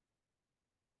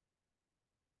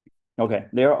 Okay,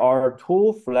 there are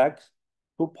two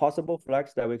possible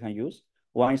flags that we can use.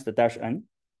 One is the -n.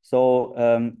 So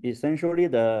essentially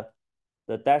the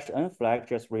 -n flag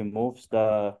just removes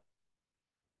the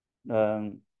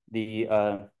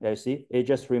let's see, it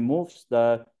just removes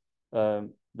the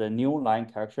new line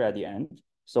character at the end.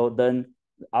 So then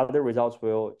other results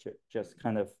will just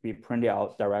kind of be printed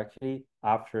out directly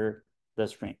after the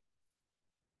string.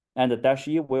 And the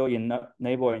 -e will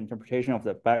enable interpretation of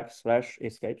the backslash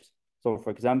escapes. So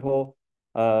for example,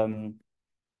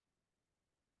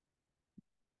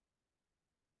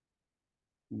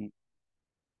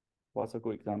 what's a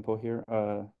good example here?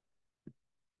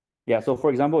 Yeah, so for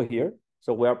example here,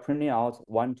 so we are printing out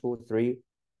 1, 2, 3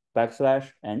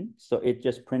 \n. So it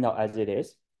just print out as it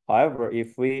is. However,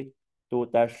 if we do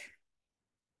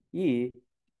 -e,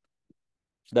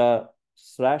 the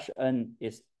 /n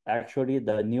is actually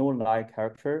the new line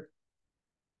character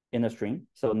in the string.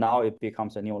 So now it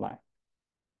becomes a new line.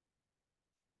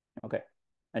 Okay.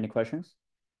 Any questions?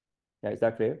 Yeah, is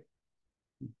that clear?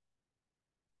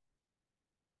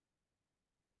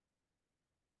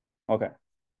 Okay.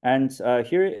 And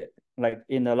here, like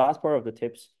in the last part of the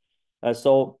tips,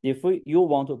 so if you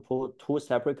want to put two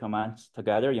separate commands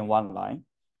together in one line,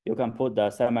 you can put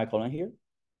the semicolon here.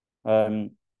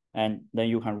 And then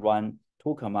you can run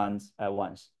two commands at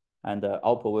once, and the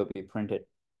output will be printed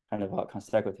kind of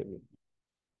consecutively.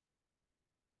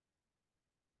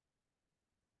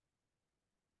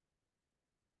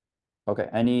 Okay,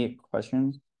 any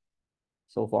questions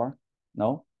so far?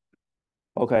 No?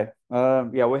 Okay.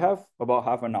 Yeah, we have about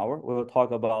half an hour. We'll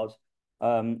talk about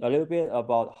a little bit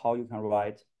about how you can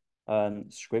write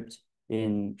script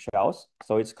in shells.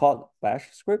 So it's called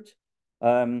bash script.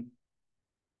 So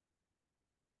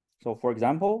for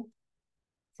example,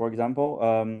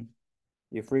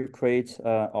 if we create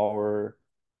our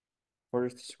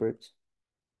first script.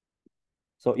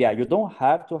 So yeah, you don't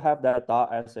have to have that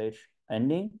 .sh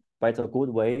ending, but it's a good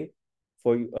way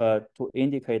for you to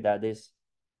indicate that this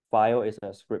file is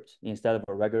a script instead of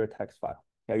a regular text file.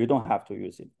 Yeah, you don't have to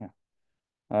use it. Yeah.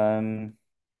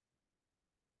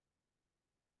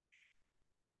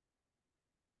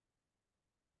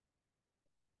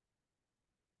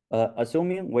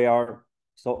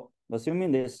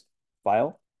 Assuming this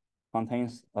file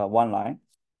contains one line,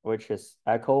 which is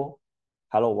echo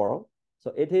hello world.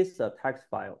 So it is a text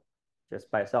file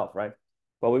just by itself, right?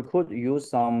 But we could use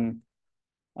some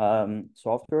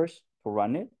softwares to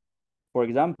run it. For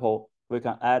example, we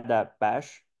can add that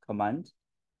bash command.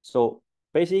 So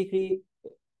basically,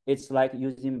 it's like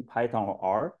using Python or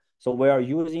R. So we are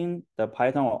using the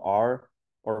Python or R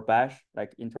or bash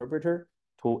like interpreter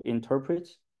to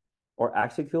interpret or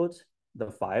execute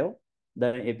the file.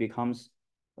 Then it becomes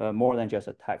more than just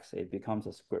a text. It becomes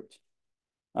a script.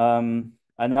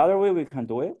 Another way we can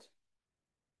do it,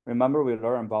 remember we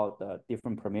learned about the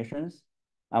different permissions.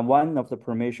 And one of the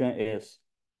permission is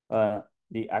the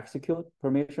execute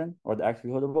permission or the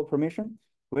executable permission.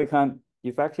 We can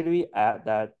effectively add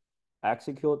that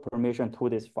execute permission to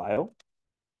this file,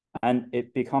 and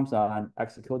it becomes an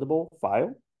executable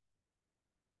file.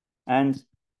 And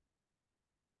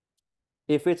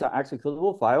if it's an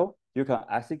executable file, you can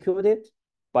execute it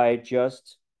by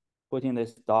just putting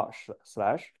this //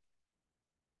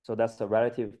 So that's the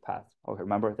relative path. Okay,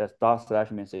 remember that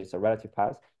 / means it's a relative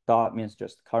path. Dot means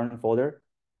just current folder,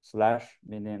 /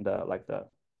 meaning the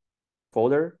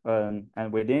folder,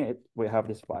 and within it we have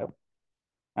this file,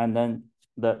 and then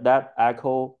that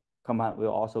echo command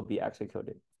will also be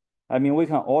executed. I mean, we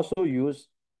can also use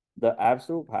the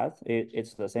absolute path.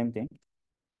 It's the same thing.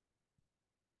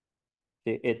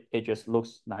 It just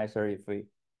looks nicer if we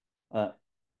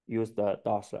use the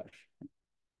 /.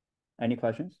 Any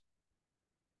questions?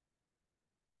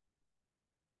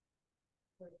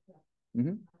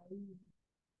 Mm-hmm.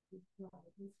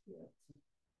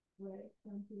 Where it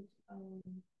can put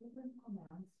different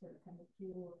commands that kind of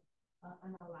to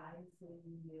analyze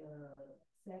the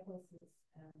sequences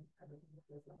and everything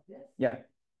just like this. Yeah.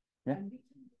 Yeah. And we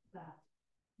can do that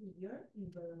here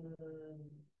in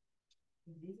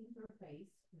this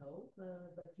interface, but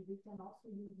we can also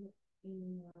use it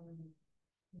in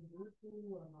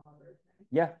Ubuntu or other things.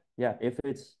 Yeah. If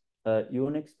it's a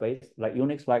Unix based, like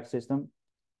Unix-like system,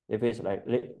 if it's like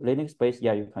Linux based,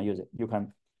 yeah, you can use it. You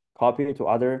can copy it to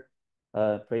other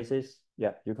places.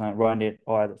 Yeah, you can run it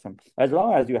all at the same. As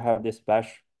long as you have this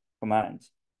bash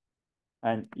command,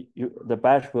 and the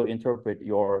bash will interpret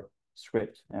your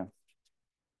script. Yeah.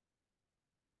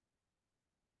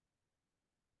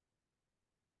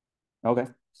 Okay.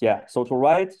 Yeah. So to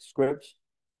write scripts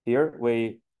here,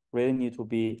 we really need to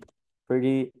be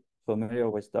pretty familiar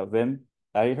with the Vim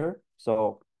editor.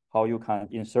 So how you can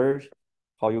insert,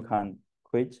 how you can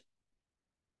quit.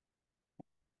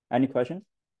 Any questions?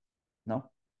 No?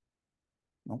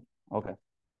 No? Okay.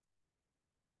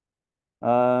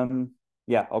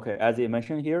 Yeah, okay. As you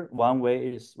mentioned here, one way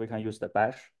is we can use the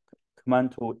bash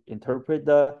command to interpret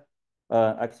the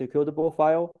executable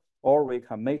file, or we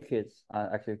can make it an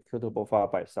executable file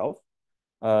by itself.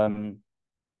 Yeah,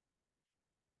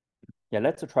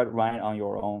 let's try to run it on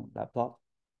your own laptop.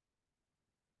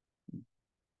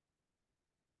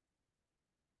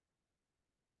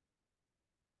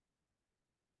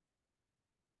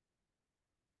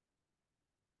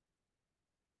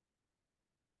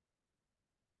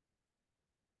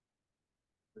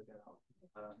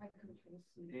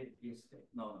 Hit escape.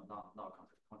 No, not control.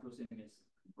 Control C means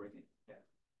breaking. Yeah.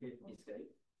 Hit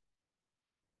escape.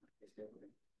 Escape.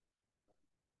 Yes.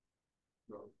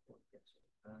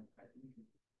 I think.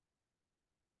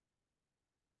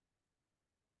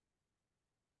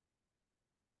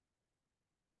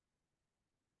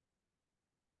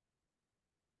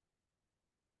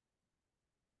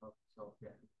 So yeah.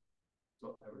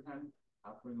 So every time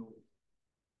after you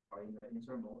are in the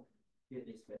insert mode, hit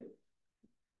escape.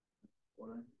 Or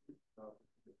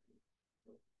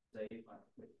save and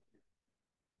quit.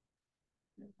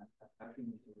 Actually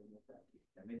need to remove that.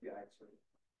 And maybe I actually.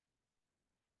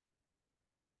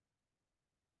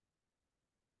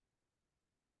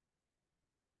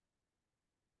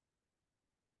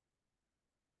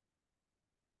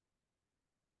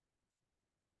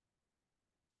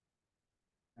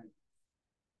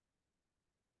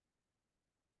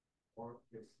 Or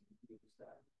just use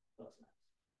that plus max.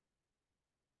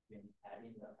 In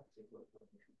adding the particular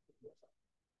information to the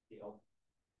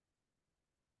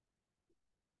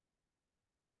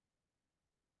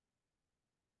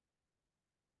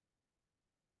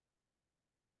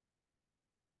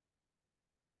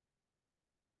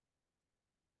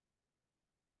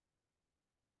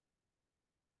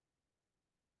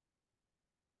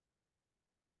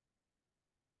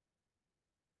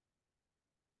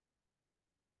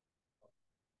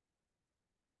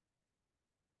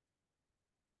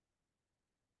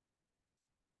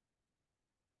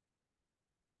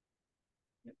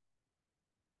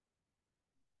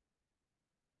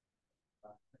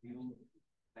you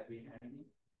type in anything?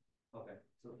 Okay,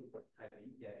 so to put typing,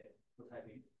 yeah, to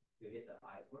typing, you hit the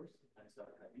I first and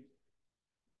start typing.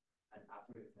 And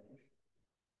after you finish,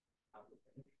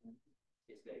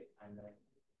 escape, and then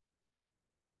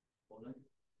colon,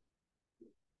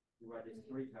 you write these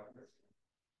three characters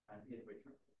and hit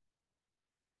return.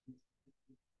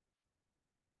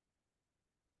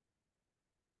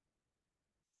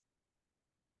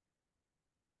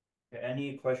 Okay,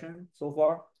 any question so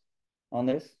far on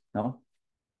this? No?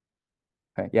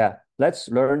 Okay, yeah, let's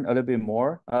learn a little bit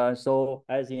more. So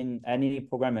as in any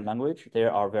programming language,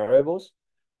 there are variables.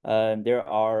 There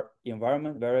are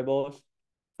environment variables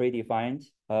predefined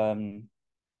in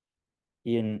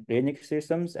Linux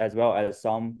systems, as well as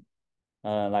some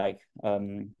like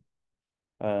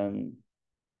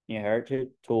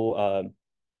inherited to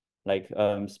like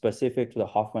specific to the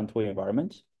Hoffman tool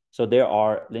environment. So there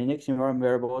are Linux environment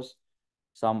variables,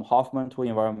 some Hoffman tool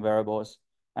environment variables,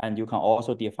 and you can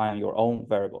also define your own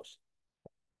variables.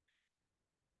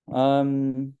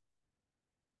 For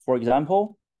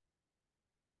example,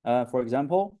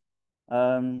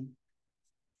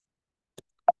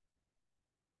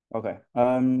 okay.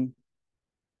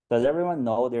 Does everyone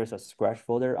know there's a Scratch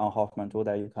folder on Hoffman tool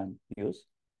that you can use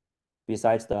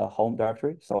besides the home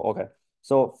directory? So okay.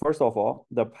 So first of all,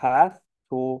 the path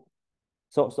to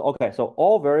okay. So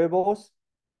all variables,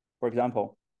 for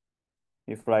example,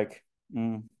 if like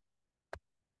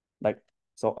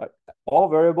so all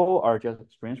variable are just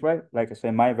strings, right? Like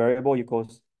say my variable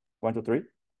equals 1, 2, 3,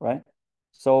 right?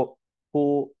 So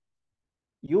who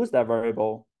use that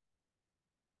variable,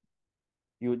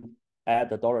 you add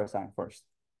the $sign first,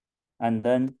 and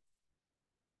then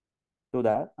do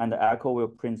that, and the echo will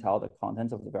print out the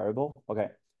contents of the variable. Okay,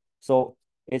 so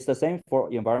it's the same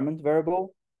for environment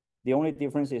variable. The only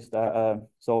difference is that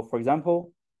so for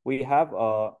example, we have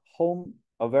a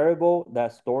variable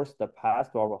that stores the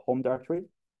path to our home directory.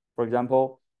 For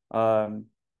example,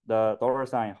 the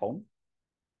 $sign home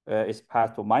is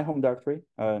passed to my home directory.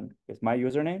 It's my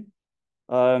username.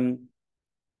 And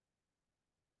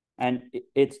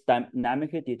it's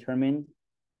dynamically determined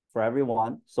for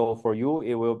everyone. So for you,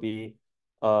 it will be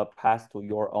passed to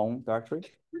your own directory.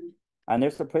 And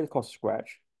there's a place called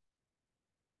Scratch.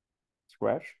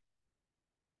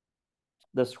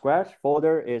 The Scratch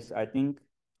folder is, I think,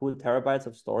 2 terabytes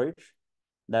of storage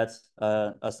that's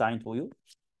assigned to you.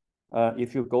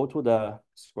 If you go to the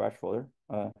Scratch folder,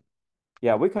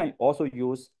 yeah, we can also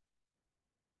use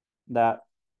that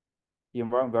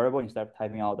environment variable instead of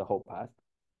typing out the whole path.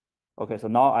 Okay, so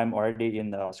now I'm already in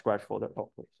the Scratch folder.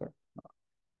 Oh, sorry.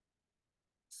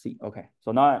 C. Okay,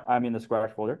 so now I'm in the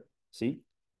Scratch folder, C,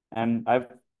 and I've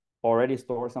already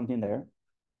stored something there.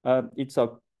 It's a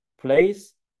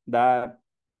place that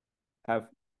have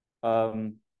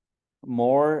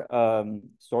more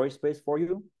storage space for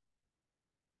you.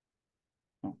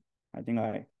 Oh, I think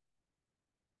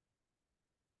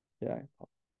yeah.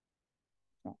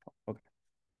 Oh, okay.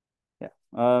 Yeah.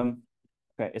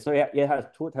 Okay. So yeah, it has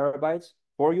 2 terabytes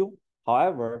for you.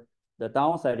 However, the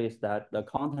downside is that the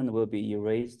content will be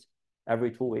erased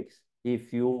every 2 weeks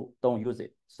if you don't use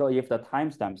it. So if the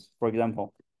timestamps, for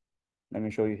example, let me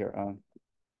show you here.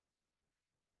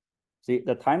 See,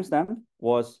 the timestamp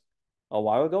was a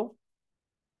while ago,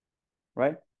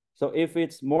 right? So if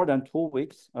it's more than 2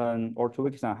 weeks or 2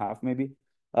 weeks and a half, maybe,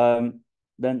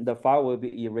 then the file will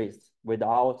be erased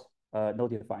without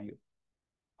notifying you.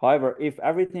 However, if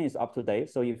everything is up to date,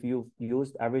 so if you've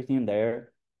used everything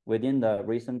there within the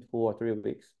recent 2 or 3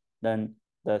 weeks, then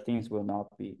the things will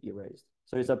not be erased.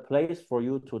 So it's a place for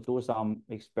you to do some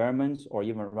experiments or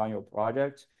even run your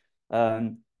project,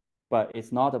 but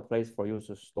it's not a place for you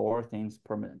to store things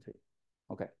permanently.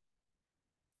 Okay.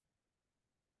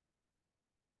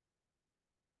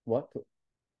 What?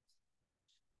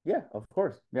 Yeah, of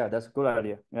course. Yeah, that's a good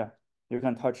idea. Yeah, you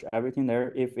can touch everything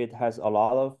there if it has a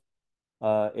lot of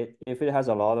if it has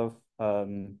a lot of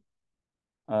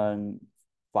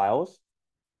files.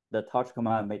 The touch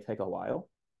command may take a while,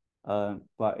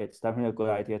 but it's definitely a good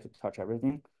idea to touch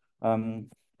everything.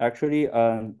 Actually,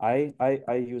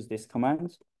 I use this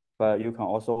command, but you can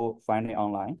also find it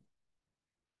online.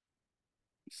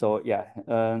 So yeah,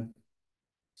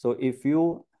 so if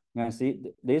you can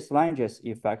see this line just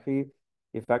effectively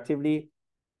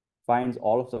finds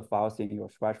all of the files in your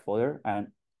Scratch folder and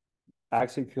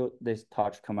execute this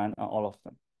touch command on all of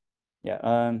them.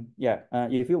 Yeah,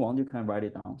 if you want, you can write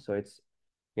it down. So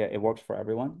yeah, it works for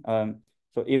everyone.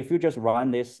 So if you just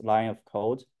run this line of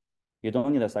code, you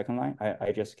don't need a second line.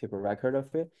 I just keep a record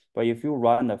of it. But if you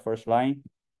run the first line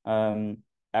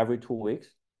every 2 weeks,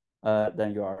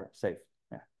 then you are safe.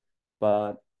 Yeah.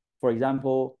 But for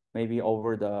example, maybe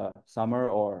over the summer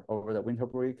or over the winter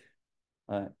break,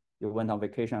 you went on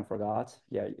vacation and forgot.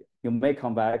 Yeah, you may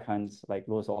come back and like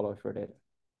lose all of your data.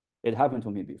 It happened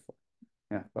to me before.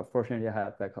 Yeah, but fortunately I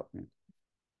have backup. Yeah.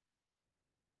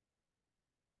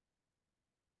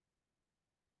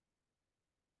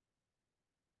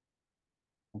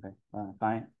 Okay,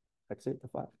 fine. Exit the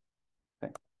file.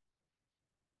 Okay.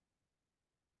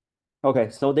 Okay,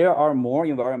 so there are more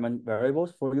environment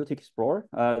variables for you to explore.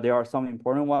 There are some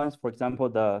important ones. For example,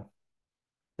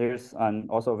 there's an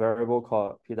also variable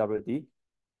called PWD,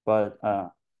 but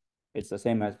it's the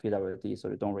same as PWD, so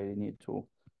you don't really need to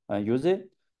use it.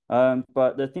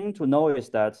 But the thing to know is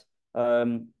that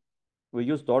we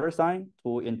use $sign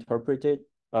to interpret it,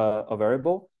 a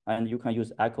variable, and you can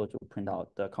use echo to print out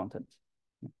the content.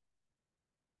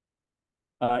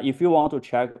 If you want to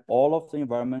check all of the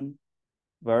environment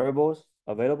variables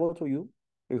available to you,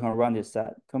 you can run this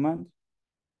set command.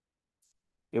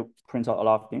 It prints out a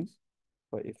lot of things.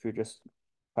 But if you just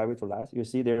type it to last, you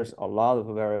see there's a lot of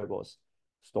variables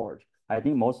stored. I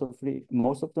think most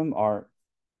of them are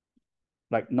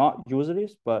like not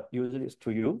useless, but useless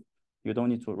to you. You don't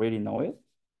need to really know it,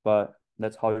 but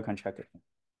that's how you can check it.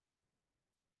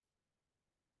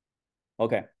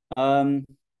 Okay. Um,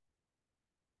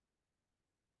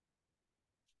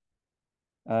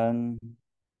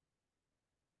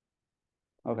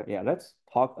 okay, yeah, let's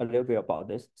talk a little bit about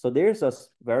this. So there's a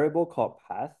variable called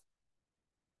path.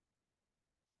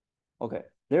 Okay,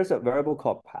 there's a variable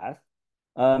called path.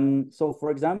 So for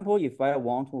example, if I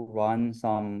want to run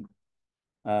some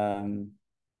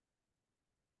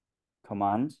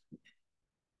commands,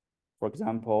 for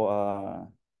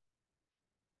example,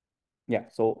 yeah,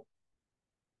 so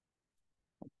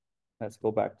let's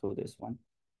go back to this one.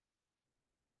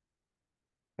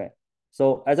 Okay,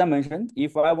 so as I mentioned,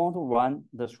 if I want to run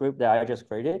the script that I just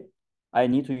created, I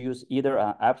need to use either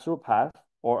an absolute path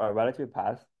or a relative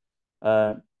path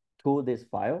to this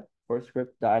file, first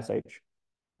script.sh.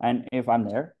 And if I'm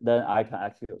there, then I can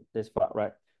execute this file,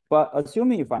 right? But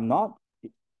assuming if I'm not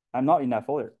in that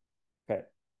folder, okay.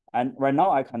 And right now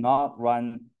I cannot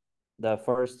run the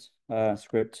first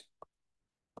script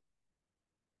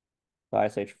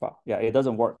sh file. Yeah, it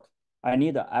doesn't work. I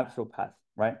need the absolute path,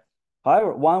 right?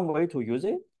 However, one way to use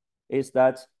it is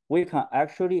that we can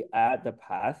actually add the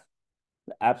path,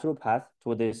 the absolute path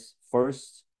to this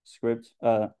first script,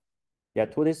 to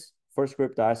this first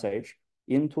script.sh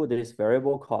into this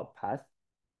variable called path.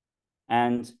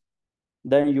 And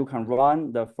then you can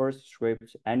run the first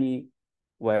script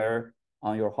anywhere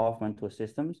on your Hoffman 2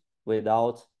 systems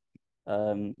without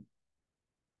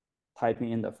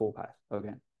typing in the full path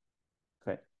again.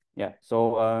 Okay. Yeah.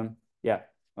 So yeah.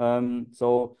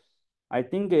 So I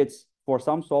think it's for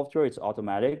some software it's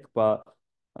automatic, but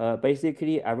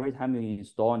basically every time you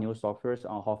install new softwares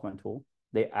on Hoffman tool,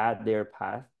 they add their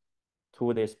path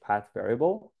to this path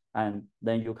variable, and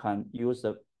then you can use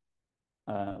the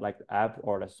like the app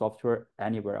or the software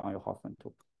anywhere on your Hoffman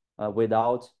tool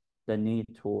without the need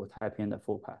to type in the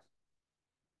full path.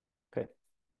 Okay.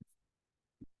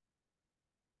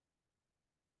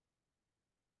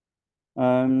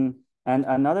 And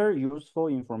another useful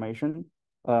information,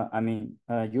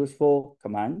 useful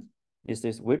command is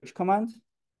this which command.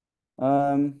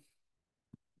 The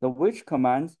which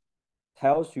command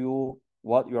tells you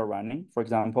what you're running. For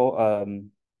example,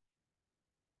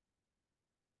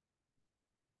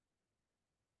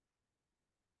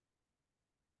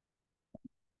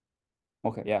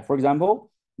 okay, yeah. For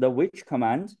example, the which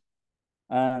command,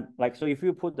 like so, if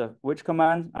you put the which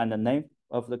command and the name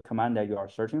of the command that you are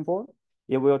searching for,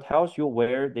 it will tell you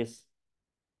where this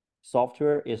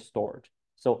software is stored.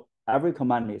 So every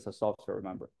command is a software,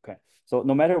 remember. Okay. So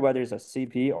no matter whether it's a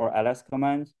CP or ls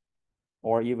command,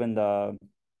 or even the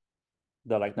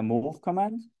move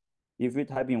command, if you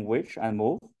type in which and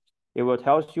move, it will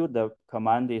tell you the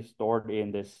command is stored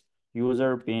in this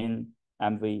user bin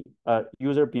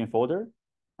folder,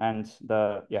 and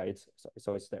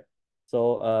it's there.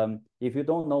 So if you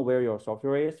don't know where your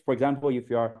software is, for example, if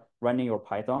you are running your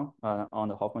Python on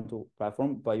the Hoffman 2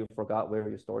 platform, but you forgot where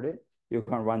you stored it, you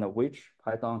can run a which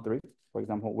Python 3, for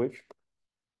example, which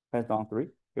Python 3.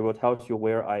 It will tell you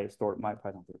where I stored my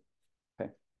Python 3.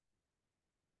 Okay.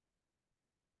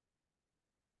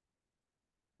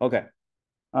 Okay.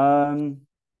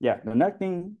 Yeah, the next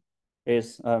thing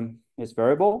is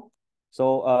variable.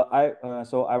 So I've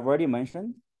already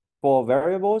mentioned for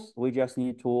variables, we just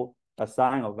need to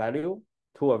assign a value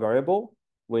to a variable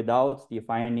without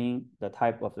defining the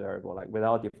type of the variable, like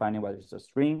without defining whether it's a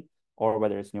string or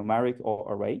whether it's numeric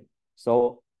or array.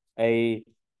 So a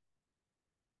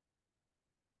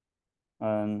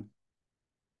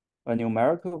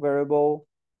numerical variable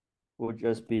would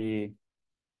just be,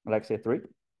 like say 3.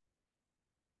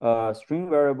 A string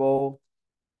variable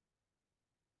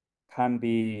can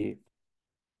be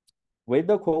with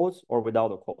the quotes or without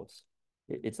the quotes.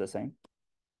 It's the same.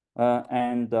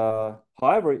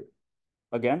 However,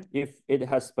 again, if it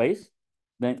has space,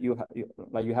 then you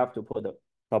have to put the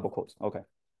double quotes. Okay.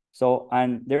 So,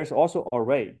 and there's also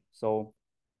array. So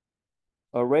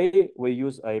array, we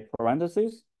use a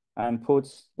parenthesis and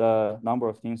puts the number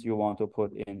of things you want to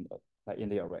put in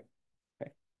the array.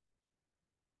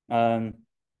 Okay.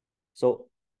 So,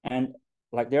 and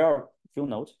like there are a few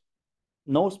notes.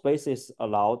 No space is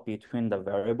allowed between the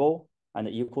variable and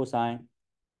the equal sign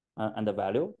and the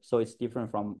value. So it's different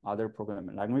from other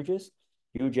programming languages.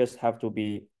 You just have to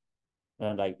be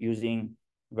like using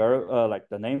like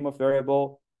the name of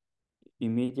variable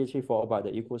immediately followed by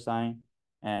the equal sign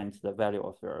and the value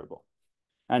of variable.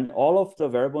 And all of the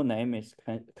variable name is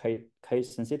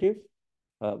case sensitive,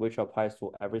 which applies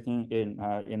to everything in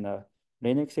the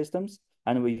Linux systems.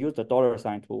 And we use the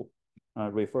 $sign to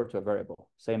refer to a variable,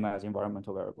 same as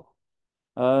environmental variable.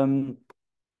 And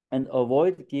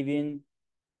avoid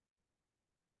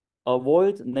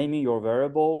naming your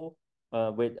variable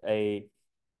with a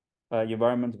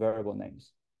environment variable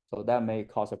names. So that may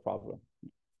cause a problem.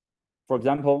 For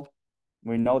example,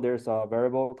 we know there's a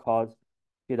variable called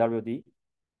pwd.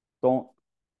 Don't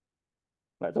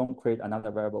create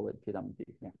another variable with pwd.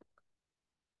 Yeah.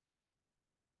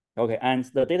 Okay, and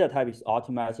the data type is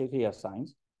automatically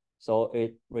assigned, so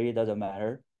it really doesn't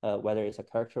matter whether it's a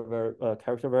character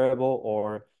variable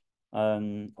or a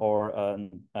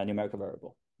numerical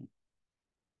variable.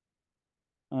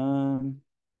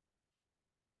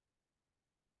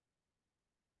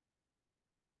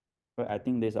 But I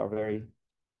think these are very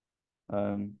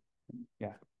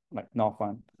yeah, like not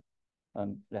fun.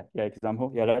 Yeah,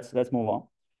 example. Yeah, let's move on.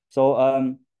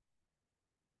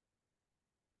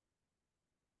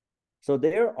 So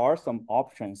there are some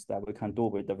options that we can do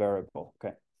with the variable.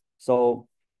 Okay. So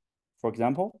for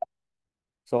example,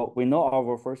 so we know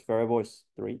our first variable is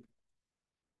 3.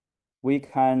 We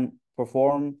can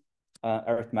perform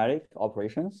arithmetic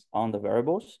operations on the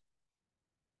variables.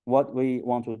 What we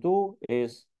want to do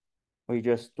is we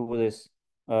just do this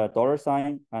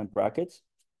 $sign and brackets,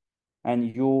 and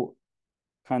you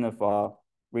kind of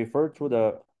refer to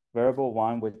the variable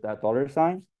 1 with that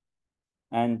 $sign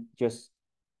and just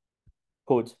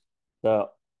put the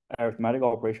arithmetic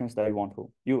operations that you want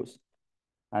to use.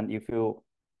 And if you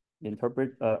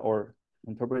interpret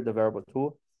the variable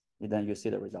 2, then you see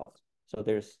the result. So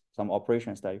there's some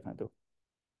operations that you can do.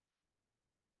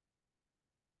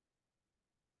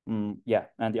 Yeah,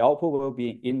 and the output will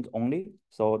be int only.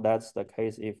 So that's the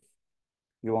case if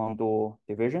you want to do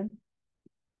division.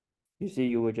 You see,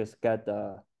 you will just get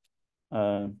the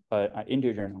an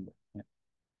integer number. Yeah.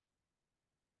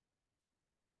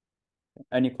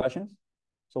 Any questions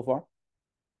so far?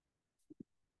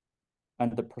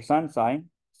 And the percent sign,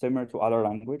 similar to other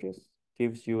languages,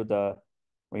 gives you the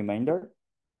remainder.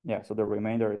 Yeah, so the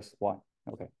remainder is 1.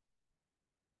 Okay.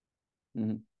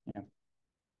 Yeah.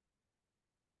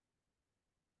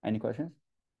 Any questions?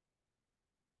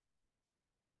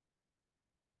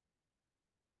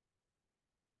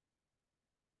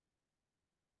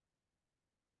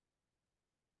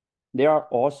 There are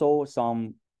also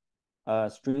some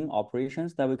string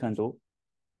operations that we can do.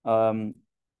 And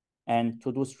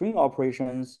to do string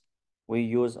operations, we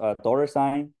use a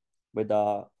 $sign with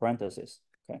a parenthesis.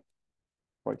 Okay.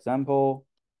 For example,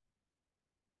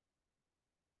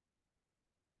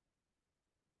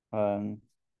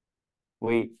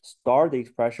 we start the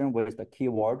expression with the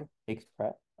keyword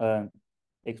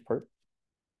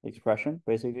expression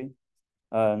basically,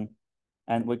 and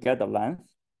we get the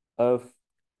length of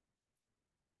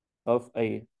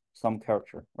some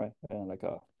character, right? Like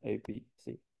a b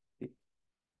c d.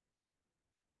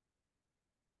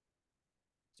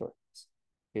 Sorry,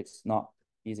 it's not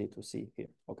easy to see here.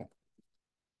 Okay.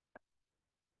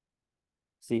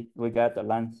 See, we get the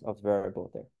length of variable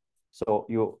there. So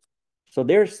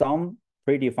there's some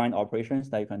predefined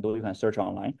operations that you can do. You can search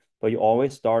online, but you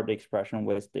always start the expression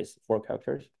with this 4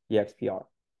 characters, expr.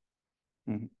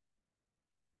 Okay,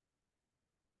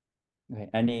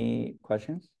 any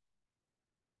questions?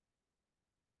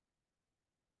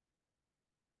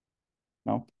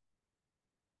 No?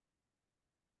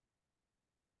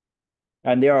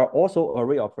 And there are also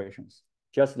array operations,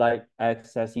 just like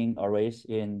accessing arrays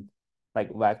in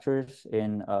like vectors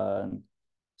in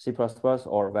C++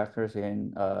 or vectors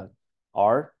in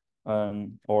R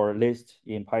or list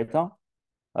in Python.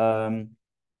 I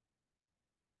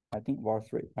think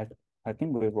var3. I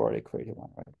think we've already created one,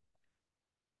 right?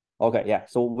 Okay, yeah.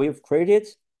 So we've created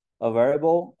a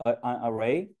variable, an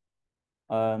array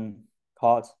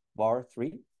called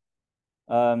var3.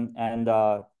 And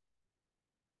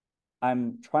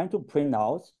I'm trying to print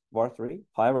out var3.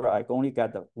 However, I only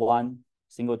get the 1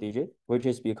 single digit, which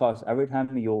is because every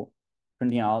time you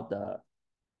printing out the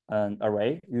an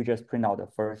array, you just print out the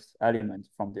first element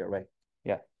from the array.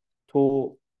 Yeah.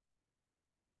 To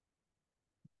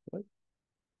what?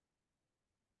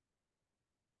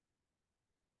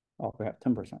 Oh, we have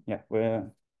 10%. Yeah,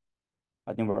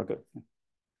 I think we're good.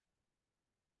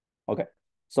 Okay.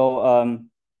 So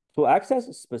to access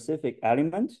a specific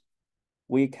element,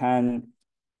 we can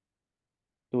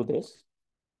do this.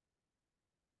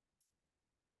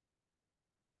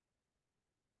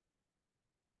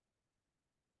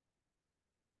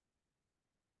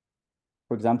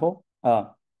 For example,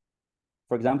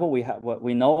 we have what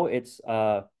we know it's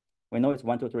 1,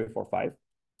 2, 3, 4, 5.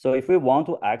 So if we want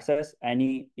to access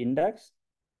any index,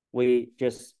 we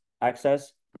just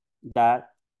access that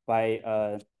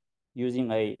by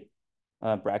using a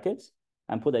brackets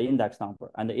and put the index number,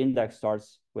 and the index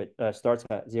starts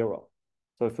at 0.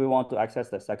 So if we want to access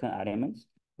the second element,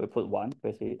 we put 1,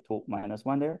 basically 2 minus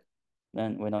 1 there,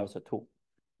 then we know it's a 2.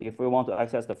 If we want to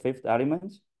access the fifth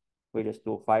element, we just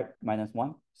do 5 minus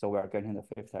 1, so we are getting the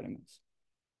fifth element.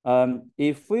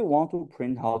 If we want to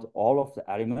print out all of the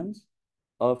elements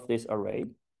of this array,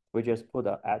 we just put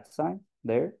an @ sign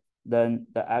there, then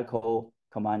the echo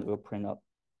command will print up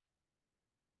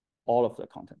all of the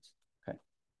contents. Okay.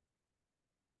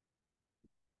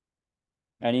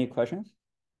 Any questions?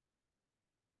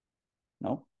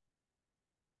 No?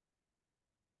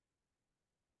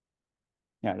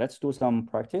 Yeah, let's do some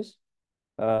practice.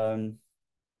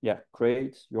 Yeah,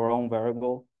 create your own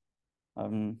variable,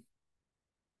 like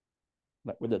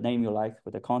with the name you like,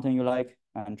 with the content you like,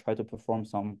 and try to perform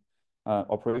some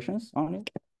operations on it.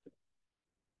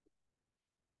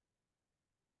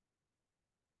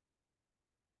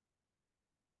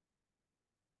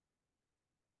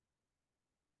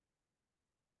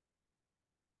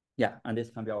 Yeah, and this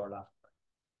can be our last.